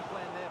are certainly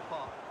playing their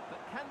part.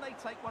 But can they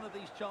take one of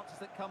these chances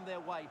that come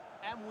their way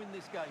and win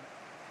this game?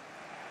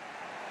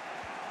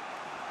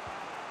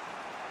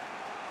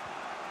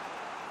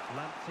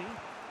 Lamptey.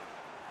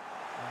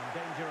 And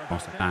danger of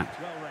Cross attack.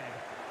 well read.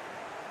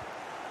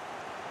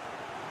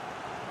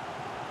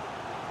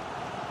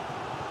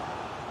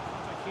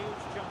 Not a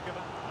huge chunk of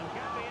it. And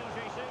Gabriel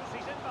Jesus,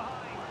 he's in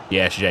behind.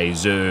 Yes,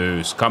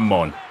 Jesus. Come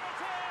on.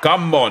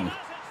 Come on.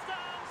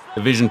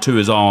 Division 2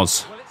 is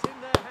ours. Well, it's in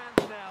their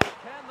hands now.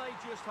 Can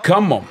they just hold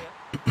Come on on.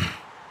 here?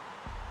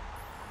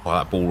 Oh,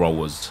 that ball roll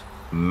was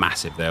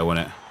massive there,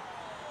 wasn't it?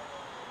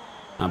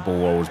 That ball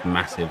roll was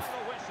massive.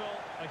 The whistle,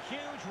 a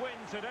huge win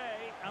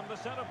today, and the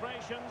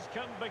celebrations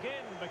can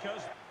begin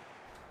because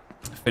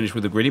Finish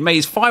with the gritty. Mate,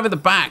 he's 5 at the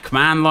back,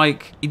 man.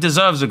 Like, he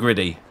deserves a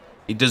gritty.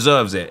 He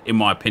deserves it, in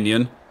my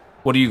opinion.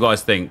 What do you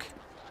guys think?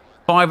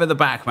 5 at the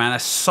back, man.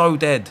 That's so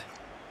dead.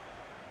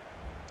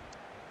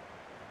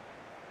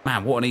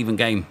 Man, what an even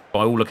game.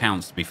 By all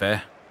accounts, to be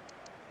fair.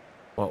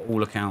 By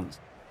all accounts.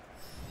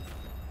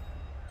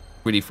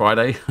 Gritty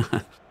Friday.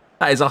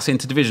 That is us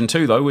into Division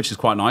 2, though, which is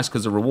quite nice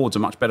because the rewards are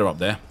much better up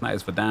there. That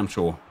is for damn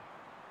sure.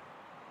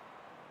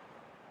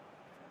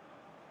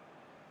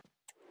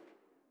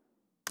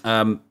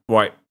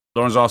 Right.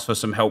 Lauren's asked for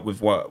some help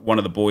with one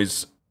of the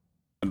boys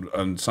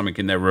and something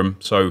in their room.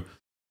 So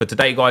for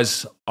today,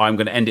 guys, I'm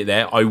going to end it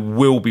there. I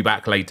will be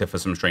back later for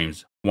some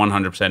streams.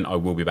 100% I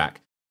will be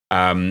back.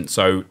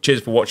 So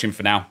cheers for watching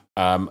for now.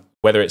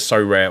 Whether it's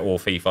So Rare or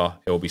FIFA,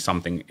 it will be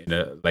something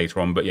later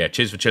on. But yeah,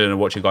 cheers for chilling and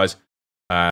watching, guys.